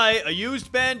won't lie, a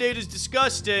used Band-Aid is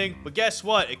disgusting, but guess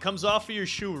what? It comes off of your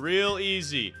shoe real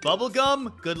easy.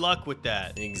 Bubblegum? Good luck with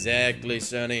that. Exactly,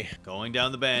 Sonny. Going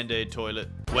down the Band-Aid toilet.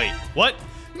 Wait, what?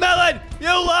 Melon, you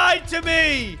lied to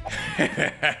me!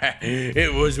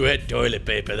 It was wet toilet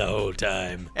paper the whole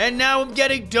time. And now I'm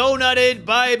getting donutted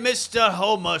by Mr.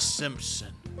 Homer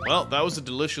Simpson. Well, that was a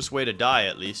delicious way to die,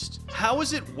 at least. How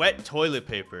is it wet toilet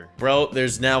paper? Bro,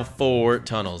 there's now 4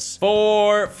 tunnels.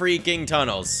 4 freaking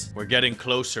tunnels. We're getting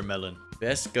closer, Melon.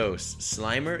 Best ghost,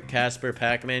 Slimer, Casper,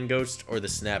 Pac-Man ghost, or the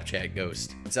Snapchat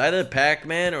ghost? It's either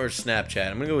Pac-Man or Snapchat.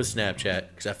 I'm gonna go with Snapchat,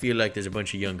 because I feel like there's a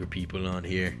bunch of younger people on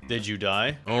here. Did you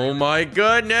die? Oh my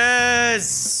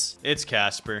goodness! It's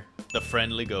Casper, the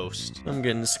friendly ghost. I'm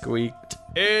getting squeaked.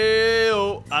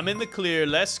 Ew, I'm in the clear,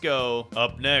 let's go.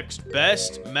 Up next,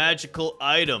 best magical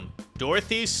item.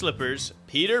 Dorothy's slippers,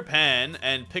 Peter Pan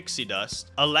and pixie dust,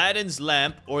 Aladdin's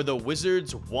lamp, or the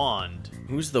wizard's wand.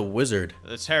 Who's the wizard?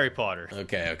 That's Harry Potter.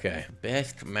 Okay.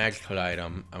 Best magical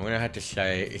item, I'm gonna have to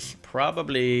say, is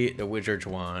probably the wizard's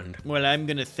wand. Well, I'm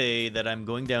gonna say that I'm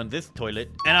going down this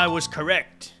toilet, and I was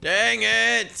correct. Dang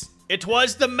it! It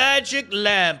was the magic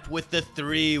lamp with the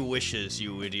 3 wishes,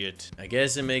 you idiot. I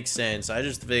guess it makes sense. I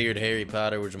just figured Harry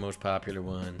Potter was the most popular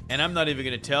one. And I'm not even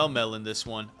gonna tell Melon this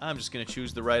one. I'm just gonna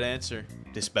choose the right answer.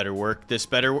 This better work. This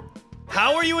better work.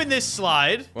 How are you in this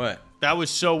slide? What? That was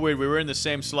so weird. We were in the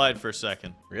same slide for a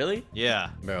second. Really? Yeah.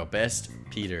 Bro, best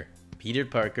Peter. Peter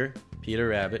Parker, Peter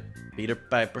Rabbit, Peter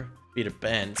Piper, Peter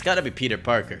Pan. It's gotta be Peter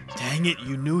Parker. Dang it,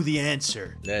 you knew the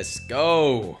answer. Let's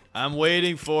go. I'm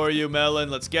waiting for you, Melon.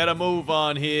 Let's get a move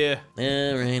on here.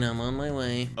 Alright, I'm on my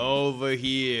way. Over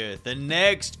here. The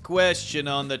next question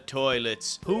on the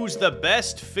toilets. Who's the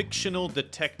best fictional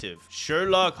detective?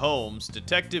 Sherlock Holmes,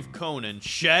 Detective Conan,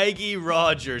 Shaggy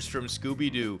Rogers from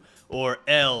Scooby-Doo, or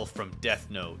L from Death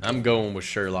Note? I'm going with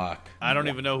Sherlock. I don't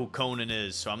even know who Conan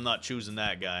is, so I'm not choosing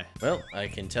that guy. Well, I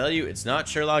can tell you it's not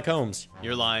Sherlock Holmes.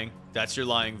 You're lying. That's your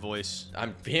lying voice.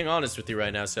 I'm being honest with you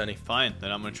right now, Sonny. Fine, then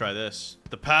I'm gonna try this.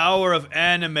 The power of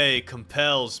anime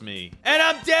compels me. And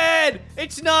I'm dead!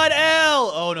 It's not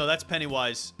L! Oh no, that's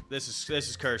Pennywise. This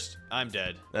is cursed. I'm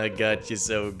dead. I got you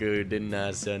so good, didn't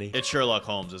I, Sonny? It's Sherlock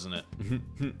Holmes, isn't it?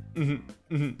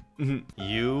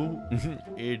 You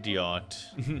idiot.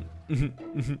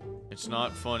 It's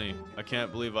not funny. I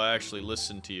can't believe I actually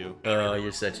listened to you. Oh,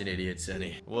 you're such an idiot,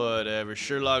 Sonny. Whatever.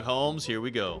 Sherlock Holmes, here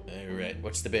we go. Alright,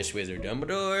 what's the best wizard?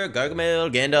 Dumbledore,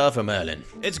 Gargamel, Gandalf, or Merlin?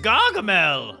 It's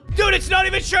Gargamel! Dude, it's not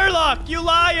even Sherlock! You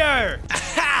liar!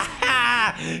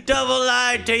 Double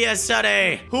lied to you,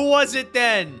 Sonny! Who was it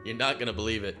then? You're not gonna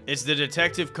believe it. It's the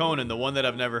Detective Conan, the one that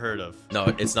I've never heard of. No,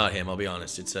 it's not him, I'll be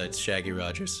honest. It's Shaggy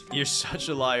Rogers. You're such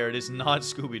a liar. It is not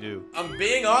Scooby-Doo. I'm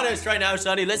being honest right now,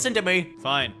 Sonny. Listen to me.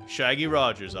 Fine. Shaggy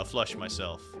Rogers. I'll flush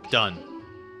myself. Done.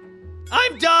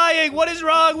 I'm dying! What is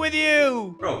wrong with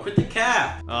you? Bro, quit the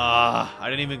cap. I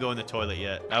didn't even go in the toilet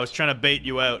yet. I was trying to bait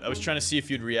you out. I was trying to see if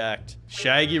you'd react.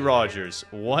 Shaggy Rogers.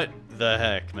 What the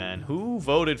heck, man? Who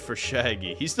voted for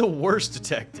Shaggy? He's the worst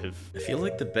detective. I feel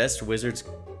like the best wizards...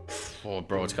 Oh,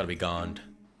 bro, it's gotta be Gond.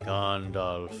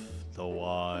 Gandalf the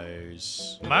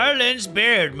Wise. Merlin's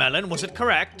beard, Melon. Was it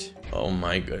correct? Oh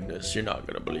my goodness, you're not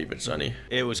gonna believe it, Sonny.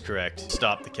 It was correct.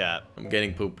 Stop the cap. I'm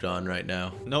getting pooped on right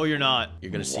now. No, you're not.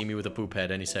 You're gonna see me with a poop head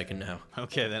any second now.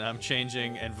 Okay, then I'm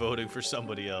changing and voting for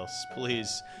somebody else.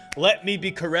 Please, let me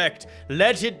be correct.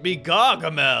 Let it be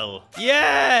Gargamel.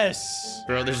 Yes!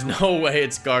 Bro, there's no way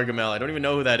it's Gargamel. I don't even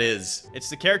know who that is. It's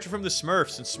the character from the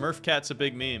Smurfs, and Smurf Cat's a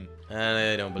big meme.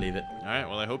 I don't believe it. All right,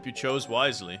 well, I hope you chose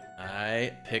wisely.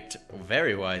 I picked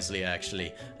very wisely,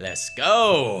 actually. Let's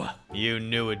go! You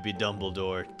knew it'd be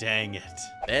Dumbledore. Dang it.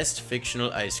 Best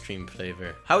fictional ice cream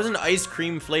flavor. How is an ice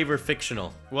cream flavor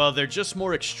fictional? Well, they're just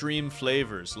more extreme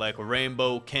flavors, like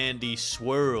rainbow candy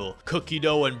swirl, cookie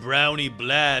dough and brownie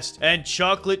blast, and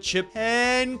chocolate chip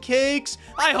pancakes.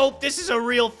 I hope this is a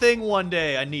real thing one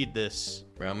day. I need this.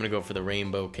 Bro, I'm gonna go for the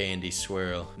rainbow candy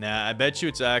swirl. Nah, I bet you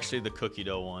it's actually the cookie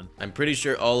dough one. I'm pretty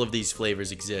sure all of these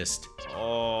flavors exist.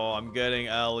 Oh, I'm getting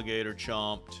alligator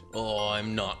chomped. Oh,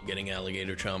 I'm not getting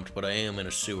alligator chomped, but I am in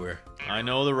a sewer. I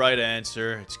know the right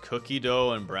answer. It's cookie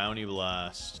dough and brownie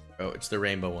blast. Oh, it's the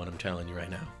rainbow one, I'm telling you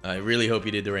right now. I really hope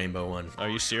you did the rainbow one. Are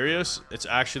you serious? It's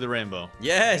actually the rainbow.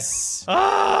 Yes!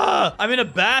 Ah! I'm in a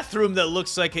bathroom that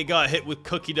looks like it got hit with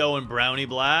cookie dough and brownie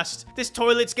blast. This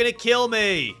toilet's gonna kill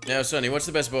me. Now, Sonny, what's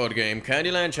the best board game?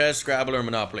 Candyland, chess, Scrabble, or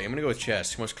Monopoly? I'm gonna go with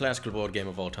chess. Most classical board game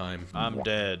of all time. I'm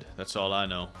dead. That's all I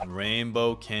know.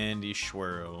 Rainbow candy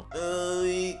swirl.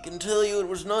 I can tell you it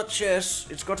was not chess.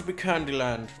 It's got to be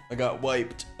Candyland. I got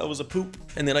wiped. I was a poop,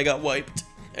 and then I got wiped.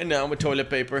 And now I'm with toilet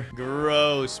paper.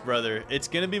 Gross, brother. It's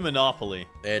gonna be Monopoly.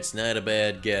 It's not a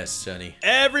bad guess, Sonny.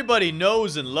 Everybody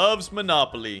knows and loves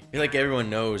Monopoly. I feel like everyone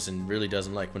knows and really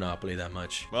doesn't like Monopoly that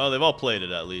much. Well, they've all played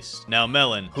it at least. Now,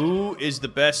 Melon, who is the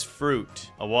best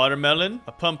fruit? A watermelon?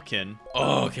 A pumpkin?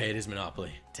 Oh, okay, it is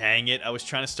Monopoly. Dang it, I was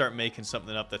trying to start making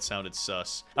something up that sounded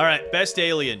sus. Alright, best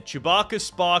alien. Chewbacca,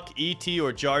 Spock, E.T.,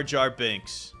 or Jar Jar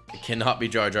Binks? It cannot be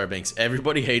Jar Jar Binks.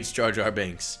 Everybody hates Jar Jar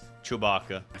Binks.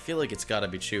 Chewbacca. I feel like it's gotta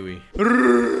be Chewie.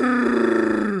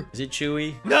 Is it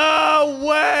Chewie? No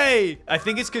way! I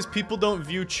think it's because people don't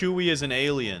view Chewie as an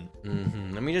alien.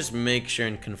 Let me just make sure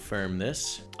and confirm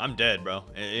this. I'm dead, bro.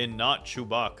 And not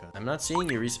Chewbacca. I'm not seeing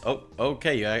you. Oh,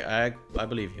 okay. I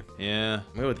believe you. Yeah.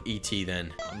 I'm going with E.T.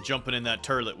 then. I'm jumping in that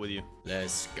turlet with you.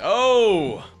 Let's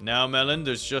go! Now, Melon,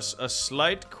 there's just a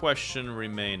slight question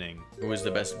remaining. Who is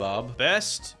the best Bob?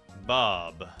 Best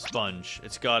Bob. Sponge.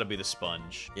 It's gotta be the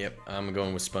Sponge. Yep, I'm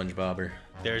going with SpongeBobber.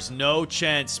 There's no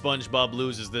chance SpongeBob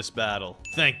loses this battle.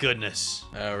 Thank goodness.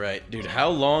 Alright, dude, how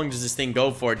long does this thing go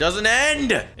for? It doesn't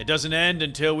end! It doesn't end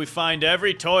until we find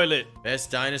every toilet. Best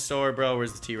dinosaur, bro.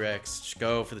 Where's the T-Rex? Just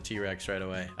go for the T-Rex right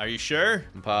away. Are you sure?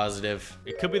 I'm positive.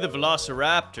 It could be the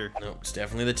Velociraptor. No, it's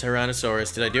definitely the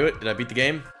Tyrannosaurus. Did I do it? Did I beat the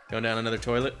game? Going down another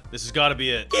toilet? This has got to be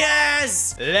it.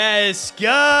 Yes! Let's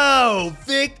go!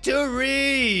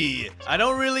 Victory! I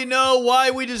don't really know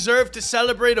why we deserve to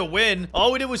celebrate a win.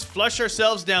 All we did was flush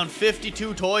ourselves down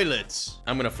 52 toilets.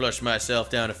 I'm gonna flush myself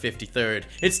down to 53rd.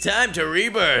 It's time to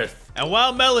rebirth! And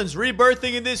while Melon's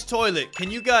rebirthing in this toilet, can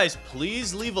you guys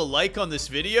please leave a like on this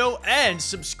video and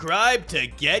subscribe to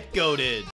Get Goated?